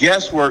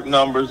 guesswork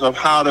numbers of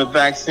how the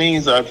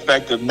vaccines are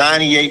effective,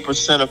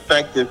 98%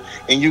 effective,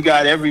 and you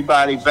got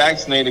everybody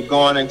vaccinated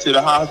going into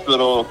the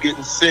hospital or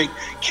getting sick,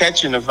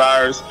 catching the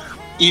virus,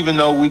 even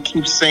though we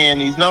keep saying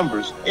these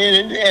numbers.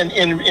 And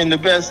in the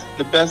best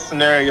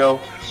scenario,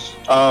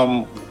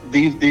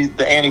 the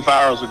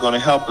antivirals are going to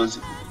help us,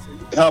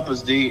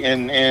 D,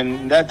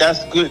 and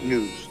that's good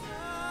news.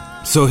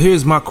 So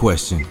here's my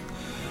question.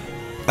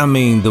 I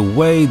mean, the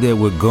way that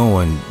we're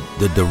going,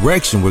 the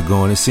direction we're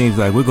going, it seems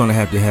like we're going to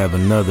have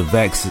another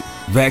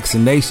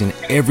vaccination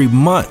every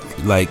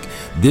month. Like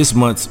this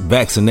month's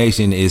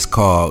vaccination is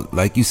called,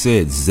 like you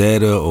said,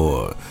 Zeta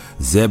or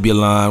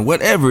Zebulon,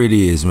 whatever it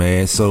is,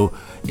 man. So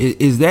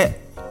is that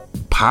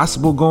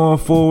possible going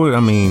forward? I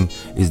mean,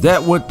 is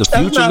that what the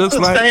future looks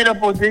like? It's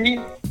not sustainable, D.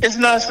 It's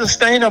not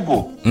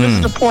sustainable. This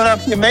is the point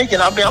I'm making.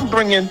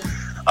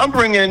 I'm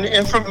bringing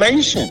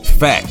information.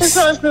 Facts. It's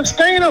not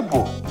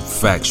sustainable.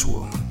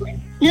 Factual.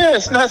 Yeah,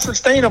 it's not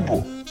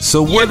sustainable.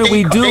 So what do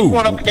we do?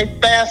 They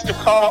fast to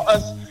call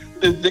us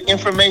the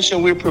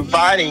information we're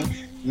providing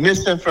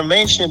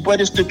misinformation,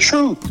 but it's the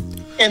truth.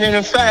 And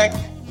in fact,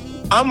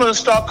 I'm going to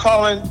start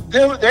calling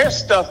their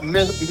stuff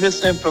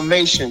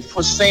misinformation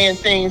for saying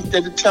things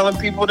that are telling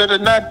people that are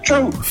not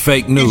true.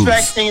 Fake news. These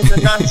vaccines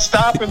are not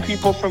stopping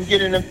people from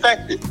getting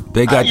infected.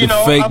 They got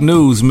fake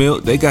news,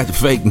 Milt. They got the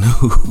fake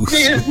news.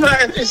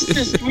 It's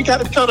just, we got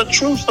to tell the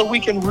truth so we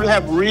can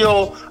have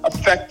real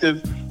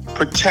effective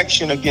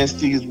protection against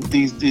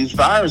these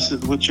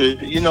viruses, which are,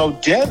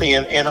 deadly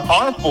and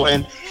harmful.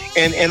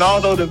 And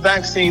although the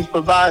vaccines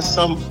provide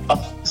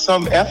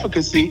some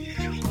efficacy,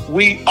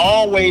 we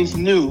always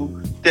knew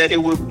that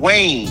it would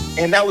wane,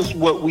 and that was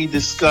what we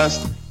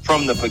discussed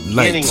from the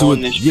beginning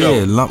on this show.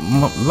 Yeah,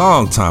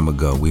 long time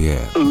ago we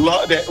had.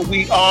 That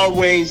we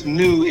always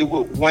knew it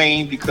would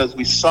wane because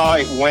we saw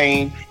it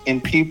wane in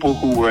people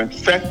who were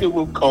infected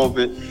with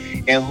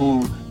COVID and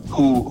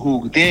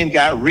who then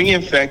got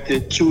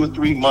reinfected 2 or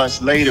 3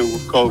 months later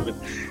with COVID.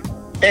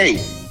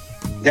 Hey,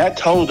 that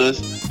told us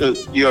that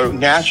your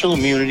natural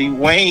immunity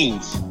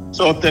wanes.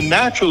 So if the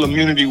natural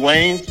immunity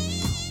wanes,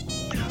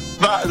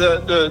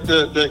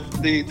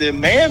 the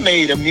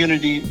man-made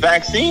immunity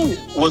vaccine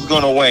was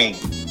going to wane,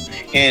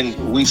 and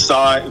we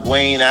saw it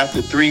wane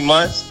after 3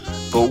 months.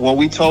 But when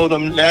we told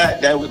them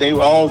that they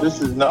were,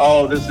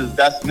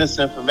 that's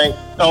misinformation.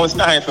 No, it's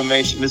not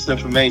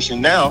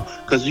misinformation now,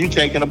 because you're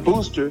taking a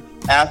booster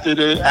after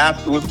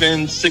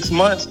within 6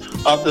 months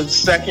of the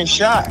second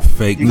shot.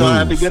 Fake news. You're gonna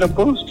have to get a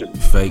booster.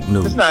 Fake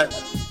news. It's not.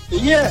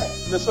 Yeah.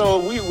 So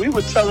we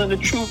were telling the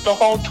truth the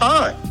whole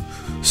time.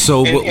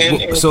 So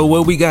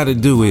what we got to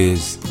do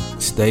is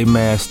stay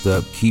masked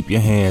up, keep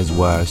your hands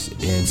washed,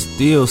 and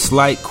still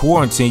slight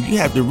quarantine. You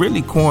have to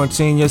really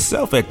quarantine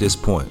yourself at this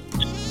point.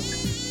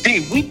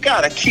 We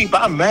got to keep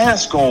our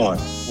mask on.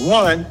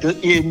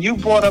 And you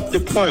brought up the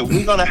point.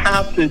 We're going to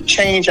have to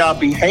change our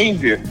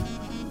behavior.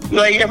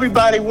 Like,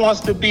 everybody wants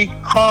to be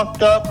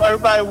cranked up.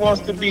 Everybody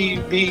wants to be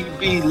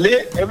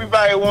lit.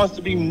 Everybody wants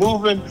to be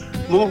moving,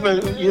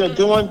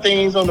 doing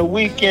things on the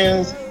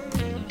weekends.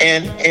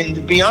 And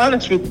to be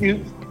honest with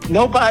you,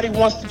 nobody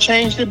wants to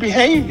change their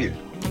behavior.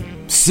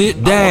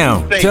 Sit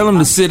down. Tell them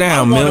to sit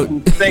down,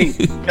 Milt.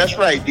 That's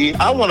right, D.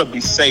 I want to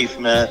be safe,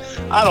 man.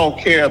 I don't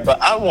care,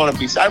 but I'd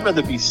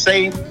rather be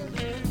safe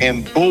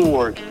and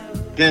bored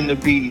than to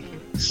be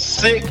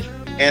sick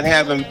and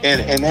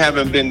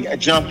having been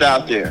jumped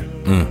out there.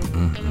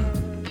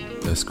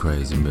 That's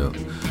crazy, Milt.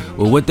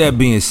 Well, with that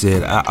being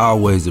said, I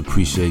always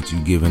appreciate you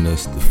giving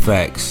us the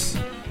facts,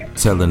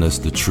 telling us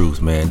the truth,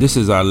 man. This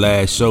is our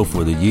last show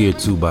for the year,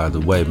 too, by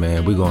the way,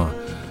 man. We're going to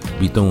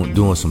be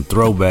doing some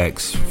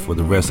throwbacks for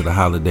the rest of the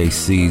holiday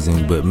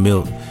season. But,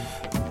 Milt,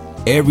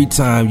 every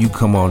time you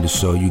come on the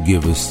show, you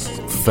give us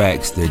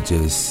facts that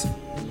just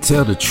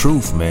tell the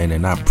truth, man.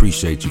 And I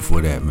appreciate you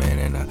for that, man.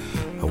 And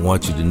I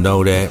want you to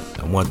know that.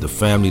 I want the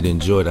family to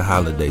enjoy the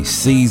holiday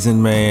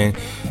season, man.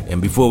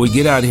 And before we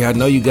get out of here, I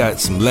know you got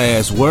some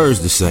last words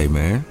to say,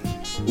 man.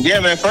 Yeah,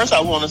 man. First,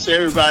 I want to say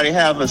everybody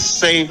have a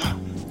safe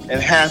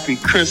and happy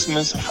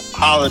Christmas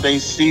holiday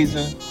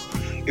season.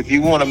 If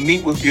you want to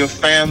meet with your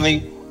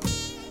family,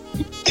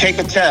 take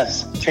a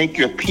test. Take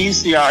your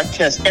PCR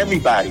test.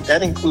 Everybody.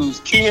 That includes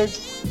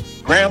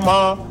kids,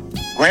 grandma,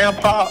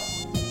 grandpa,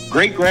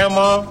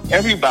 great-grandma,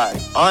 everybody.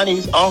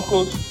 Aunties,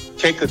 uncles.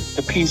 Take the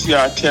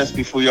PCR test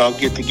before y'all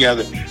get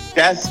together.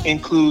 That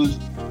includes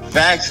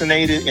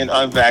vaccinated and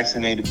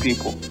unvaccinated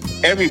people.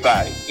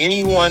 Everybody.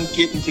 Anyone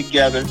getting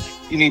together,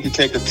 you need to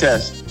take a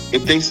test.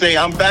 If they say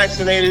I'm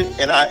vaccinated,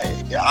 and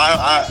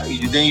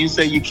then you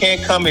say you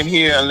can't come in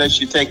here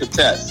unless you take a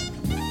test.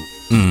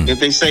 If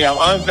they say I'm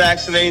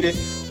unvaccinated,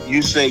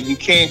 you say you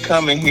can't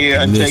come in here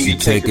until you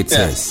take a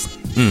test.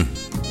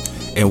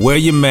 And wear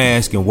your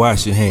mask and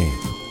wash your hands.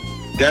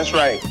 That's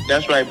right.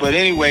 But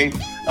anyway,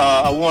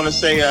 I want to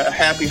say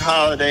happy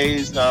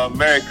holidays,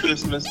 Merry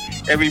Christmas.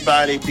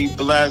 Everybody be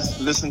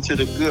blessed. Listen to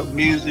the good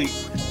music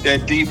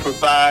that D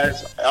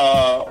provides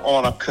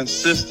on a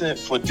consistent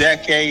for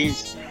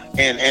decades.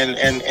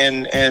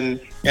 And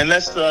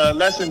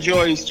let's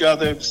enjoy each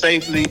other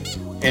safely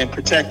and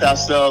protect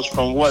ourselves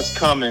from what's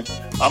coming.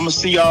 I'm gonna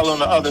see y'all on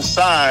the other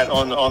side,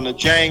 on the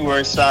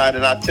January side,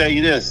 and I'll tell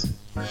you this: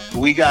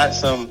 we got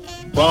some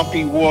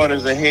bumpy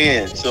waters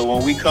ahead. So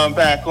when we come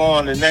back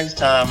on the next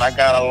time, I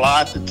got a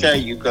lot to tell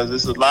you, because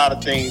there's a lot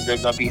of things that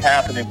are gonna be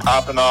happening,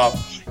 popping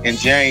off in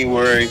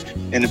January,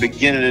 in the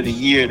beginning of the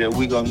year, that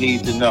we're gonna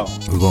need to know.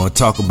 We're gonna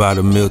talk about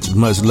it, Milt.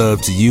 Much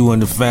love to you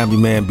and the family,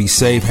 man. Be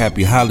safe.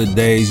 Happy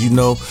holidays. You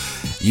know,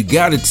 you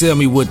gotta tell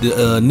me what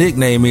the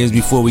nickname is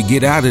before we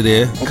get out of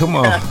there. Come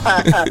on.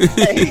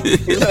 Hey,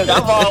 look,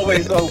 I'm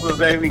always open,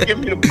 baby. Give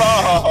me the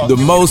ball. The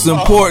most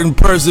important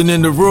person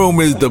in the room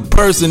is the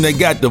person that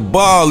got the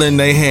ball in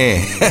their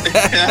hand.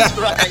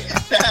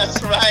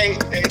 That's right,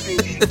 baby.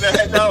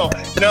 No,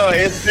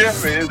 it's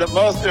different. The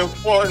most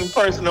important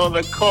person on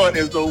the court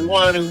is the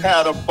one who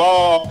had a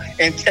ball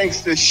and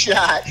takes the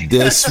shot.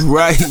 That's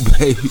right,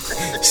 baby.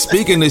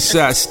 Speaking of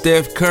shots,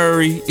 Steph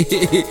Curry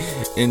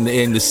and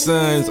the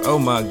Suns, oh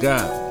my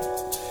God.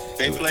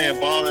 They playing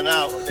balling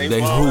out.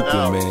 They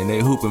hooping, man. They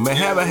hooping, man.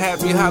 Have a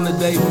happy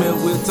holiday,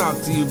 man. We'll talk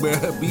to you,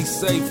 man. Be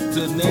safe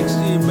till next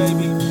year,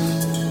 baby.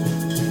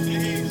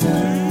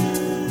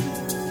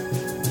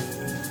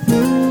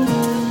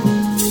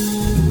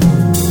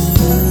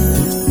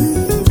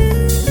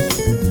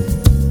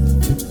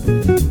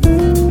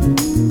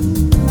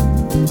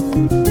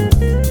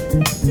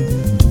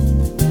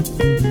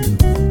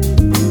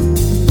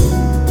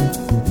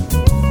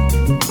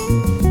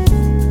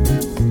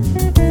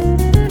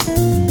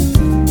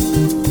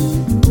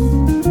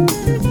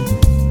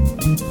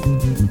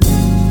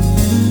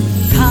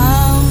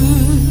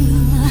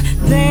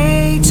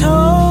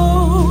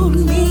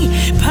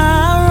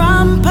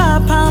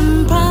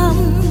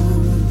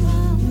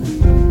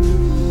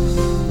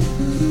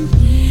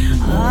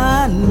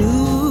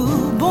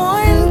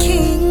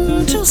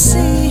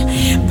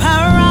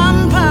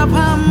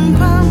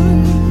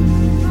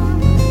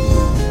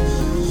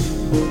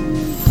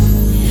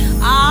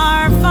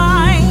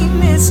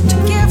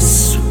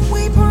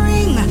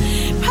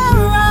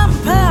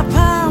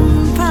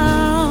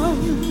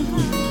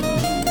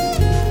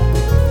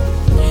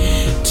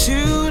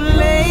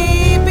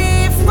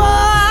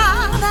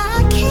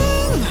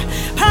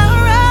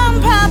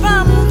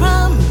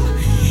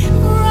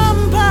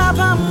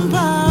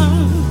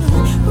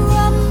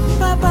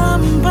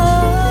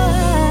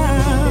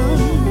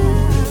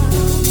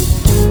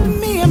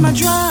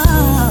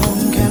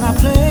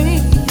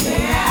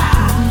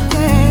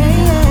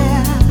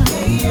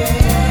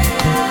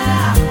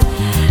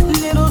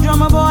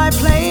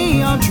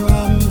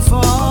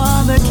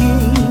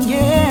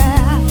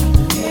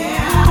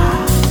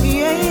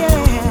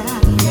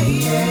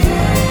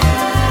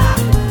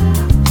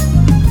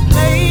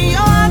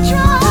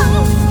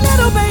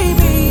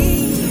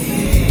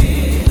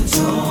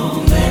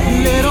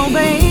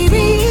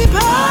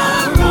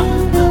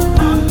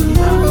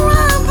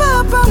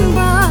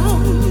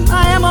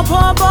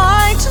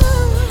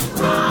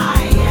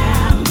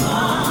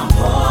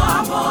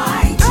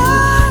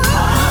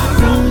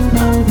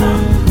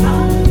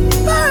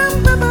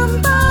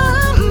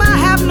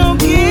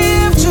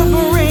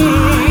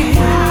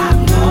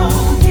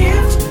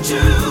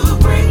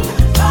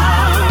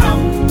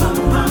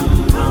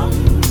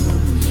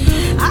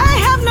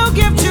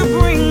 Gift to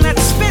bring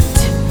that's fit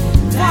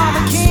for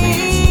the king.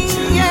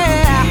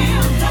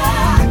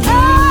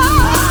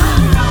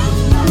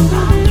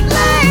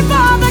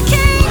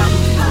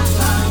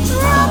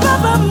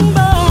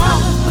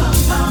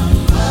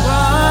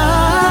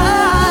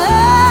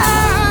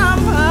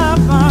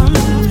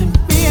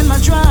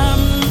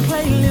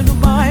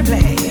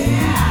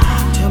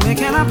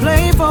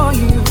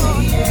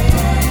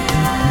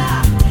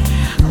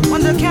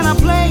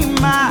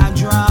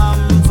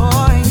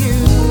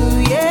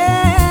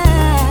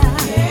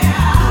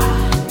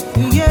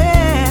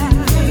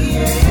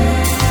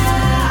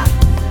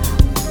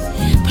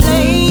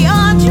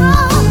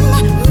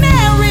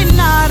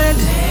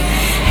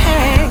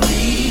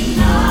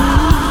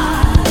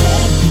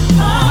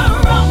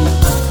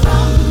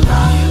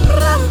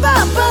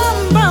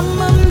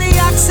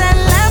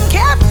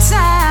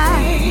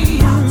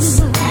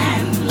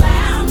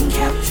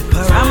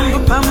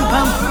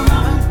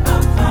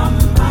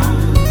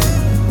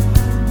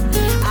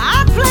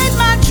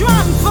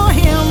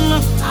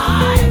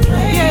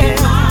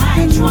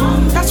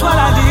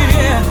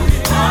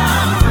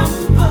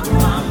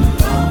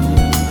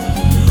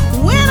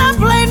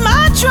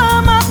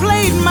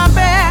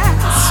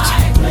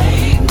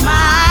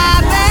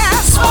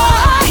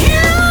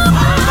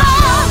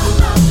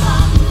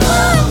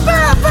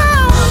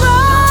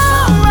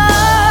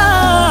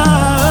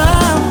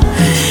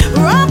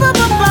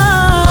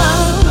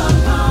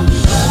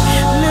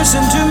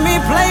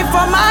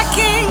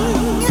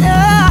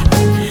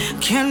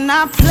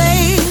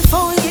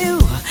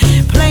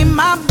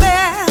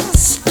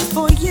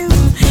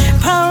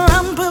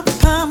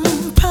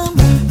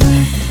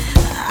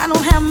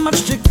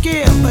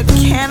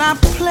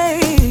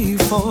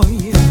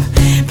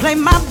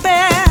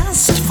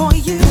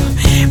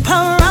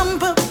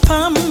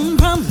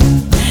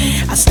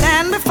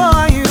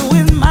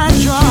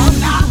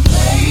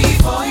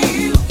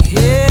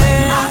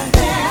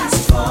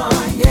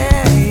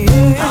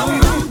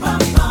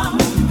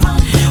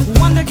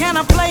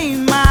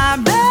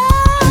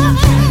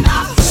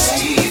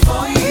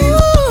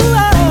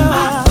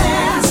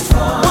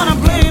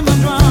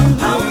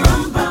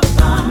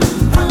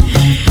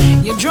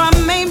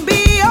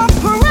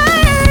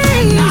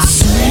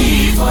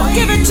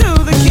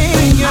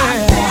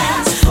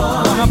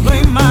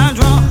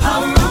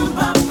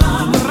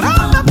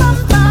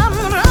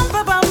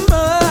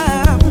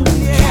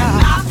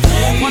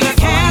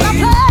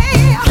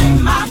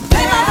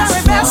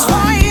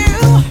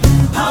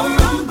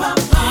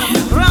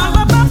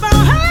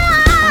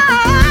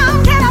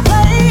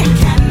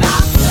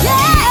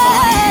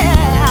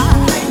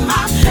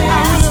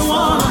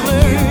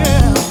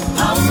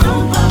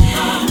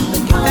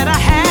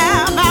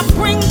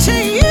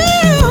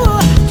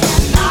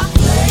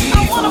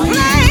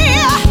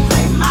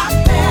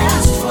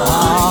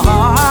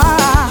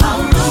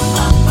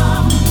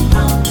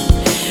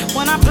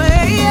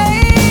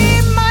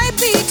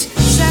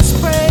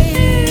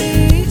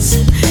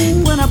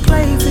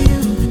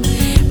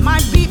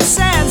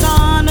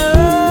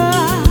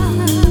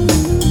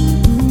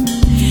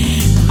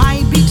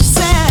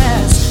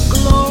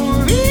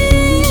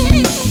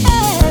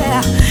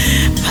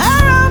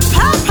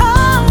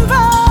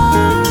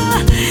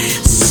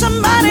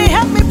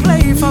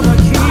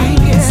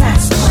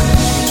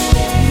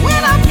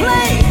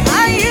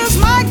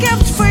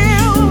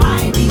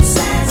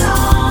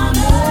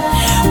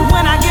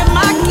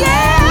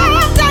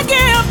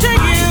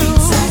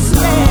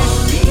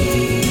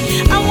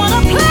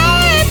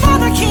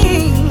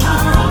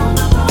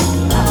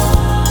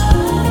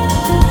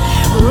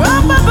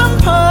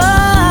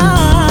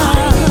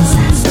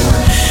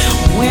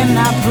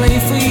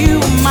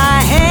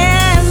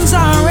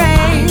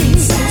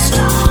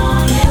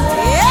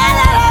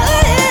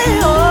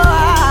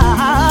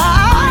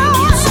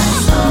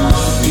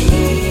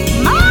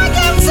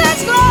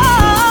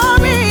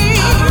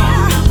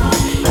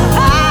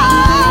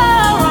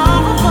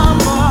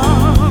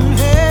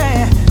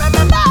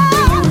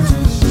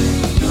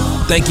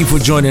 Thank you for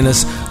joining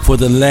us for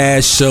the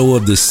last show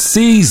of the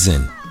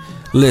season.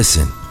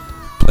 Listen,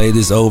 play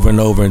this over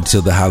and over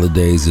until the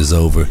holidays is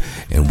over,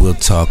 and we'll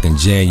talk in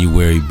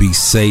January. Be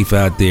safe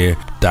out there.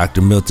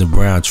 Dr. Milton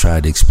Brown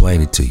tried to explain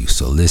it to you,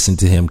 so listen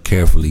to him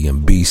carefully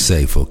and be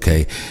safe,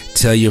 okay?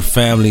 Tell your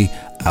family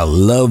I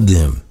love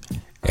them,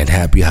 and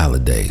happy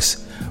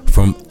holidays.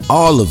 From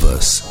all of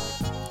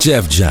us,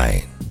 Jeff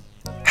Giant,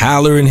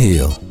 Howler and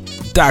Hill,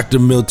 Dr.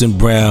 Milton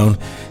Brown,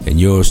 and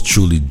yours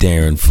truly,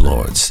 Darren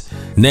Florence.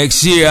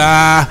 Next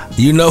year,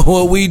 you know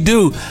what we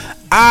do.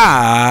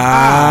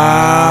 Holler!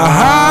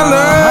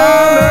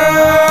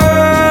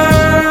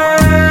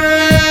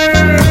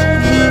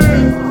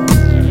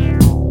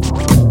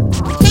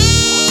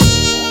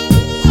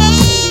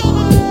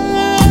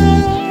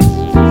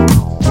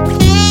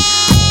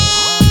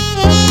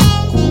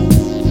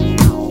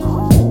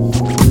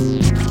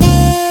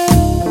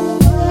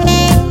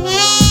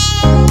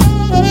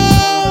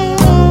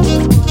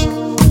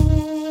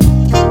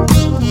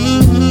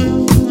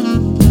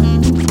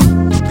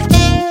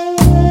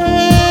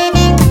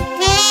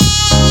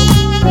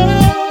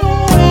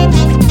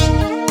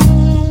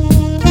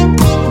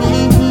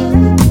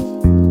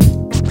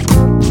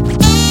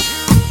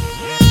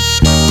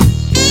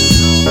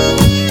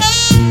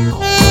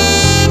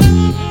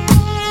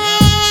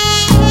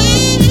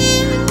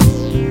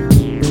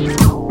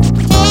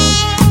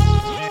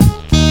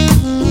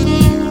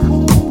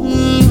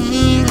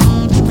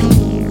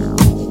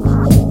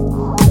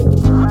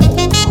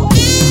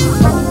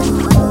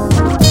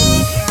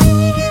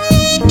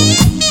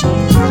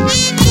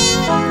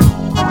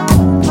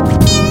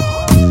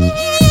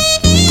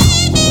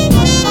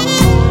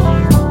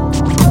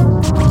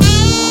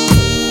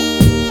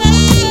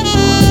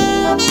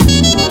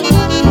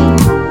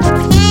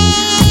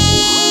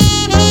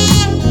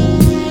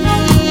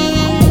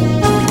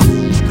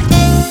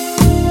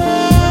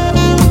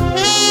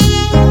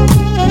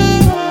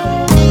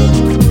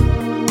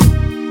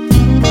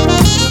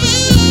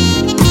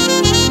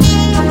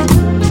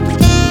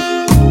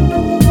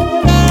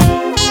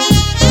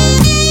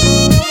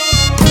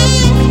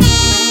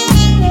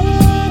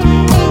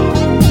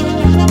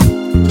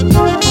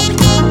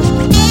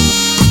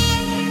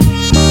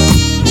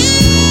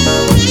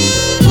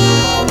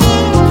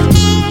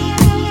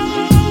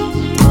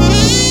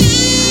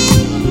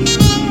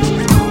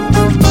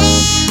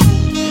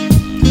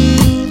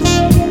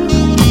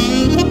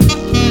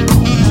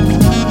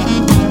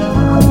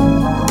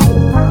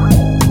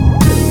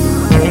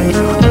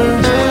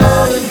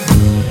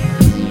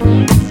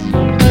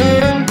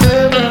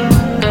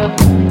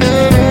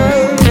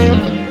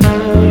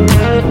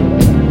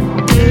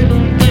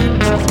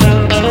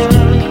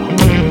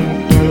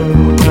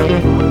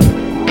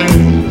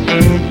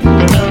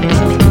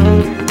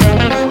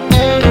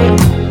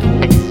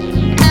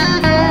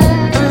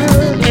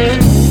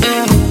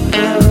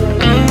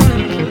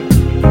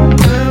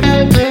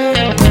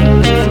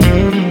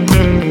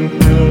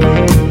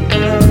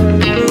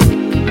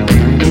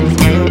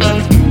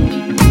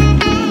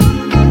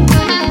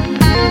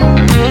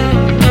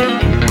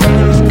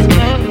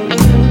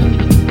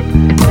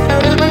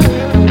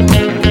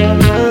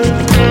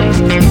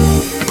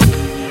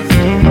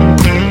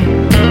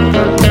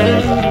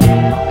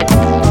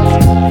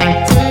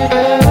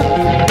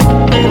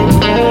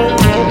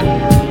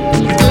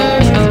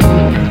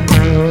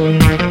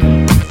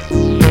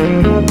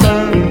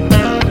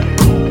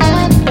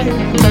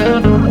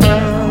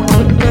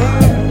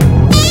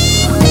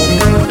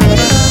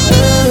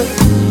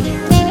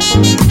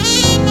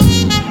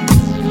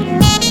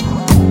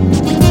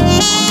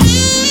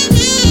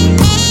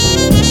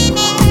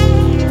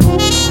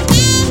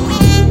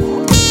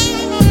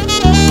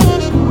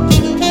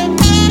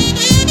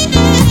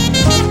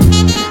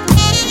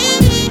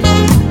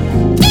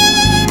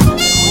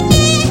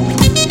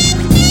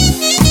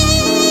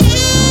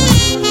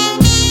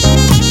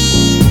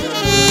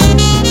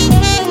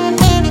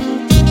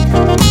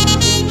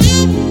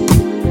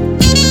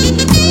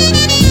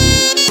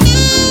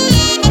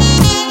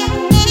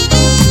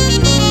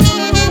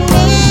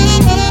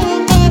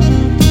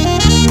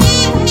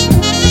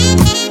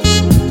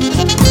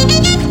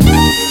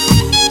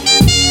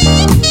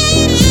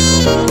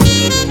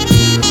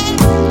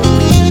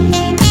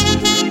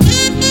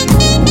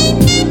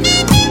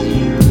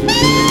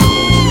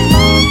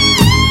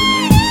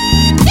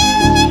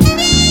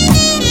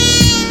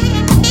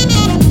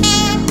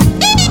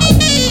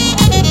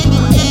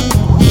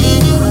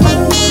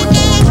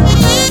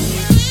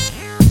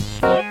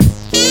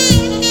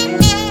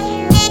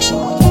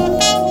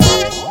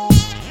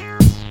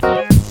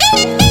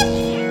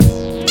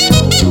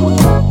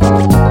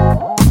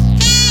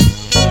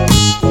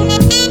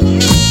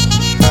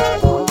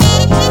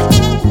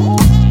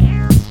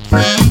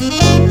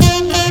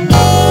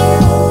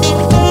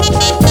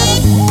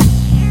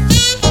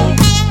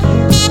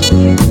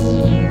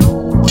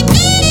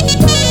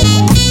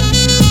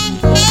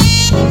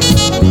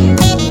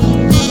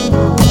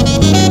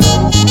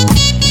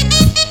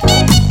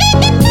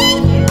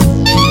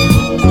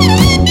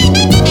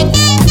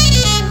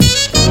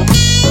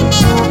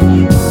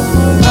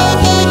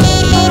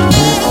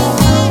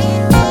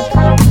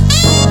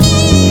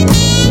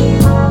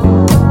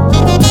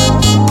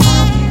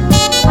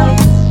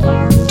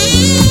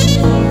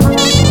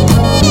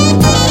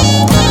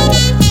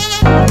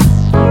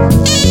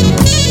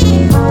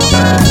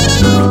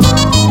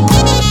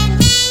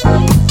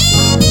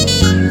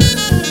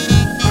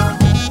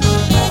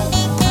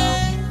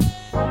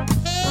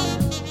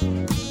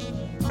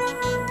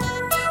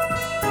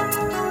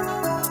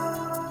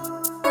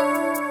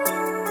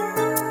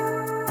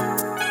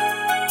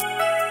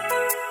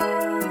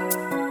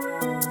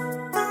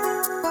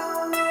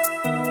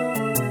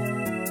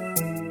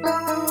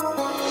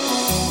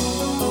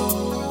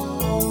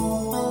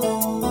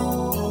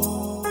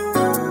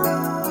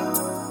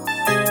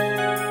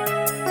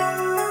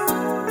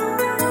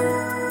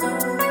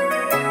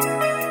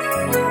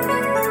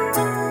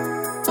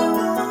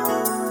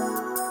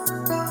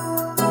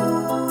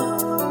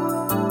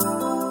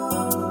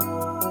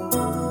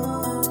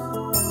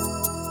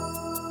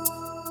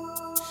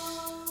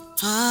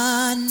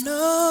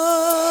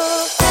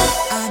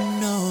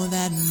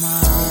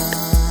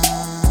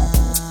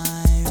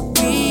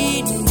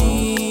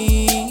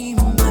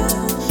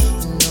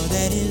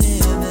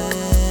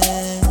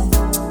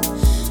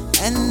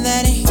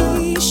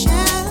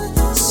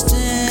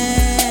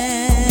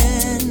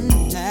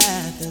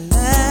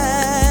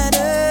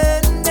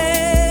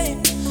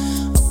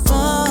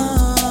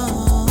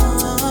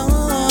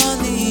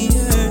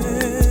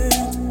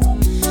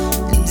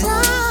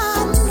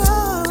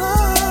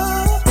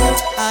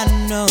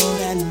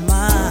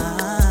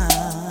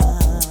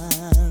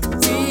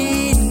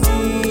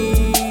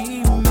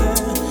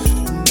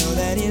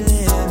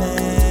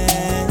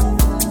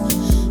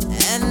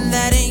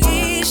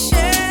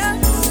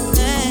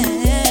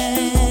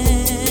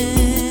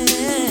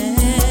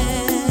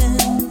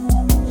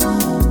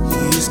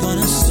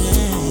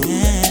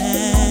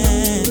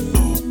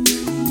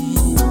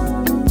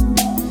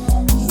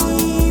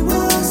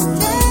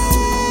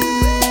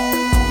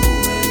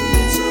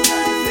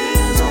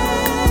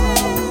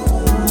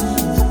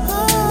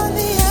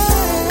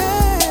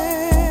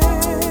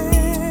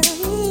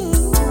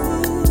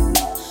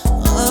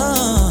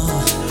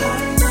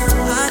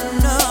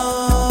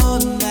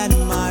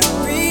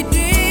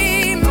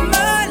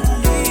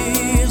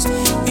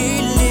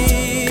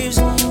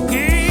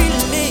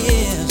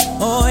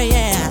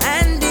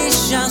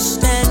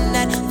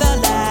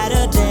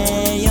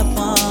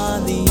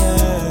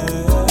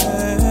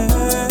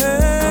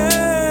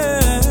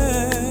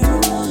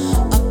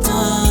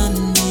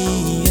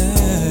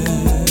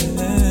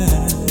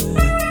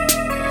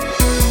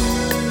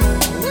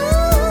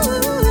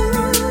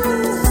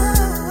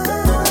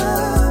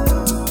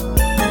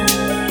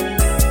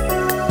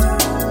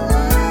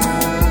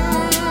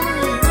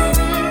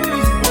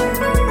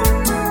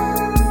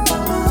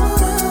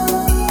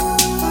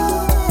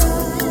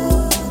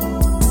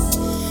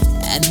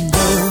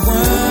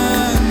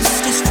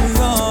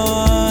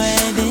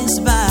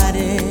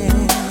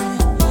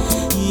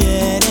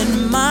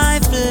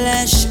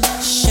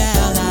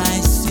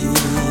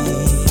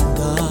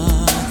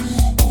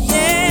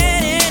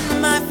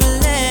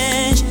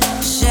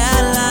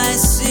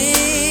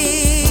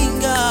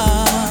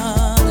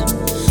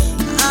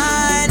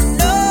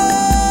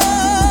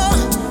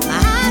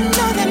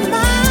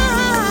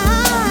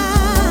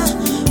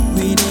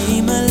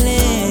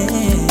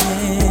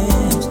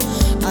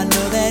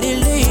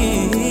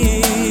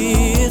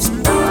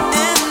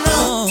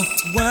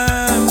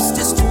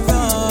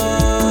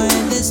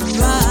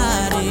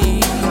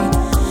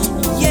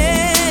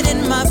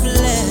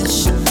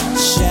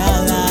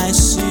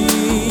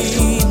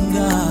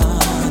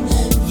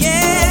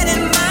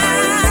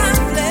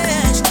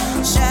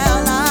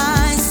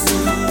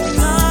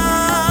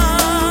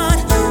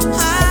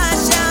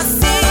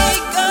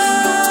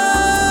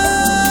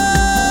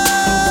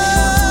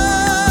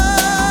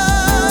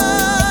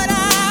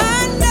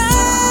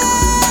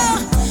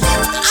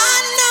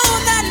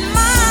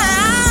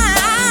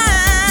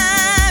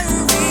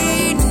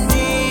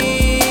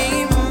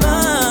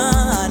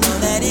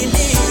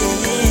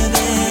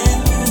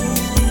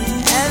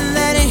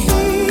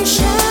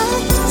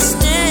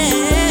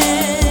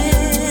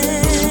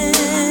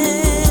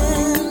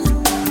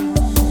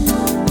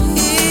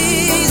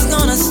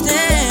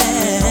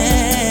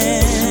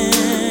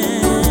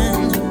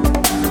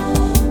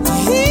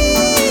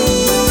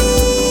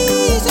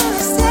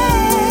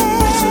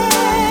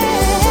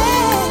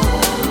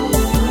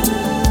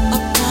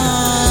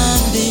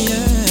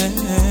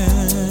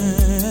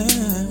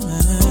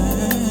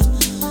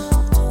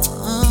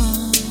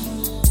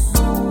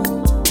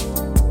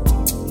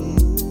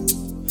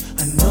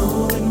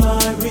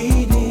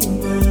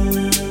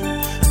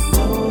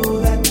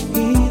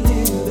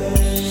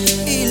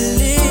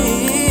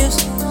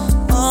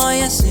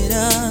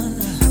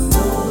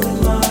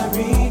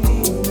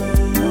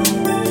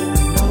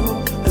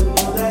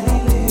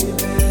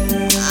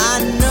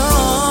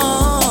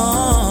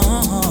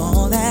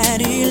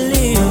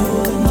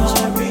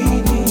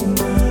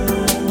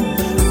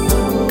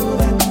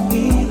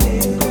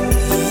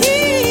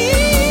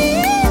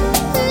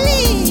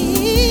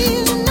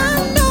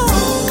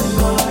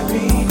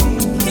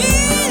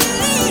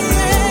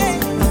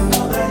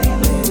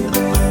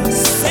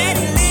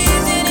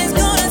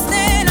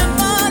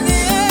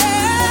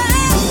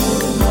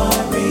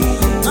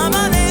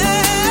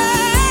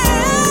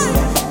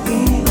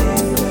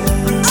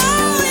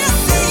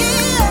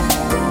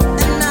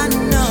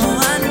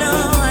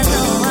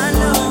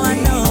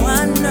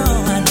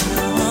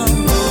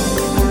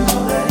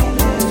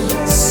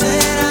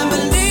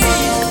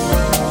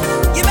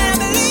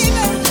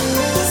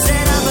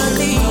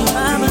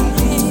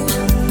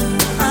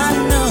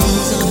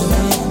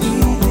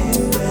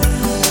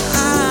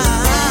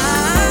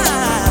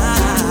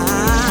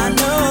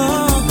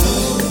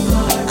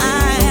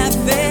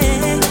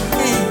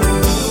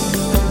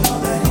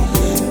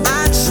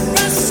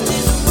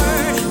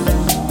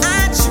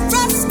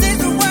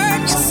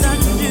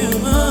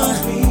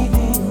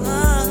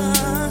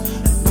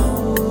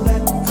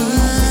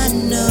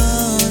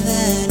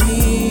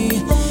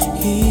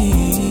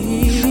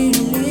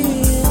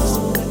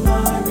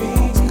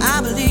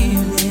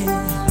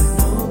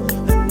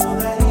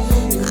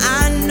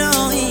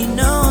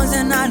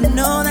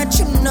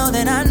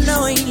 now that I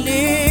know He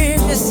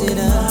lives, yes it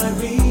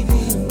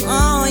does.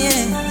 Oh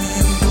yeah.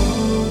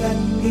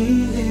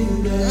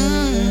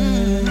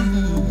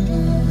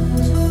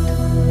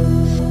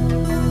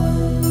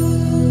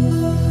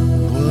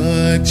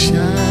 What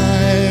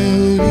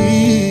child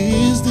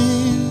is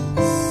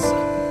this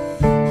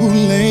who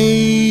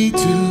lay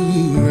to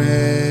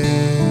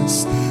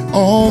rest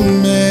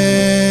on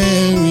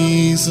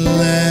Mary's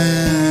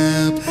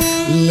lap,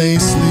 lay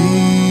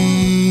sleeping,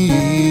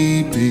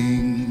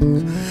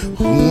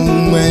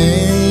 whom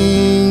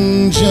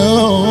angels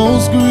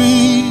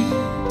greet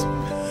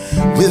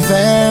with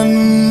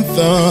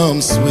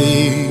anthems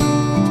sweet,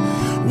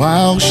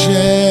 while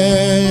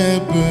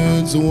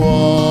shepherds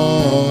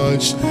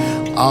watch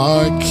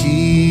are keeping.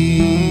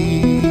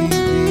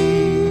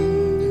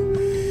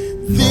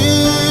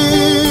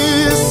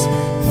 This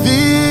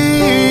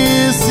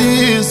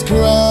is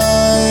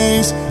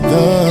Christ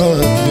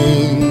the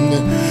King,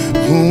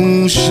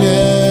 whom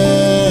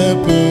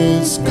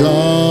shepherds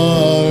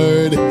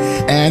guard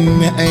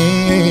and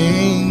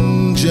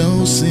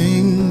angels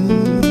sing.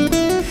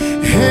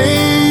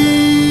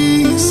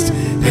 Haste,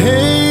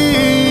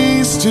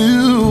 haste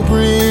to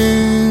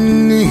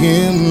bring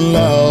Him,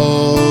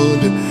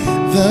 Lord,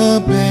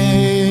 the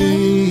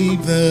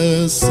babe,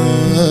 the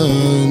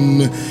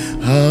Son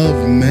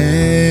of Mary.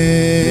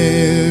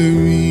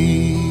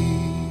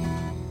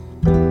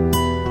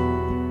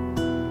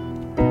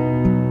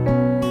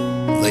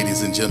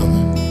 Ladies and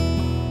gentlemen,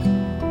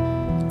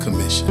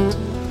 commissioned.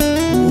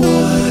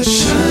 What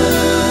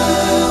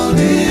child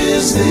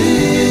is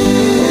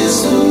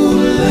this who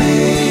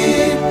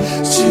laid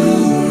to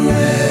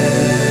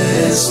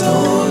rest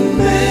on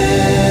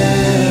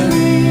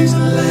Mary's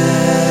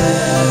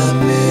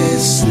lap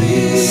is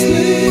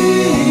sleeping,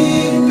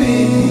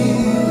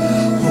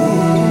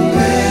 whom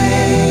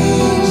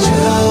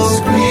angels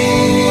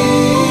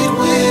greet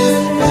with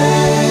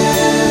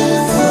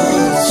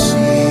anthems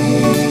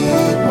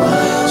sweet,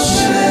 while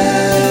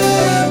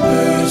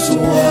shepherds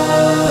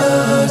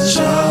watch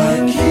are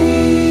keeping.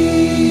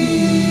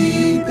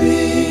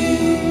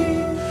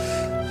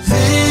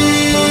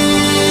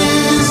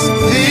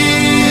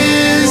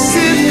 This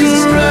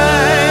is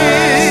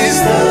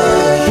Christ the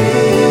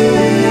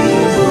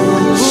King,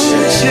 whom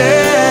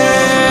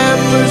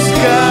shepherds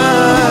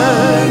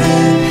guard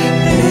and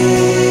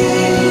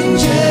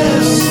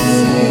angels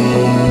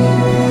sing.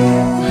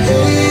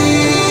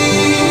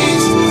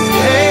 Haste,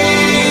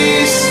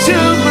 haste to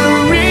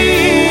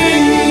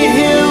bring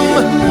Him,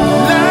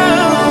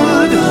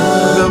 Lord,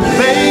 the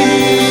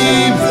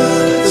babe,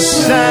 the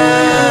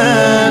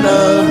Son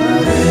of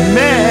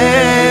Mary.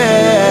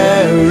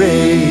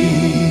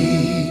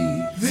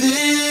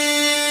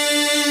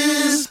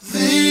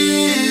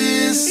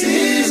 This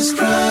is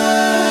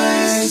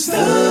Christ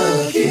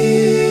the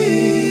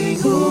King,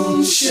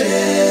 whom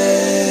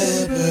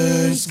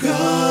shepherds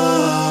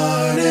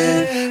guard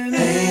and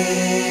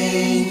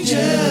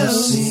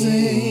angels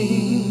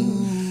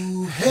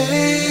sing.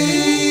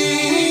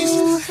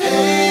 Haste,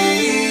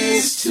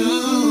 haste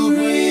to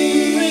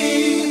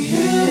bring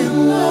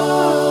Him,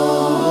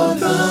 Lord,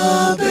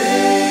 the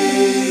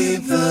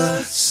babe,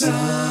 the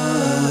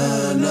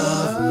Son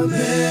of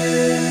Mary.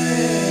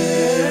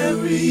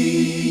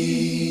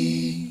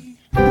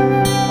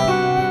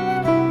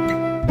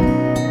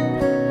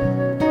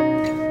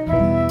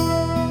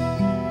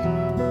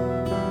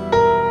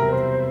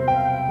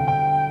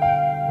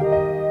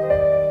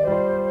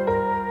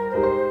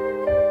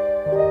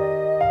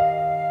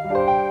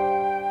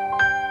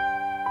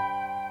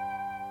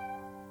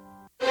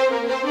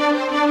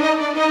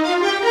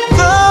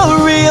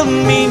 The real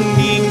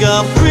meaning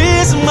of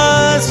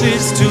Christmas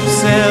is to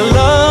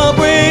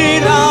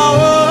celebrate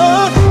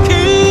our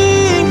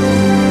King.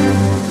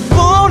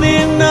 Born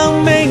in a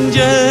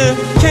manger,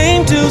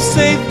 came to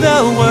save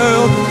the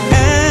world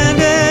and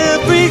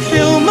every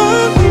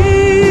human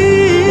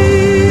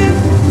being.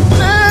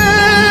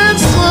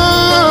 Let's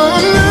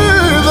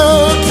honor the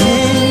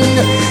King,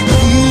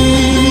 He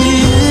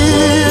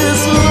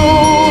is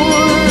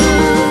Lord.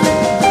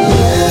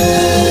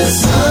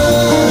 Let's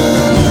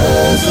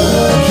honor the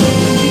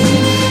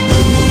King,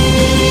 He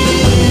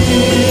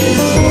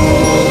is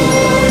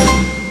Lord.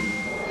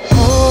 Oh,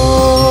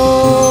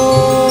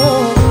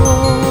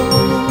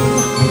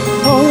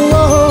 oh, oh,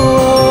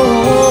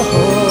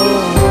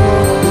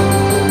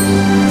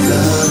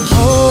 oh,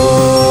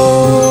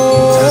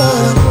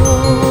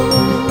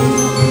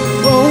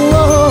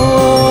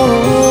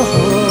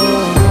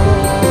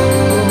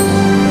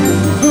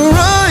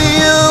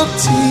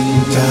 royalty,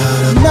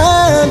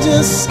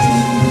 majesty,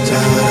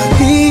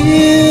 He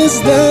is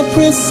the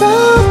Prince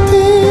of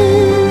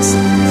Peace.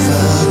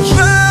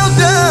 Bow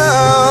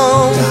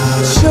down,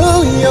 show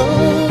your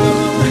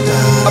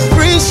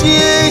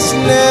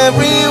appreciation,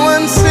 everyone.